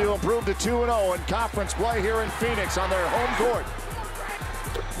 looking to improve to 2-0 in conference play here in Phoenix on their home court.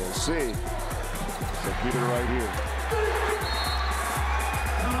 We'll see. So keep it right here.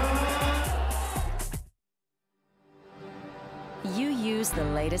 You use the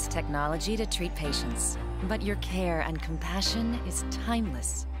latest technology to treat patients, but your care and compassion is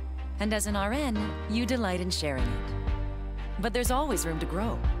timeless. And as an RN, you delight in sharing it. But there's always room to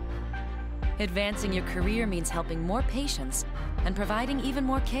grow. Advancing your career means helping more patients and providing even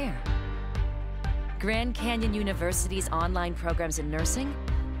more care. Grand Canyon University's online programs in nursing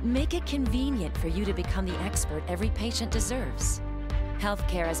make it convenient for you to become the expert every patient deserves.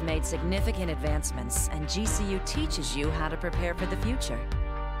 Healthcare has made significant advancements, and GCU teaches you how to prepare for the future.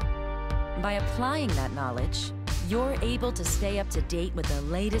 By applying that knowledge, you're able to stay up to date with the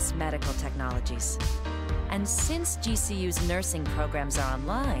latest medical technologies. And since GCU's nursing programs are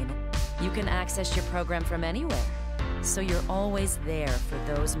online, you can access your program from anywhere, so you're always there for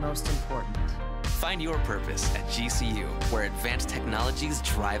those most important. Find your purpose at GCU, where advanced technologies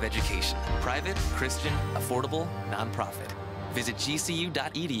drive education. Private, Christian, affordable, nonprofit. Visit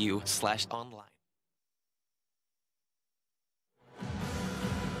gcu.edu/online.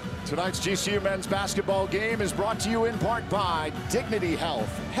 Tonight's GCU men's basketball game is brought to you in part by Dignity Health,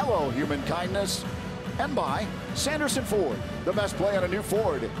 Hello Human Kindness, and by Sanderson Ford. The best play on a new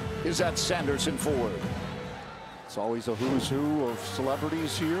Ford is at Sanderson Ford. It's always a who's who of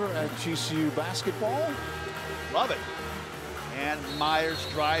celebrities here at GCU basketball. Love it. And Myers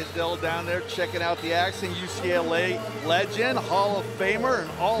Drysdale down there checking out the action. UCLA legend, Hall of Famer,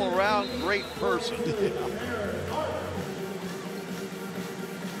 and all-around great person.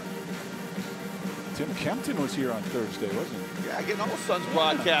 Tim Kempton was here on Thursday, wasn't he? Yeah, getting all the Suns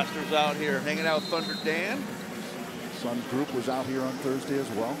broadcasters out here, hanging out with Thunder Dan. Suns group was out here on Thursday as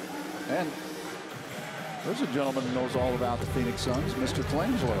well. And There's a gentleman who knows all about the Phoenix Suns, Mr.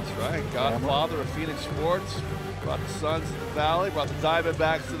 Claimsworth. That's right, godfather of Phoenix sports. Brought the Suns to the Valley, brought the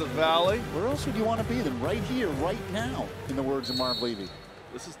Diamondbacks to the Valley. Where else would you want to be than right here, right now, in the words of Marv Levy?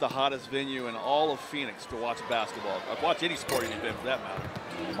 This is the hottest venue in all of Phoenix to watch basketball. I've watched any sporting event for that matter.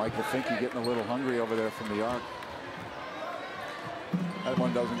 Michael Finke getting a little hungry over there from the arc. That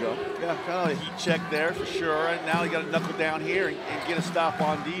one doesn't go. Yeah, kind of a heat check there for sure. And now he got to knuckle down here and get a stop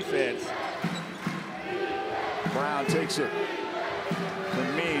on defense. Brown takes it. The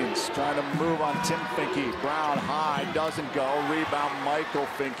Means trying to move on Tim Finke. Brown high, doesn't go. Rebound Michael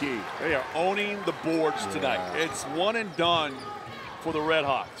Finke. They are owning the boards tonight. It's one and done for the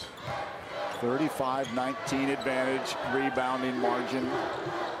Redhawks. 35-19 advantage, rebounding margin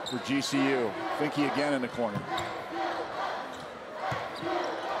for GCU. Finke again in the corner.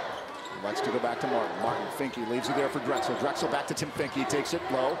 Likes to go back to Martin. Martin, Finke leaves it there for Drexel. Drexel back to Tim Finke, takes it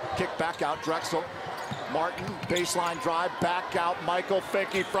low. Kick back out, Drexel. Martin, baseline drive, back out. Michael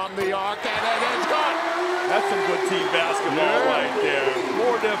Finke from the arc, and it is good. That's some good team basketball right there.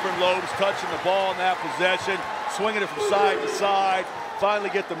 4 different lobes touching the ball in that possession, swinging it from side to side.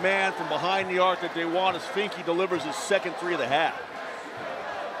 Finally get the man from behind the arc that they want as Finke delivers his second 3 of the half.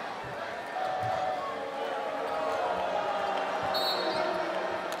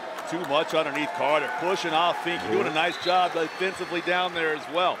 Too much underneath Carter, pushing off Finke, doing a nice job defensively down there as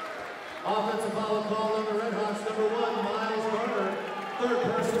well. Offensive foul call on the Redhawks, number 1, Miles Carter. Third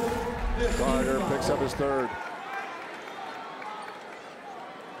personal. Carter picks up his third.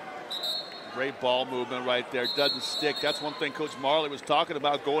 Great ball movement right there, doesn't stick. That's one thing Coach Marley was talking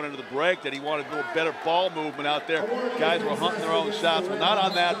about going into the break, that he wanted to do a better ball movement out there. Guys were hunting their own shots, but not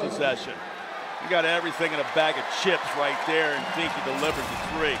on that possession. You got everything in a bag of chips right there, and Finke delivers the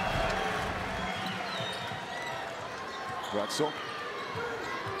 3. Drexel.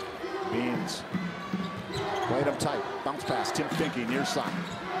 Means. Played him tight. Bounce pass. Tim Finke near side.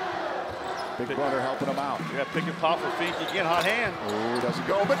 Big brother helping him out. Yeah, pick and pop for Finke again. Hot hand. Oh, doesn't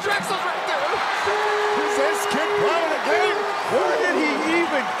go. But Drexel's right there. Is this kid playing a game? Where did he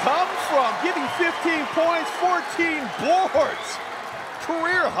even come from? Getting 15 points, 14 boards.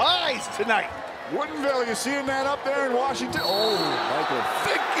 Career highs tonight. Woodinville, you seeing that up there in Washington? Oh, Michael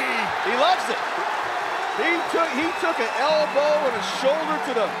Finke. He loves it. He took an elbow and a shoulder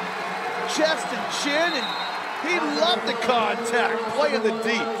to the chest and chin, and he loved the contact, playing the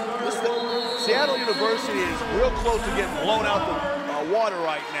deep. Seattle University is real close to getting blown out the water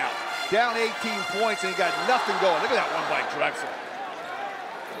right now. Down 18 points, and he got nothing going. Look at that one by Drexel.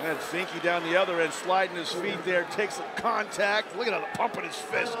 And Finke down the other end, sliding his feet there, takes some contact. Look at him pumping his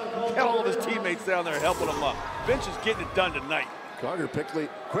fist. Got all of his teammates down there helping him up. Bench is getting it done tonight. Carter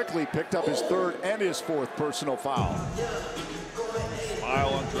quickly picked up his 3rd and his 4th personal foul. Smile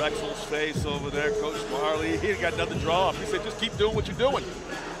on Drexel's face over there, Coach Marley. He ain't got nothing to draw up. He said, just keep doing what you're doing.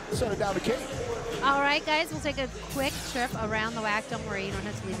 Send it down to Kate. All right, guys, we'll take a quick trip around the WAC. Don't worry, you don't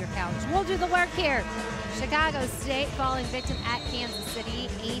have to leave your couch. We'll do the work here. Chicago State falling victim at Kansas City,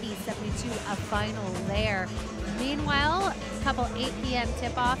 80-72, a final there. Meanwhile, a couple 8 p.m.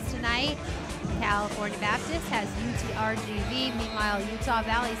 tip-offs tonight. California Baptist has UTRGV. Meanwhile, Utah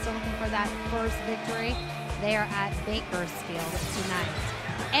Valley still looking for that first victory. They are at Bakersfield tonight.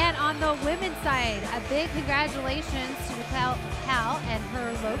 And on the women's side, a big congratulations to Cal and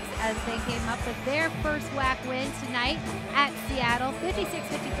her Lopes as they came up with their first WAC win tonight at Seattle.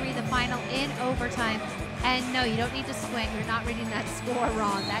 56-53 the final in overtime. And no, you don't need to swing. You're not reading that score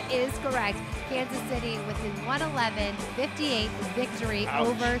wrong. That is correct. Kansas City with a 111-58 victory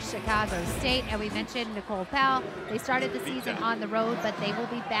over Chicago State. And we mentioned Nicole Powell. They started the season on the road, but they will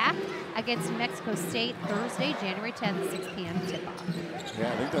be back against New Mexico State Thursday, January 10th, 6 p.m. tip-off.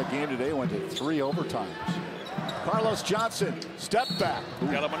 Yeah, I think that game today went to 3 overtimes. Carlos Johnson, step back.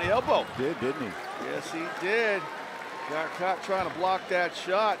 Got him on the elbow. Didn't he? Yes, he did. Got caught trying to block that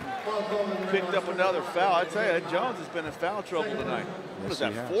shot and picked up another foul. I tell you, Ed Jones has been in foul trouble tonight. What is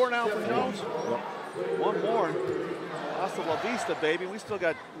that, 4 now for Jones? Yep. One more. Hasta la vista, baby. We still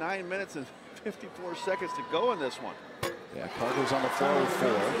got 9 minutes and 54 seconds to go in this one. Yeah, Carter's on the floor with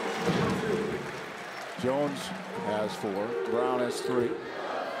 4. Jones has 4. Brown has 3.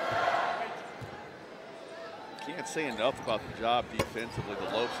 Can't say enough about the job defensively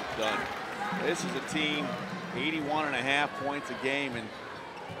the Lopes have done. This is a team, 81.5 points a game, and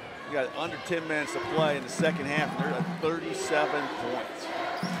you got under 10 minutes to play in the second half, and they're at 37 points.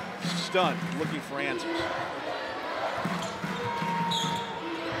 Stunned, looking for answers.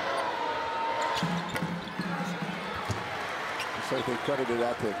 Looks like they credited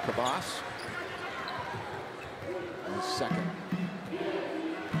that to Kavas. His second.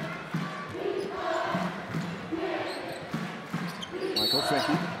 Michael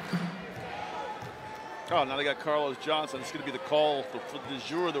Finke. Oh, now they got Carlos Johnson. It's going to be the call for de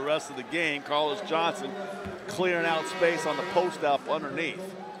jour the rest of the game. Carlos Johnson clearing out space on the post up underneath.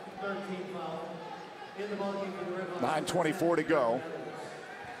 9:24 to go.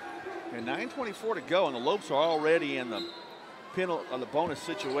 And 9:24 to go, and the Lopes are already in the the bonus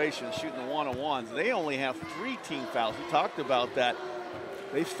situation, shooting the one-on-ones. They only have 3 team fouls. We talked about that.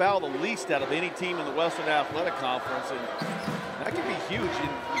 They foul the least out of any team in the Western Athletic Conference, and that can be huge in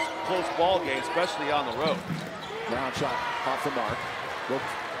these close ball games, especially on the road. Ground shot off the mark.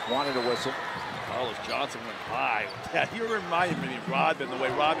 Wanted a whistle. Carlos Johnson went high. Yeah, he reminded me of Rodman, the way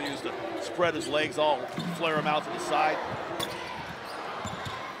Rodman used to spread his legs, all flare them out to the side.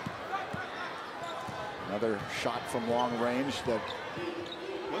 Another shot from long range.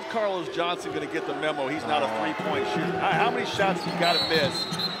 When's Carlos Johnson going to get the memo? He's not a three-point shooter. How many shots you got to miss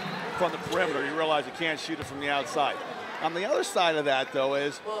from the perimeter? You realize you can't shoot it from the outside. On the other side of that, though,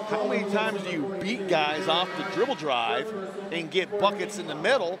 is how many times do you beat guys off the dribble drive and get buckets in the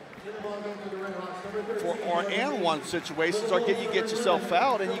middle for and one situations, or you get yourself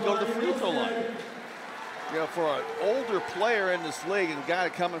fouled and you go to the free throw line? You know, for an older player in this league and a guy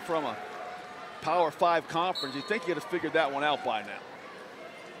coming from a Power 5 conference, you think you'd have figured that one out by now.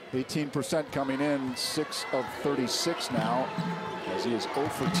 18% coming in, 6 of 36 now, as he is 0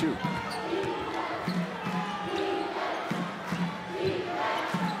 for 2.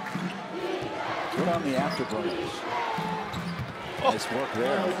 Good on the afterburners. Nice work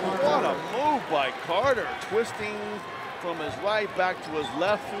there. What a move by Carter, twisting from his right back to his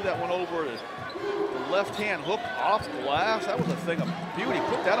left, threw that one over the left-hand hook off glass. That was a thing of beauty.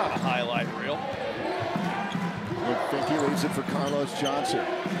 Put that on a highlight reel. Finke leaves it for Carlos Johnson.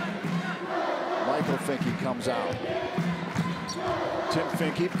 Michael Finke comes out. Tim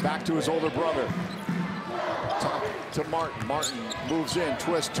Finke back to his older brother. Top to Martin. Martin moves in,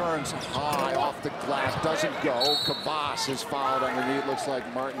 twist, turns high off the glass, doesn't go. Kavas is fouled underneath. Looks like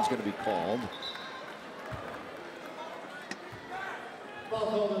Martin's going to be called. Foul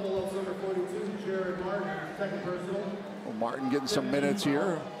called on the Lopes, number 42, Jared Martin, second personal. Well, Martin getting some minutes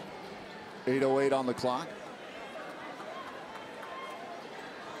here. 8:08 on the clock.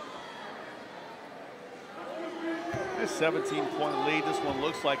 A 17-point lead. This one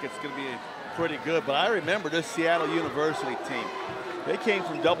looks like it's going to be pretty good, but I remember this Seattle University team. They came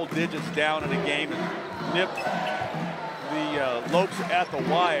from double digits down in a game and nipped the Lopes at the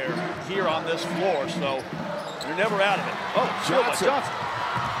wire here on this floor, so you're never out of it. Oh, Johnson.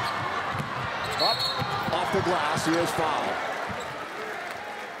 Up off the glass, he is fouled.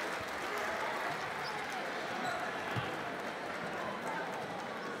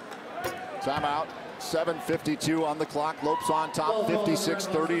 Timeout. 7:52 on the clock. Lopes on top,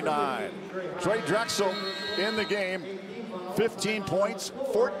 56-39. Trey Drexel in the game. 15 points,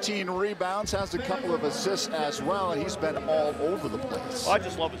 14 rebounds, has a couple of assists as well, and he's been all over the place. Well, I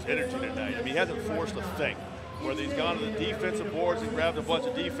just love his energy tonight. I mean, he hasn't forced a thing. Whether he's gone to the defensive boards and grabbed a bunch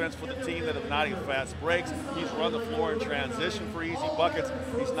of defense for the team that have not even fast breaks. He's run the floor in transition for easy buckets.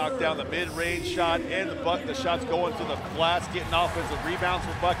 He's knocked down the mid-range shot and the shots going to the glass, getting offensive rebounds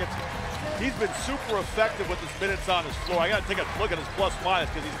for buckets. He's been super effective with his minutes on his floor. I got to take a look at his plus-minus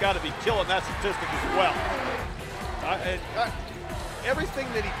because he's got to be killing that statistic as well. Everything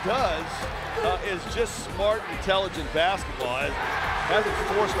that he does is just smart, intelligent basketball. Hasn't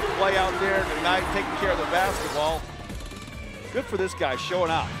forced a play out there tonight, taking care of the basketball. Good for this guy showing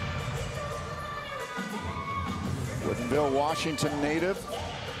out. Woodinville, Washington native,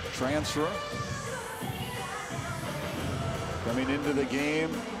 transfer. Coming into the game,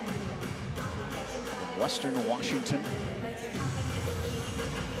 Western Washington.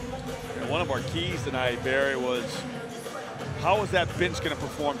 And one of our keys tonight, Barry, was how is that bench going to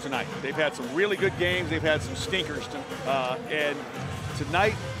perform tonight? They've had some really good games. They've had some stinkers. And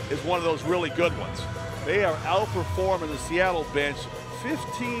tonight is one of those really good ones. They are outperforming the Seattle bench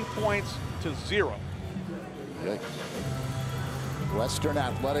 15 points to 0. Western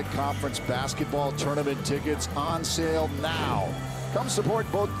Athletic Conference basketball tournament tickets on sale now. Come support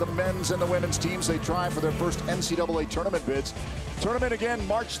both the men's and the women's teams. They try for their first NCAA tournament bids. Tournament again,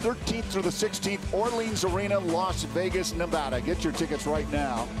 March 13th through the 16th, Orleans Arena, Las Vegas, Nevada. Get your tickets right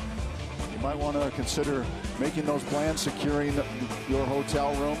now. You might want to consider making those plans, securing your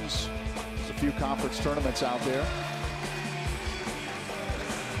hotel rooms. There's a few conference tournaments out there.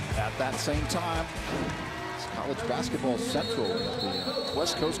 At that same time, it's college basketball central. The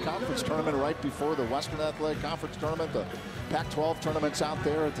West Coast Conference tournament right before the Western Athletic Conference tournament. The Pac-12 tournaments out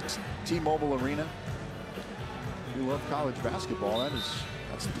there at the T-Mobile Arena. If you love college basketball,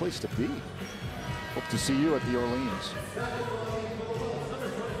 that's the place to be. Hope to see you at the Orleans.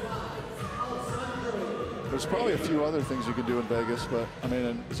 There's probably a few other things you can do in Vegas, but I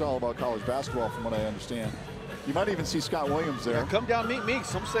mean, it's all about college basketball from what I understand. You might even see Scott Williams there. Yeah, come down, meet me.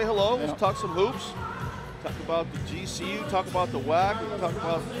 Come say hello. Yeah. Let's talk some hoops. Talk about the GCU. Talk about the WAC. Talk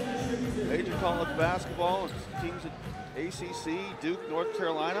about Major College basketball and teams at ACC, Duke, North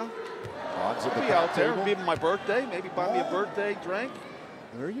Carolina. Odds at the be out there. Maybe my birthday. Maybe buy me a birthday drink.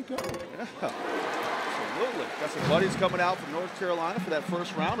 There you go. Yeah, absolutely. Got some buddies coming out from North Carolina for that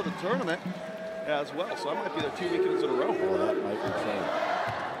first round of the tournament as well. So I might be there 2 weekends in a row. Boy, that might be fun.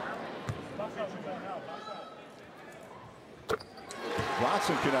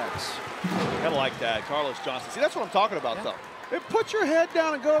 Johnson connects. I like that, Carlos Johnson. See, that's what I'm talking about, though. Hey, put your head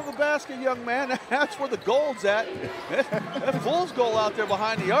down and go to the basket, young man. That's where the gold's at. That fool's goal out there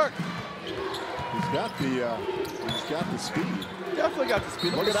behind the arc. He's got the speed. Definitely got the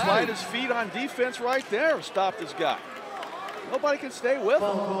speed. Look at slide his feet on defense right there and stop this guy. Nobody can stay with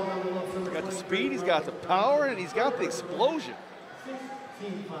him. He's got the speed, he's got the power, and he's got the explosion.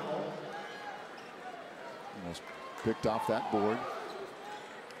 Almost picked off that board.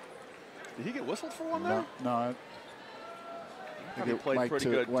 Did he get whistled for one there? No. I think it played pretty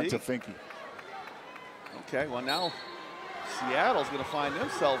good. Went to Finke. Okay, well now Seattle's going to find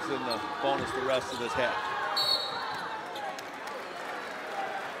themselves in the bonus the rest of this half.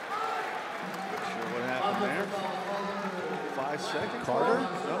 Not sure what happened there. 5 seconds. Carter? No.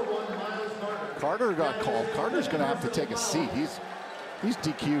 Carter got called. Carter's going to have to take a seat. He's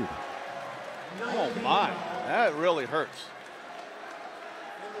DQ'd. Oh my, that really hurts.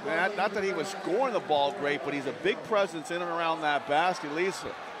 Man, not that he was scoring the ball great, but he's a big presence in and around that basket.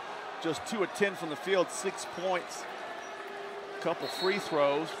 Lisa, just 2 of 10 from the field, 6 points, a couple free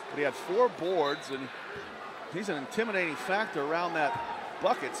throws, but he had 4 boards, and he's an intimidating factor around that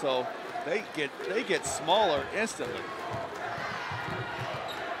bucket. So they get smaller instantly.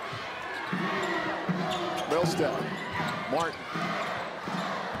 Milstead, Martin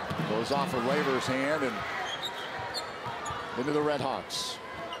goes off of Laver's hand and into the Redhawks.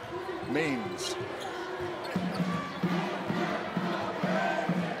 Means.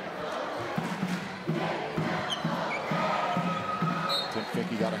 Tim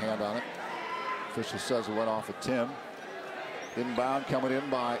Finke got a hand on it. Official says it went off of Tim. Inbound coming in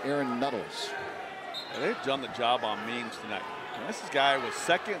by Aaron Nettles. They've done the job on Means tonight. And this guy was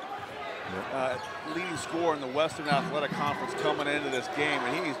second leading scorer in the Western Athletic Conference coming into this game,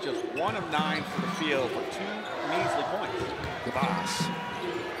 and he's just 1 of 9 for the field for 2 measly points. Gabas.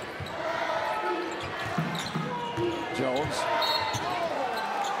 Jones.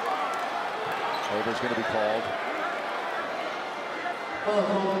 Over's going to be called.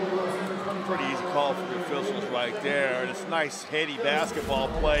 Pretty easy call for the officials right there. And it's nice, heady basketball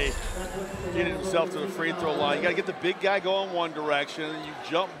play. Getting himself to the free throw line. You got to get the big guy going one direction, and you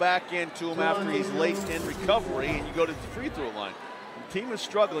jump back into him after he's late in recovery, and you go to the free throw line. The team is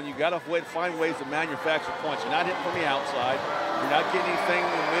struggling. You got to find ways to manufacture points. You're not hitting from the outside. You're not getting anything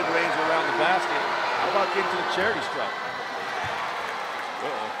in the mid-range around the basket. How about getting to the charity stripe?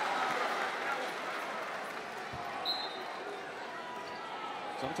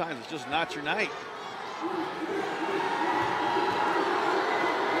 Sometimes it's just not your night.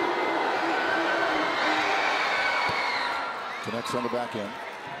 Connects on the back end.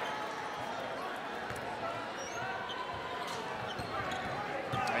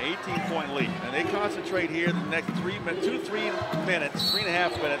 An 18-point lead, and they concentrate here the next 3 minutes,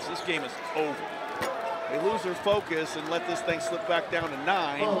 3.5 minutes. This game is over. They lose their focus and let this thing slip back down to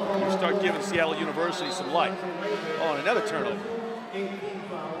 9. You start giving Seattle University some life. Oh, and another turnover.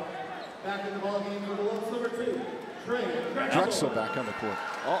 Back in the ball game for the Wolves, number 2, Trey. Drexel back on the court.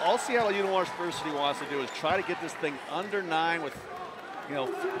 All Seattle University wants to do is try to get this thing under 9 with,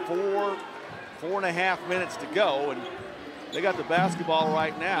 4.5 minutes to go, and they got the basketball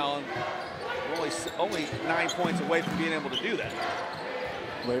right now, and only 9 points away from being able to do that.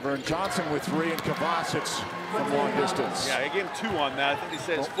 Laver and Johnson with 3, and Kavas hits from long distance. Yeah, I gave him 2 on that. I think he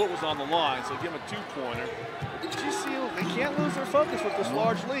said his foot was on the line, so give him a 2-pointer. GCU, they can't lose their focus with this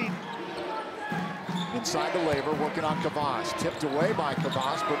large lead. Inside the Laver, working on Kavas. Tipped away by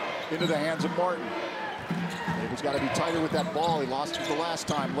Kavas, but into the hands of Martin. Laver's got to be tighter with that ball. He lost it the last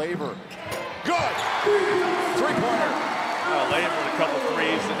time. Laver. Good! 3-pointer. Laver with a couple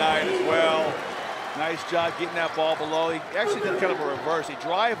threes tonight as well. Nice job getting that ball below. He actually did kind of a reverse. He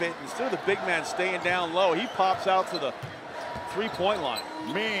drive it. Instead of the big man staying down low, he pops out to the 3-point line.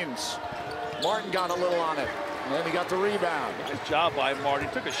 Means Martin got a little on it. And then he got the rebound. Nice job by Martin.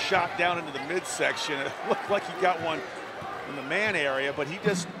 He took a shot down into the midsection. It looked like he got one in the man area, but he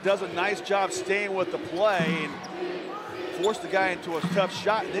just does a nice job staying with the play and force the guy into a tough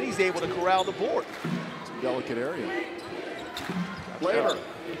shot, and then he's able to corral the board. It's a delicate area. Later.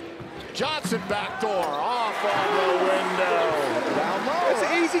 Johnson backdoor off on the window. Down low. It's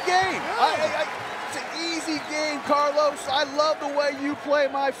an easy game. It's an easy game, Carlos. I love the way you play,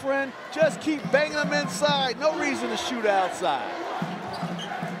 my friend. Just keep banging them inside. No reason to shoot outside.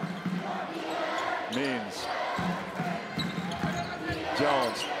 Means.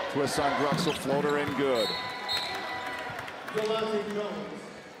 Jones twists on Drexel, floater in good.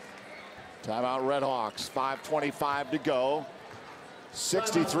 Timeout Redhawks, 5:25 to go.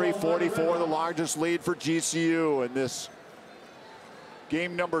 63-44, the largest lead for GCU in this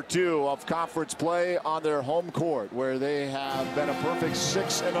game number 2 of conference play on their home court, where they have been a perfect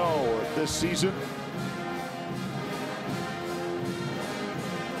 6-0 this season.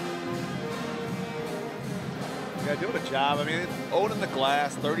 Yeah, doing a job. I mean, owning the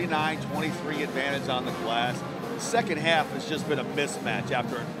glass, 39-23 advantage on the glass. The second half has just been a mismatch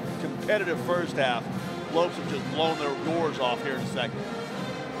after a competitive first half. Lopes have just blown their doors off here in a second.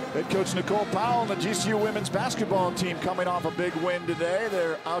 Head coach Nicole Powell and the GCU women's basketball team coming off a big win today.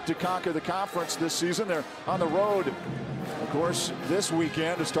 They're out to conquer the conference this season. They're on the road, of course, this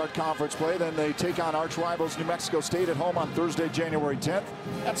weekend to start conference play. Then they take on arch rivals New Mexico State at home on Thursday, January 10th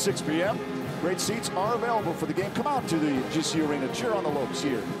at 6 p.m. Great seats are available for the game. Come out to the GCU Arena. Cheer on the Lopes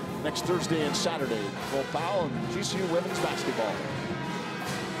here next Thursday and Saturday. Nicole Powell and GCU women's basketball.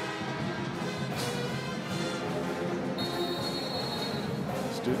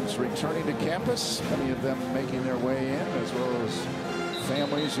 Students returning to campus, many of them making their way in, as well as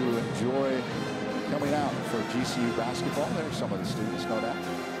families who enjoy coming out for GCU basketball. There's some of the students, no doubt.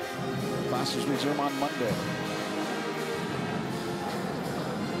 Classes resume on Monday.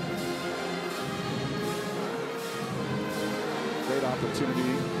 Great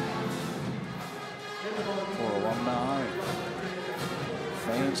opportunity for alumni,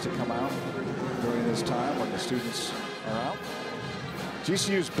 fans to come out during this time when the students are out.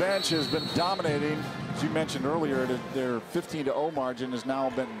 GCU's bench has been dominating. As you mentioned earlier, their 15-0 margin has now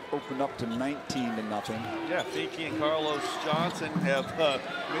been opened up to 19-0. Yeah, Finke and Carlos Johnson have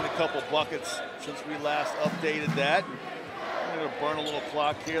made a couple buckets since we last updated that. They're going to burn a little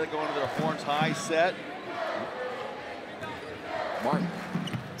clock here. They go into their Horns high set. Martin,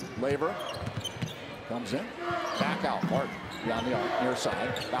 Laver comes in, back out. Martin beyond the arc, near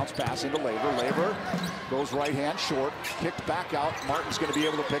side, bounce pass into Laver. Laver goes right hand short, kicked back out. Martin's going to be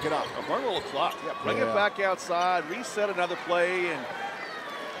able to pick it up. Burn a little clock. Yeah, bring it back outside, reset another play, and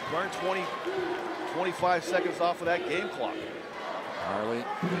burn 25 seconds off of that game clock. Harley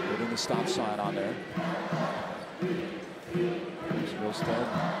putting the stop sign on there.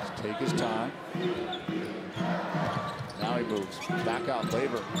 Milstead, take his time. Now he moves back out.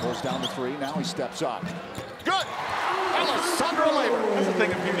 Laver pulls down the 3. Now he steps up. Good. Alessandro Laver. That's the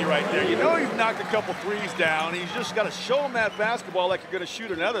thing of beauty right there. You know he's knocked a couple threes down. He's just got to show him that basketball like you're going to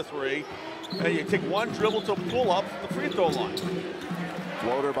shoot another 3. And you take one dribble to pull up from the free throw line.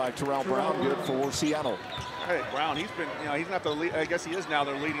 Floater by Terrell Brown, good for Seattle. Hey, Brown, he's been, he's not the lead, I guess he is now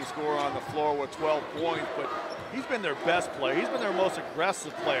their leading scorer on the floor with 12 points, but he's been their best player. He's been their most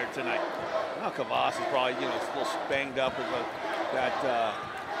aggressive player tonight. Now Kavas is probably, a little banged up with that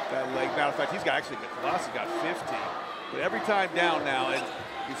leg. Matter of fact, Kavas got 50. But every time down now, and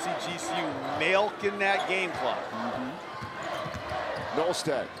you see GCU milking that game clock.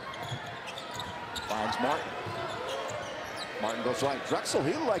 Milstead finds Martin. Martin goes right. Drexel,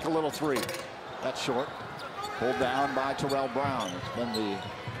 he'd like a little 3. That's short. Pulled down by Terrell Brown. It's been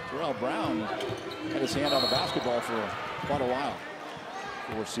Terrell Brown had his hand on the basketball for quite a while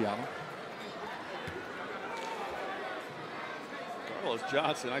for Seattle. Carlos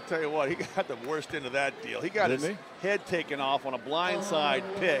Johnson, I tell you what, he got the worst end of that deal. He got his head taken off on a blindside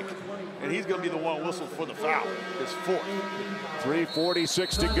pick, and he's going to be the one whistled for the foul. His 4th.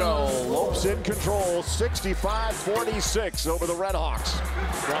 3:46 to go. Lopes in control, 65-46 over the Redhawks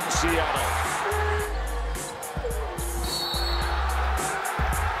from Seattle.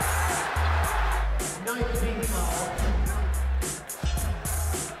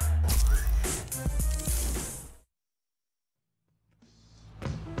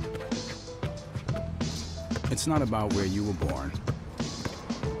 It's not about where you were born.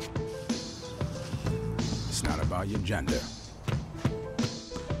 It's not about your gender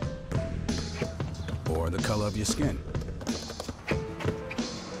or the color of your skin,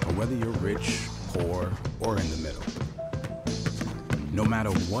 or whether you're rich, poor, or in the middle. No matter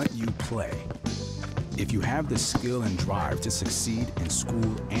what you play, if you have the skill and drive to succeed in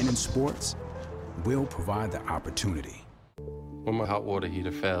school and in sports, we'll provide the opportunity. when my hot water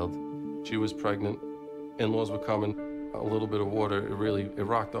heater failed. She was pregnant, in-laws were coming, a little bit of water, it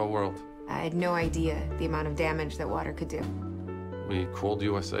rocked our world. I had no idea the amount of damage that water could do. We called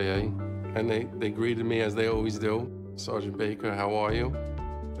USAA, and they greeted me as they always do. Sergeant Baker, how are you?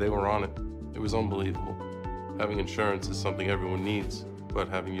 They were on it. It was unbelievable. Having insurance is something everyone needs, but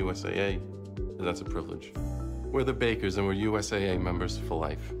having USAA, that's a privilege. We're the Bakers, and we're USAA members for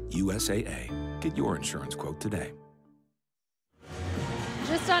life. USAA. Get your insurance quote today.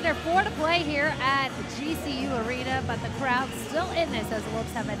 Just under 4 to play here at GCU Arena, but the crowd's still in this as the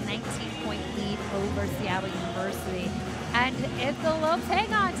Lopes have a 19-point lead over Seattle University. And if the Lopes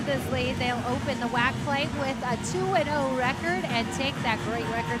hang on to this lead, they'll open the WAC play with a 2-0 record and take that great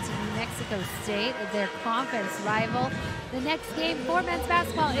record to New Mexico State, their conference rival. The next game for men's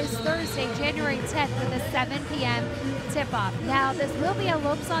basketball is Thursday, January 10th with a 7 p.m. tip-off. Now, this will be a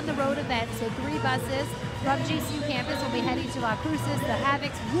Lopes on the road event, so 3 buses from GCU campus will be heading to La Cruces. The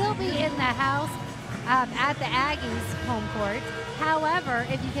Havocs will be in the house at the Aggies home court. However,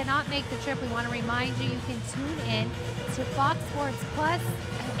 if you cannot make the trip, we want to remind you, you can tune in to Fox Sports Plus.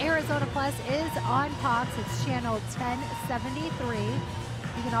 Arizona Plus is on Fox. It's channel 1073.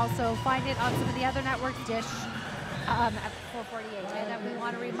 You can also find it on some of the other networks, Dish at 448. And we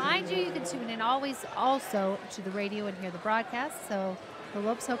want to remind you, you can tune in always also to the radio and hear the broadcast. So the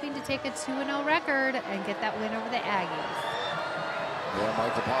Lopes hoping to take a 2-0 record and get that win over the Aggies. Yeah,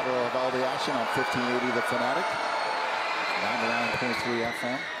 Michael Potter of all the action on 1580 The Fanatic. 99.3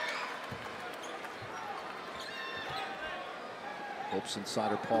 FM. Lopes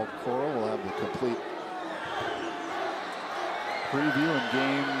insider Paul Cora will have the complete preview and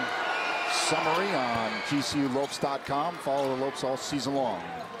game summary on GCULopes.com. Follow the Lopes all season long.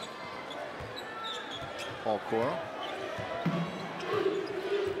 Paul Cora.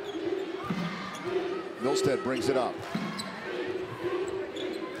 Milstead brings it up.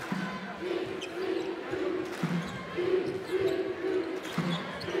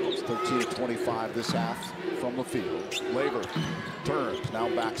 Lopes 13-25 this half from the field. Laver turns, now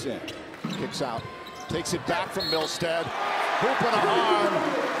backs in. Kicks out, takes it back from Milstead. Hoop and a arm.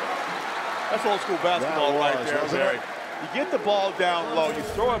 That's old school basketball right there, Barry. You get the ball down low, you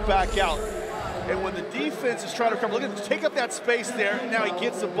throw it back out. And when the defense is trying to come, look at him, take up that space there. And now he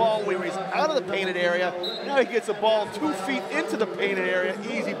gets the ball where he's out of the painted area. Now he gets the ball 2 feet into the painted area.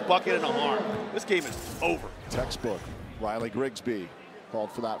 Easy bucket and a harm. This game is over. Textbook. Riley Grigsby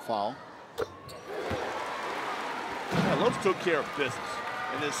called for that foul. Yeah, Lopes took care of business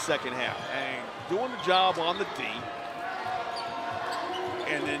in this second half and doing the job on the D.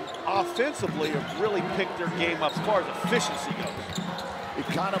 And then offensively have really picked their game up as far as efficiency goes.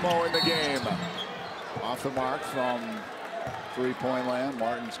 Economo in the game. Off the mark from three-point land.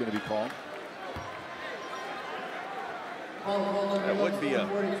 Martin's going to be called. That wouldn't be a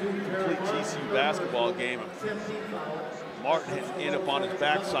complete GCU basketball game if Martin has ended up on his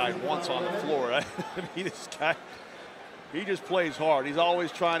backside once on the floor. I mean, this guy, he just plays hard. He's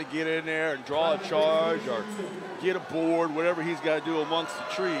always trying to get in there and draw a charge or get a board, whatever he's got to do amongst the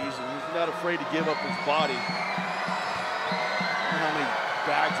trees, and he's not afraid to give up his body. How many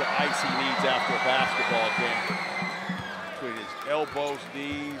bags of ice he needs after a basketball game. Between his elbows,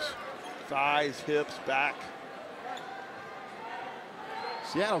 knees, thighs, hips, back.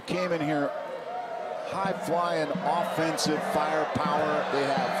 Seattle came in here high-flying offensive firepower. They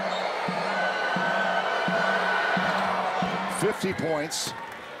have 50 points.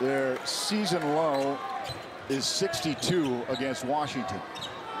 Their season low is 62 against Washington.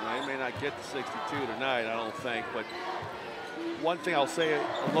 Well, they may not get to 62 tonight, I don't think, but one thing I'll say,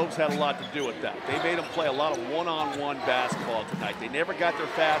 the Lopes had a lot to do with that. They made them play a lot of one-on-one basketball tonight. They never got their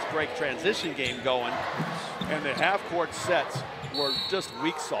fast break transition game going, and the half-court sets were just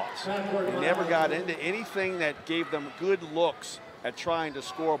weak sauce. They never got into anything that gave them good looks at trying to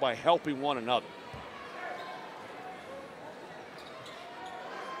score by helping one another.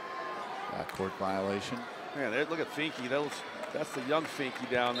 Backcourt violation. Man, look at Finke. That's the young Finke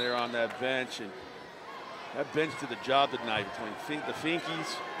down there on that bench. And that bench did the job tonight between the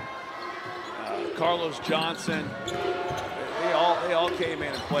Finkeys, Carlos Johnson. They all came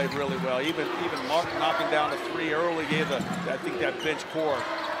in and played really well. Even Martin knocking down a three early gave I think that bench core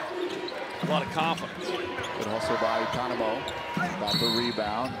a lot of confidence. But also by Economo. Got the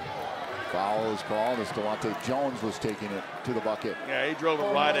rebound. Foul is called as Delonte Jones was taking it to the bucket. Yeah, he drove it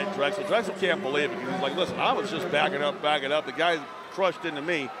right at Drexel. Drexel can't believe it. He was like, listen, I was just backing up. The guy crushed into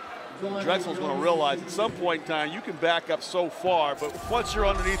me. Drexel's going to realize at some point in time you can back up so far, but once you're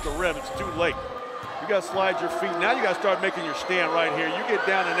underneath the rim, it's too late. You got to slide your feet. Now you got to start making your stand right here. You get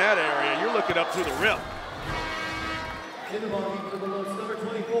down in that area, you're looking up to the rim. In the ballgame for the Lopes, number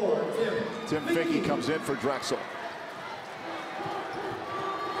 24, Tim Finke comes in for Drexel.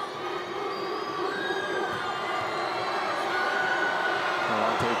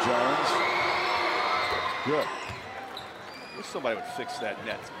 Jones. Good. Wish somebody would fix that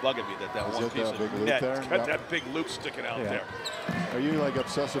net. It's bugging me that Is one it piece that of big loop net there? got that big loop sticking out there. Are you like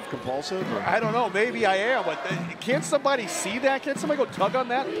obsessive compulsive? Or? I don't know. Maybe I am, but can't somebody see that? Can't somebody go tug on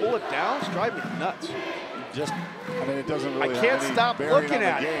that and pull it down? It's driving me nuts. Just, I mean, it doesn't really. I can't stop looking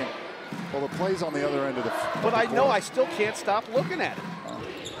at it. Well, the play's on the other end of the. But I know I still can't stop looking at it.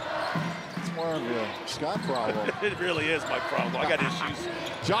 It's more of a Scott problem. It really is my problem. I got issues.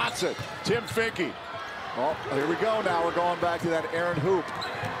 Johnson, Tim Finke. Oh, here we go now. We're going back to that Aaron hoop.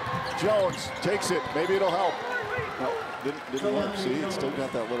 Jones takes it. Maybe it'll help. No, didn't work. See, it's still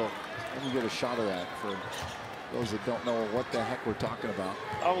got that little. Let me get a shot of that for those that don't know what the heck we're talking about.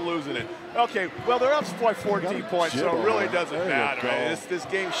 I'm losing it. Okay, well, they're up by 14 points, so it really doesn't matter. Right? This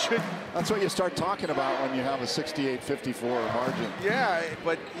game should. That's what you start talking about when you have a 68-54 margin. Yeah,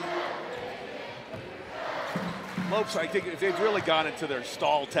 but Lopes, I think if they'd really gone into their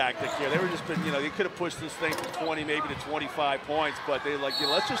stall tactic here, they were just been, they could have pushed this thing from 20 maybe to 25 points, but they like,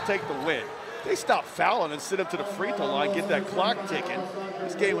 let's just take the win. They stopped fouling and sit up to the free throw line, get that clock ticking.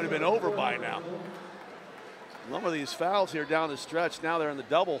 This game would have been over by now. A number of these fouls here down the stretch. Now they're in the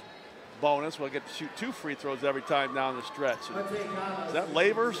double bonus. We'll get to shoot 2 free throws every time down the stretch. Is that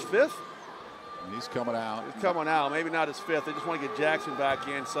Laver's 5th? And he's coming out. He's coming out. Maybe not his 5th. They just want to get Jackson back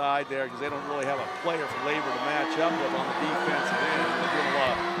inside there because they don't really have a player for Laver to match up with on the defensive end. They're doing a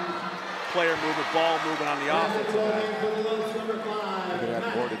lot of player movement, ball movement on the offensive end. It had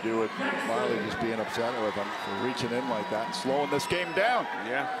more to do with Marley just being upset with him for reaching in like that and slowing this game down.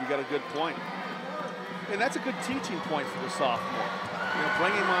 Yeah, you got a good point. And that's a good teaching point for the sophomore.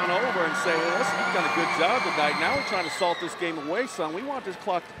 Bring him on over and say, listen, you've done a good job tonight. Now we're trying to salt this game away, son. We want this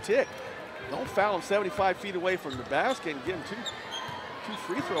clock to tick. Don't foul him 75 feet away from the basket and give him two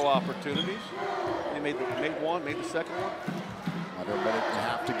free throw opportunities. They made one, made the second one. Another minute and a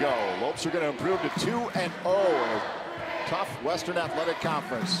half to go. Lopes are going to improve to 2-0 in a tough Western Athletic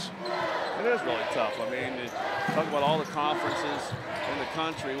Conference. It is really tough. I mean, talk about all the conferences in the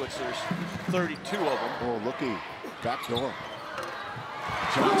country, which there's 32 of them. Oh, looky, back door.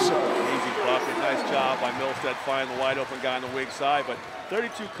 Johnson. Easy bucket. Nice job by Milstead finding the wide open guy on the weak side. But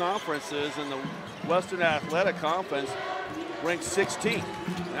 32 conferences in the Western Athletic Conference ranked 16.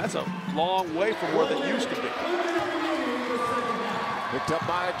 That's a long way from where they used to be. Picked up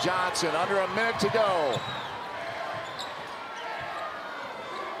by Johnson. Under a minute to go.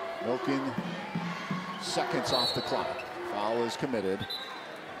 Milking seconds off the clock. Foul is committed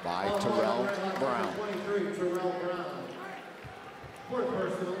by Terrell Brown.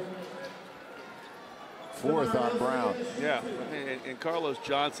 Fourth on Brown. Yeah, and Carlos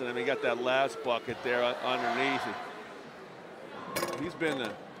Johnson, I mean, he got that last bucket there underneath. He's been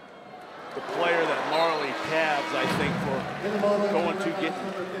the player that Marley tabs, I think, for going to get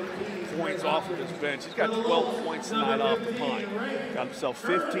points off of his bench. He's got 12 points tonight off the punt. Got himself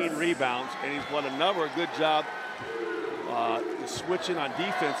 15 rebounds, and he's done another good job switching on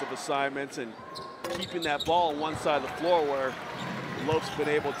defensive assignments and keeping that ball on one side of the floor where Lopes been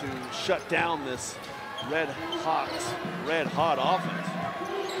able to shut down this red hot offense.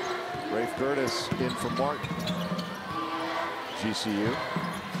 Rafe Curtis in for Martin. GCU.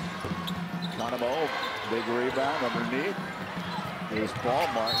 Conomo, big rebound underneath. Here's ball.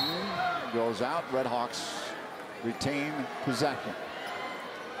 Martin goes out. Redhawks retain possession.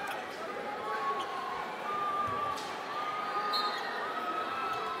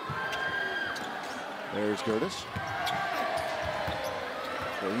 There's Curtis.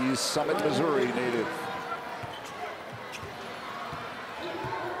 He's Summit, Missouri native.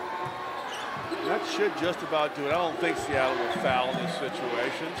 That should just about do it. I don't think Seattle will foul in this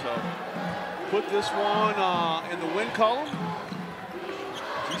situation. So put this one in the win column.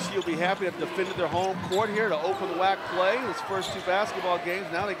 GCU will be happy to have defended their home court here to open the WAC play. His first 2 basketball games.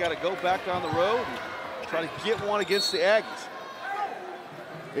 Now they got to go back down the road and try to get one against the Aggies.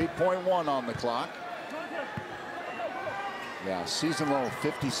 8.1 on the clock. Yeah, season low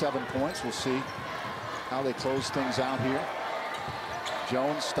 57 points. We'll see how they close things out here.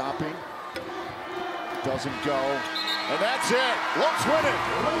 Jones stopping. Doesn't go. And that's it. Lopes win it.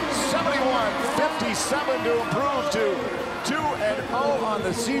 71-57 to improve to 2-0 on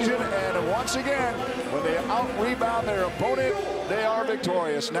the season. And once again, when they out-rebound their opponent, they are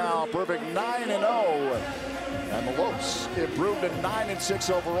victorious. Now, perfect 9-0. And the Lopes improved to 9-6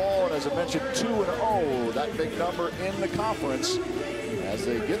 overall, and as I mentioned, 2-0, that big number in the conference as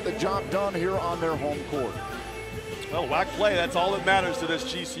they get the job done here on their home court. Well, WAC play, that's all that matters to this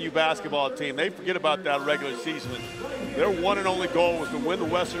GCU basketball team. They forget about that regular season. Their one and only goal was to win the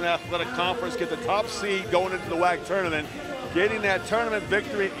Western Athletic Conference, get the top seed going into the WAC tournament, getting that tournament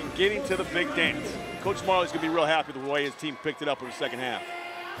victory and getting to the big dance. Coach Marley's going to be real happy with the way his team picked it up in the second half.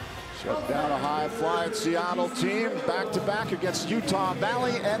 Shut down a high-flying Seattle team, back-to-back against Utah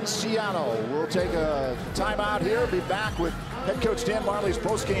Valley and Seattle. We'll take a timeout here, be back with head coach Dan Marley's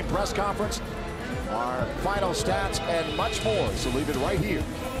post-game press conference, our final stats, and much more, so leave it right here.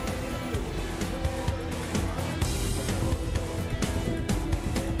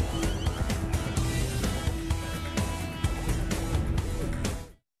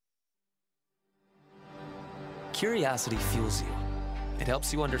 Curiosity fuels you. It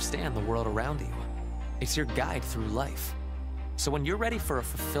helps you understand the world around you. It's your guide through life. So when you're ready for a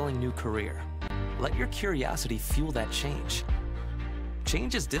fulfilling new career, let your curiosity fuel that change.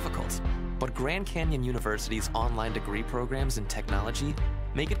 Change is difficult, but Grand Canyon University's online degree programs in technology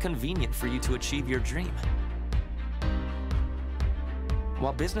make it convenient for you to achieve your dream.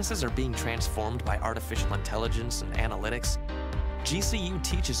 While businesses are being transformed by artificial intelligence and analytics, GCU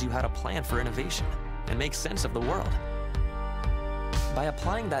teaches you how to plan for innovation and make sense of the world. By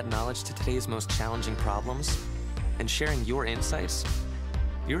applying that knowledge to today's most challenging problems and sharing your insights,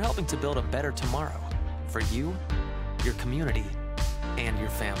 you're helping to build a better tomorrow for you, your community, and your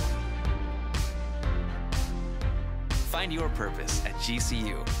family. Find your purpose at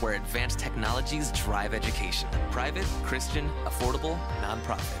GCU, where advanced technologies drive education. Private, Christian, affordable,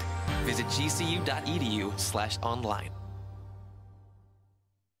 nonprofit. Visit gcu.edu/online.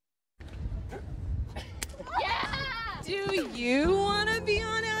 Do you want to be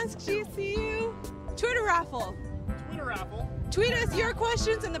on Ask GCU? Twitter raffle. Twitter raffle. Tweet us your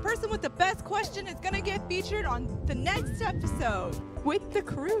questions, and the person with the best question is going to get featured on the next episode with the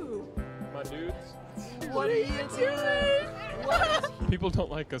crew. My dudes. What are you doing? People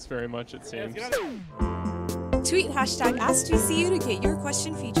don't like us very much, it seems. Tweet hashtag AskGCU to get your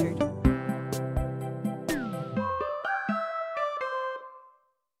question featured.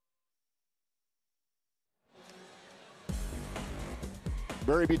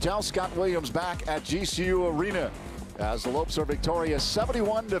 Barry Buttel, Scott Williams back at GCU Arena as the Lopes are victorious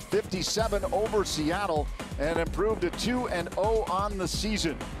 71-57 over Seattle and improved to 2-0 on the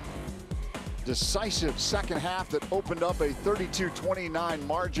season. Decisive second half that opened up a 32-29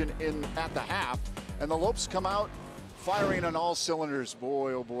 margin at the half, and the Lopes come out firing on all cylinders.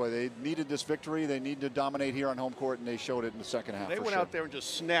 Boy, oh boy, they needed this victory. They needed to dominate here on home court, and they showed it in the second half. They went out there and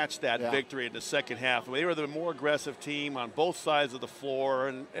just snatched that victory in the second half. They were the more aggressive team on both sides of the floor,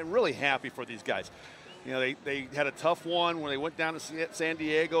 and really happy for these guys. You know, they had a tough one when they went down to San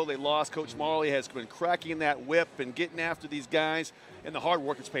Diego. They lost. Coach Marley has been cracking that whip and getting after these guys, and the hard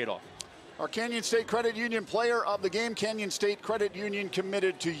work has paid off. Our Canyon State Credit Union player of the game, Canyon State Credit Union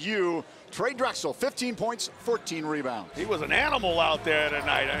committed to you, Trey Drexel, 15 points, 14 rebounds. He was an animal out there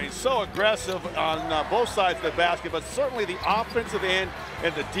tonight. I mean, so aggressive on both sides of the basket, but certainly the offensive end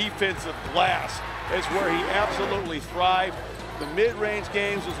and the defensive glass is where he absolutely thrived. The mid-range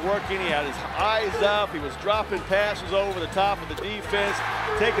games was working. He had his eyes up. He was dropping passes over the top of the defense,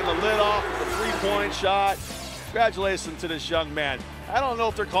 taking the lid off with the three-point shot. Congratulations to this young man. I don't know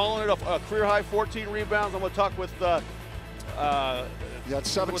if they're calling it a career-high 14 rebounds. I'm going to talk with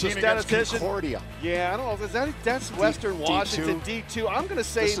that's 17 against Concordia. Yeah, I don't know. That's Western Washington, D2. I'm going to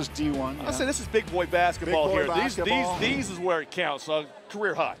say this is D1. I'll say this is big boy basketball big boy here. Basketball. These is where it counts. So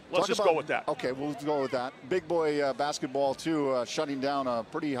career high. Let's just go with that. Okay, we'll go with that. Big boy basketball too, shutting down a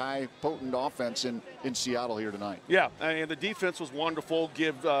pretty high, potent offense in Seattle here tonight. Yeah, and the defense was wonderful.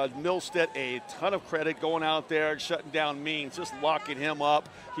 Give Milstead a ton of credit going out there and shutting down Means, just locking him up.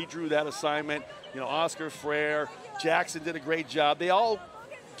 He drew that assignment. You know, Oscar Frere, Jackson did a great job. They all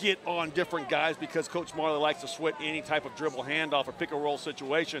get on different guys because Coach Marley likes to sweat any type of dribble handoff or pick and roll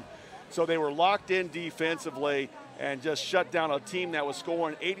situation. So they were locked in defensively and just shut down a team that was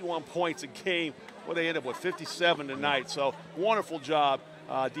scoring 81 points a game. Well, they ended up with 57 tonight. So wonderful job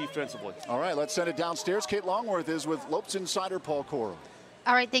defensively. All right, let's send it downstairs. Kate Longworth is with Lopes insider Paul Coro.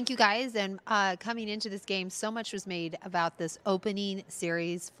 All right, thank you guys. And coming into this game, so much was made about this opening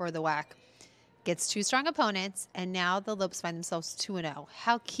series for the WAC. Gets two strong opponents, and now the Lopes find themselves 2-0.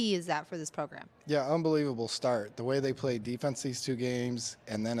 How key is that for this program? Yeah, unbelievable start. The way they played defense these two games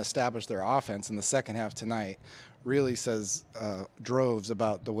and then established their offense in the second half tonight really says droves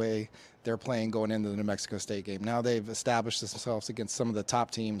about the way they're playing going into the New Mexico State game. Now they've established themselves against some of the top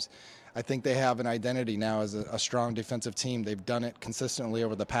teams. I think they have an identity now as a strong defensive team. They've done it consistently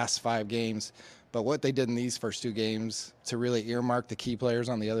over the past 5 games, But what they did in these first 2 games to really earmark the key players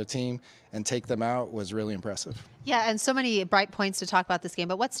on the other team and take them out was really impressive. Yeah, and so many bright points to talk about this game.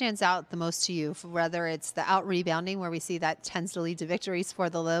 But what stands out the most to you, whether it's the out-rebounding, where we see that tends to lead to victories for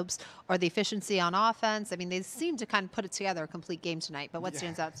the Lobes, or the efficiency on offense? I mean, they seem to kind of put it together, a complete game tonight. But what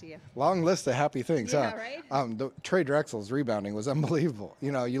stands out to you? Long list of happy things, Yeah, huh? right? Trey Drexel's rebounding was unbelievable.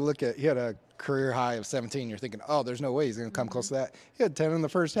 You know, you look at, he had a career high of 17. You're thinking, oh, there's no way he's going to come close to that. He had 10 in the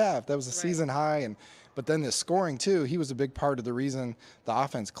first half. That was a season high. But then the scoring, too, he was a big part of the reason the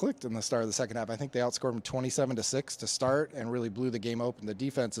offense clicked in the start of the second half. I think they outscored him 27-6 to start and really blew the game open. The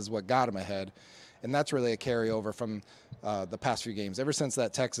defense is what got him ahead. And that's really a carryover from the past few games. Ever since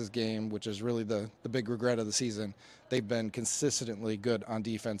that Texas game, which is really the big regret of the season, they've been consistently good on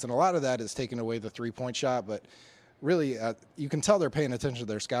defense. And a lot of that is taking away the three-point shot. But really, you can tell they're paying attention to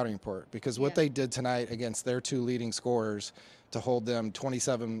their scouting report, because what they did tonight against their 2 leading scorers to hold them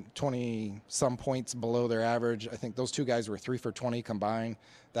 20-some points below their average. I think those 2 guys were 3 for 20 combined.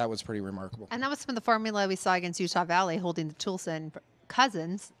 That was pretty remarkable. And that was some of the formula we saw against Utah Valley, holding the Toulson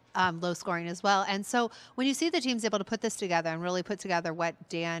Cousins low scoring as well. And so when you see the teams able to put this together and really put together what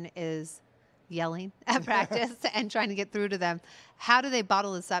Dan is yelling at practice and trying to get through to them, how do they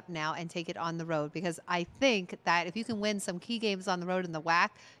bottle this up now and take it on the road? Because I think that if you can win some key games on the road in the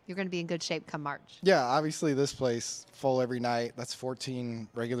WAC, you're going to be in good shape come March. Yeah, obviously this place full every night. That's 14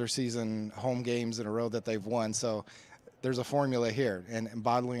 regular season home games in a row that they've won. So there's a formula here, and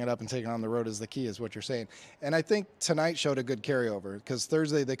bottling it up and taking it on the road is the key, is what you're saying. And I think tonight showed a good carryover, because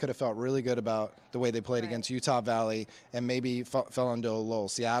Thursday they could have felt really good about the way they played against Utah Valley and maybe fell into a lull.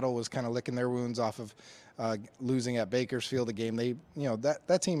 Seattle was kind of licking their wounds off of losing at Bakersfield, a game they, you know,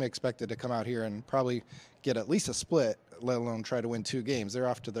 that team expected to come out here and probably get at least a split, let alone try to win 2 games. They're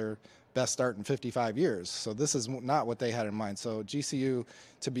off to their best start in 55 years. So this is not what they had in mind. So GCU,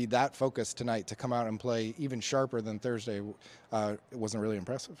 to be that focused tonight, to come out and play even sharper than Thursday, it wasn't really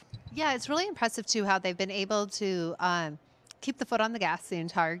impressive. Yeah, it's really impressive, too, how they've been able to keep the foot on the gas the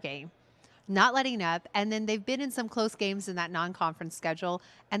entire game, not letting up. And then they've been in some close games in that non-conference schedule,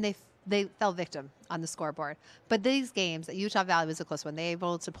 and they fell victim on the scoreboard. But these games, Utah Valley was a close one. They were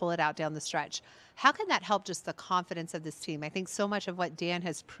able to pull it out down the stretch. How can that help just the confidence of this team? I think so much of what Dan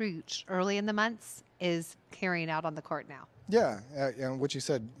has preached early in the months is carrying out on the court now. Yeah, and what you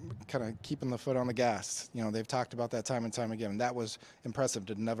said, kind of keeping the foot on the gas. You know, they've talked about that time and time again. That was impressive,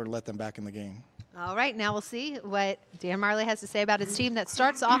 to never let them back in the game. All right, now we'll see what Dan Marley has to say about his team that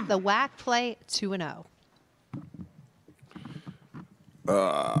starts off the WAC play 2-0.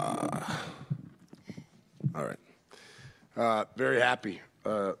 All right. Very happy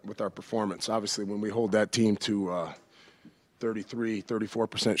with our performance. Obviously, when we hold that team to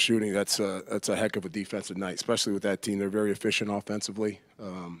 34% shooting, that's a heck of a defensive night, especially with that team. They're very efficient offensively,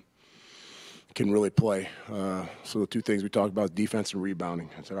 can really play. So the 2 things we talked about, defense and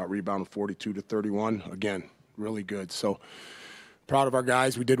rebounding. It's about rebounding 42-31. Again, really good. So proud of our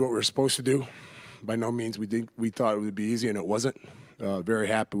guys. We did what we were supposed to do. By no means we thought it would be easy, and it wasn't. Very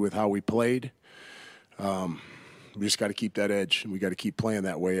happy with how we played. We just got to keep that edge, and we got to keep playing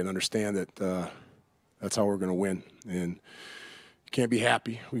that way and understand that that's how we're going to win. And can't be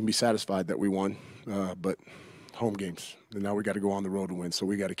happy. We can be satisfied that we won, but home games. And now we got to go on the road and win, so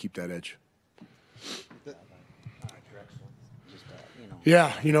we got to keep that edge.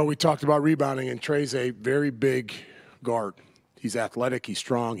 Yeah, you know, we talked about rebounding, and Trey's a very big guard. He's athletic, he's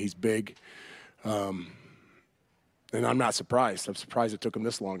strong, he's big. And I'm not surprised. I'm surprised it took him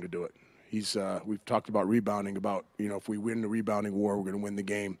this long to do it. We've talked about rebounding, about, you know, if we win the rebounding war, we're going to win the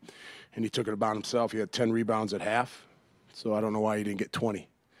game. And he took it upon himself. He had 10 rebounds at half, so I don't know why he didn't get 20.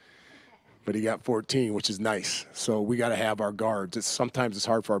 But he got 14, which is nice. So we got to have our guards. Sometimes it's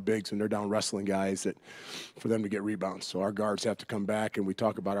hard for our bigs when they're down wrestling guys for them to get rebounds. So our guards have to come back, and we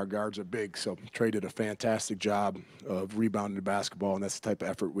talk about our guards are big. So Trey did a fantastic job of rebounding the basketball, and that's the type of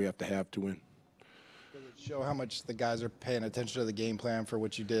effort we have to win. Show how much the guys are paying attention to the game plan for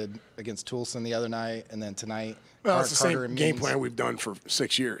what you did against Toulson the other night, and then tonight. Well, it's the same game plan we've done for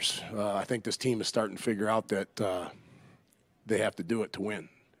 6 years. I think this team is starting to figure out that they have to do it to win,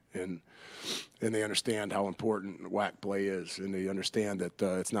 and they understand how important WAC play is, and they understand that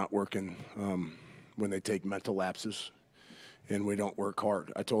it's not working when they take mental lapses and we don't work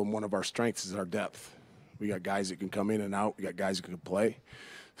hard. I told them one of our strengths is our depth. We got guys that can come in and out. We got guys that can play.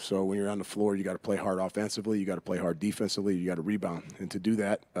 So when you're on the floor, you got to play hard offensively, you got to play hard defensively, you got to rebound. And to do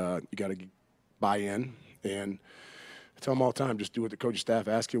that, you got to buy in. And I tell them all the time, just do what the coaching staff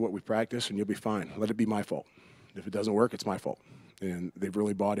asks you, what we practice, and you'll be fine. Let it be my fault. If it doesn't work, it's my fault. And they've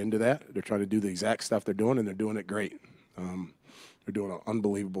really bought into that. They're trying to do the exact stuff they're doing, and they're doing it great. they're doing an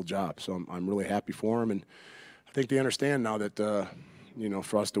unbelievable job. So I'm really happy for them, and I think they understand now that you know,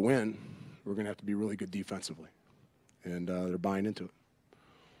 for us to win, we're going to have to be really good defensively, and they're buying into it.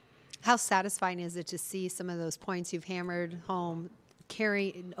 How satisfying is it to see some of those points you've hammered home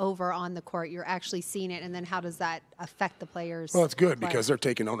carry over on the court? You're actually seeing it, and then how does that affect the players? Well, it's good because they're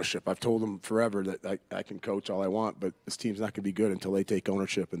taking ownership. I've told them forever that I can coach all I want, but this team's not going to be good until they take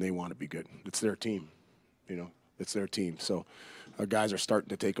ownership and they want to be good. It's their team, you know. It's their team. So our guys are starting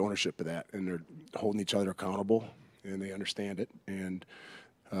to take ownership of that, and they're holding each other accountable, and they understand it, and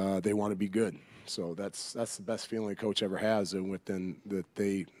they want to be good. So that's the best feeling a coach ever has, and within that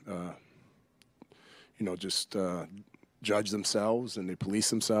they, you know, just judge themselves and they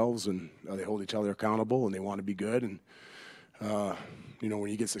police themselves, and they hold each other accountable, and they want to be good. And you know, when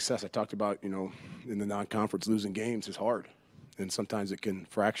you get success, I talked about, you know, in the non-conference, losing games is hard, and sometimes it can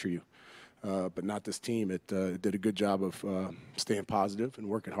fracture you. But not this team. It did a good job of staying positive and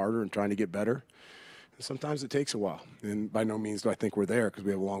working harder and trying to get better. And sometimes it takes a while, and by no means do I think we're there because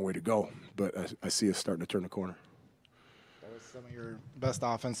we have a long way to go. But I see us starting to turn the corner. That was some of your best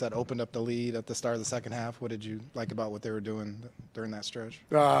offense that opened up the lead at the start of the second half. What did you like about what they were doing during that stretch?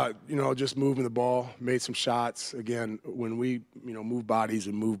 You know, just moving the ball, made some shots. Again, when we, you know, move bodies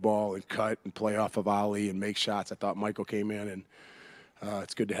and move ball and cut and play off of volley and make shots, I thought Michael came in and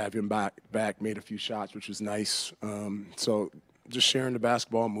it's good to have him back, made a few shots, which was nice. So just sharing the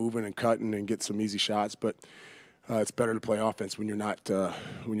basketball, moving and cutting and get some easy shots. But it's better to play offense when you're not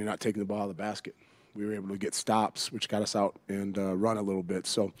taking the ball out of the basket. We were able to get stops, which got us out and run a little bit.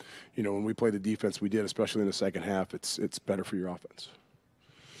 So, you know, when we play the defense we did, especially in the second half, it's better for your offense.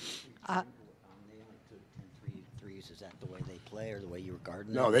 Is that the way they play or the way you were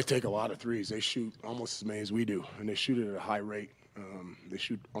guarding No, them? they take a lot of threes. They shoot almost as many as we do, and they shoot it at a high rate. They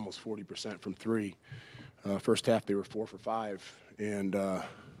shoot almost 40% from three. First half they were 4 for 5, and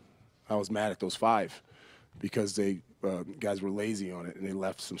I was mad at those 5 because they guys were lazy on it, and they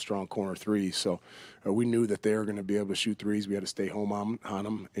left some strong corner threes. So we knew that they were going to be able to shoot threes. We had to stay home on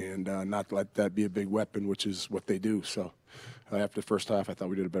them and not let that be a big weapon, which is what they do. So after the first half, I thought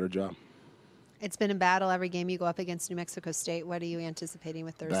we did a better job. It's been a battle every game you go up against New Mexico State. What are you anticipating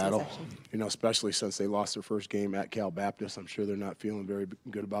with Thursday's Battle, action? you know, especially since they lost their first game at Cal Baptist. I'm sure they're not feeling very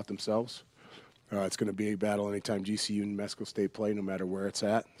good about themselves. It's going to be a battle anytime GCU and New Mexico State play, no matter where it's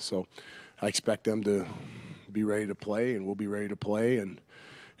at. So I expect them to be ready to play, and we'll be ready to play, and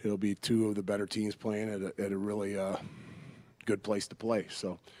it'll be 2 of the better teams playing at a really good place to play.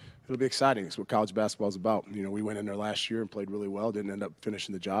 So it'll be exciting. It's what college basketball is about. You know, we went in there last year and played really well, didn't end up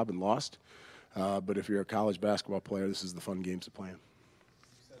finishing the job and lost. But if you're a college basketball player, this is the fun games to play in.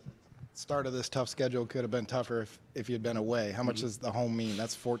 Start of this tough schedule could have been tougher if you'd been away. How much does the home mean?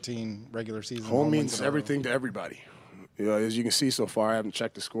 That's 14 regular season. Home means everything to everybody. You know, as you can see so far, I haven't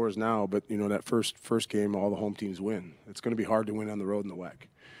checked the scores now, but you know that first game, all the home teams win. It's going to be hard to win on the road in the WAC.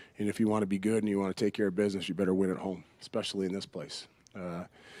 And if you want to be good and you want to take care of business, you better win at home, especially in this place.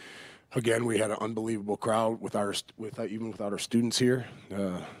 Again, we had an unbelievable crowd even without our students here.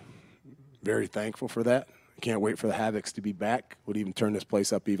 Very thankful for that. Can't wait for the Havocs to be back. Would even turn this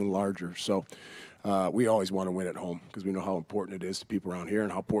place up even larger. So we always want to win at home because we know how important it is to people around here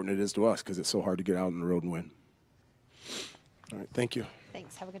and how important it is to us because it's so hard to get out on the road and win. All right, thank you.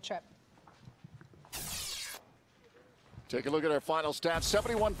 Thanks. Have a good trip. Take a look at our final stats.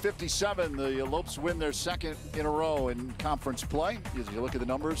 71-57. The Lopes win their second in a row in conference play. As you look at the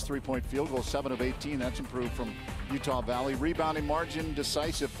numbers, 3-point field goal, 7 of 18. That's improved from Utah Valley. Rebounding margin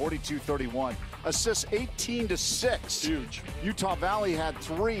decisive, 42-31. Assists, 18-6. Huge. Utah Valley had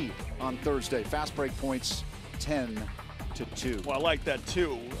 3 on Thursday. Fast break points, 10-2. Well, I like that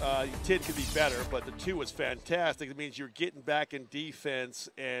too. 10 could be better, but the 2 was fantastic. It means you're getting back in defense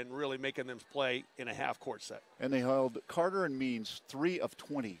and really making them play in a half-court set. And they held Carter and Means 3 of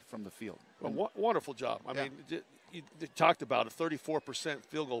 20 from the field. Well, wonderful job. I mean, you talked about a 34%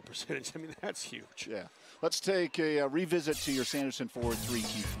 field goal percentage. I mean, that's huge. Yeah. Let's take a revisit to your Sanderson forward 3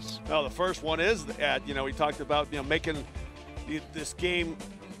 keys. Well, the first one is that, you know, we talked about, you know, making this game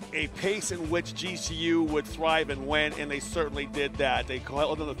a pace in which GCU would thrive and win, and they certainly did that. They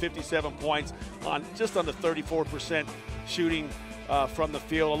held them to 57 points on just under 34% shooting from the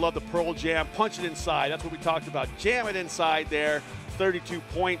field. I love the Pearl Jam. Punch it inside. That's what we talked about. Jam it inside there. 32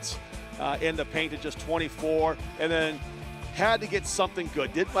 points in the paint to just 24. And then had to get something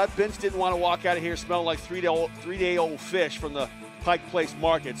good. My bench didn't want to walk out of here smelling like three-day-old fish from the Pike Place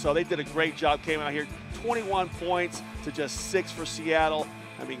Market. So they did a great job. Came out here 21 points to just 6 for Seattle.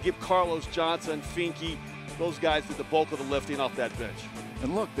 I mean, give Carlos Johnson, Finke, those guys did the bulk of the lifting off that bench.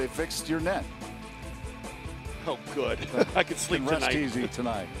 And look, they fixed your net. Oh, good. I could sleep rest tonight. easy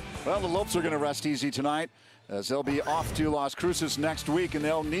tonight. Well, the Lopes are going to rest easy tonight, as they'll be off to Las Cruces next week, and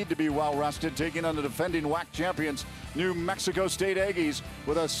they'll need to be well rested, taking on the defending WAC champions, New Mexico State Aggies,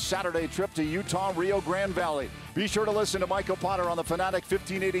 with a Saturday trip to Utah, Rio Grande Valley. Be sure to listen to Michael Potter on the Fanatic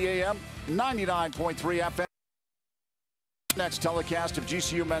 1580 AM, 99.3 FM. Next telecast of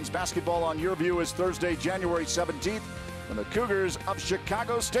GCU men's basketball on your view is Thursday, January 17th, when the Cougars of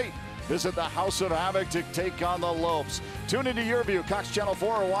Chicago State visit the House of Havoc to take on the Lopes. Tune into your view, Cox Channel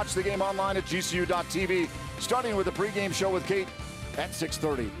 4, or watch the game online at GCU.tv, starting with the pregame show with Kate at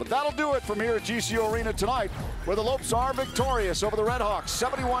 6:30. But that'll do it from here at GCU Arena tonight, where the Lopes are victorious over the Redhawks,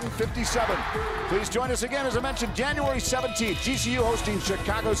 71-57. Please join us again, as I mentioned, January 17th, GCU hosting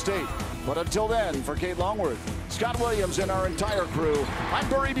Chicago State. But until then, for Kate Longworth, Scott Williams, and our entire crew, I'm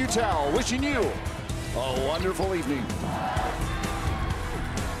Barry Butel, wishing you a wonderful evening.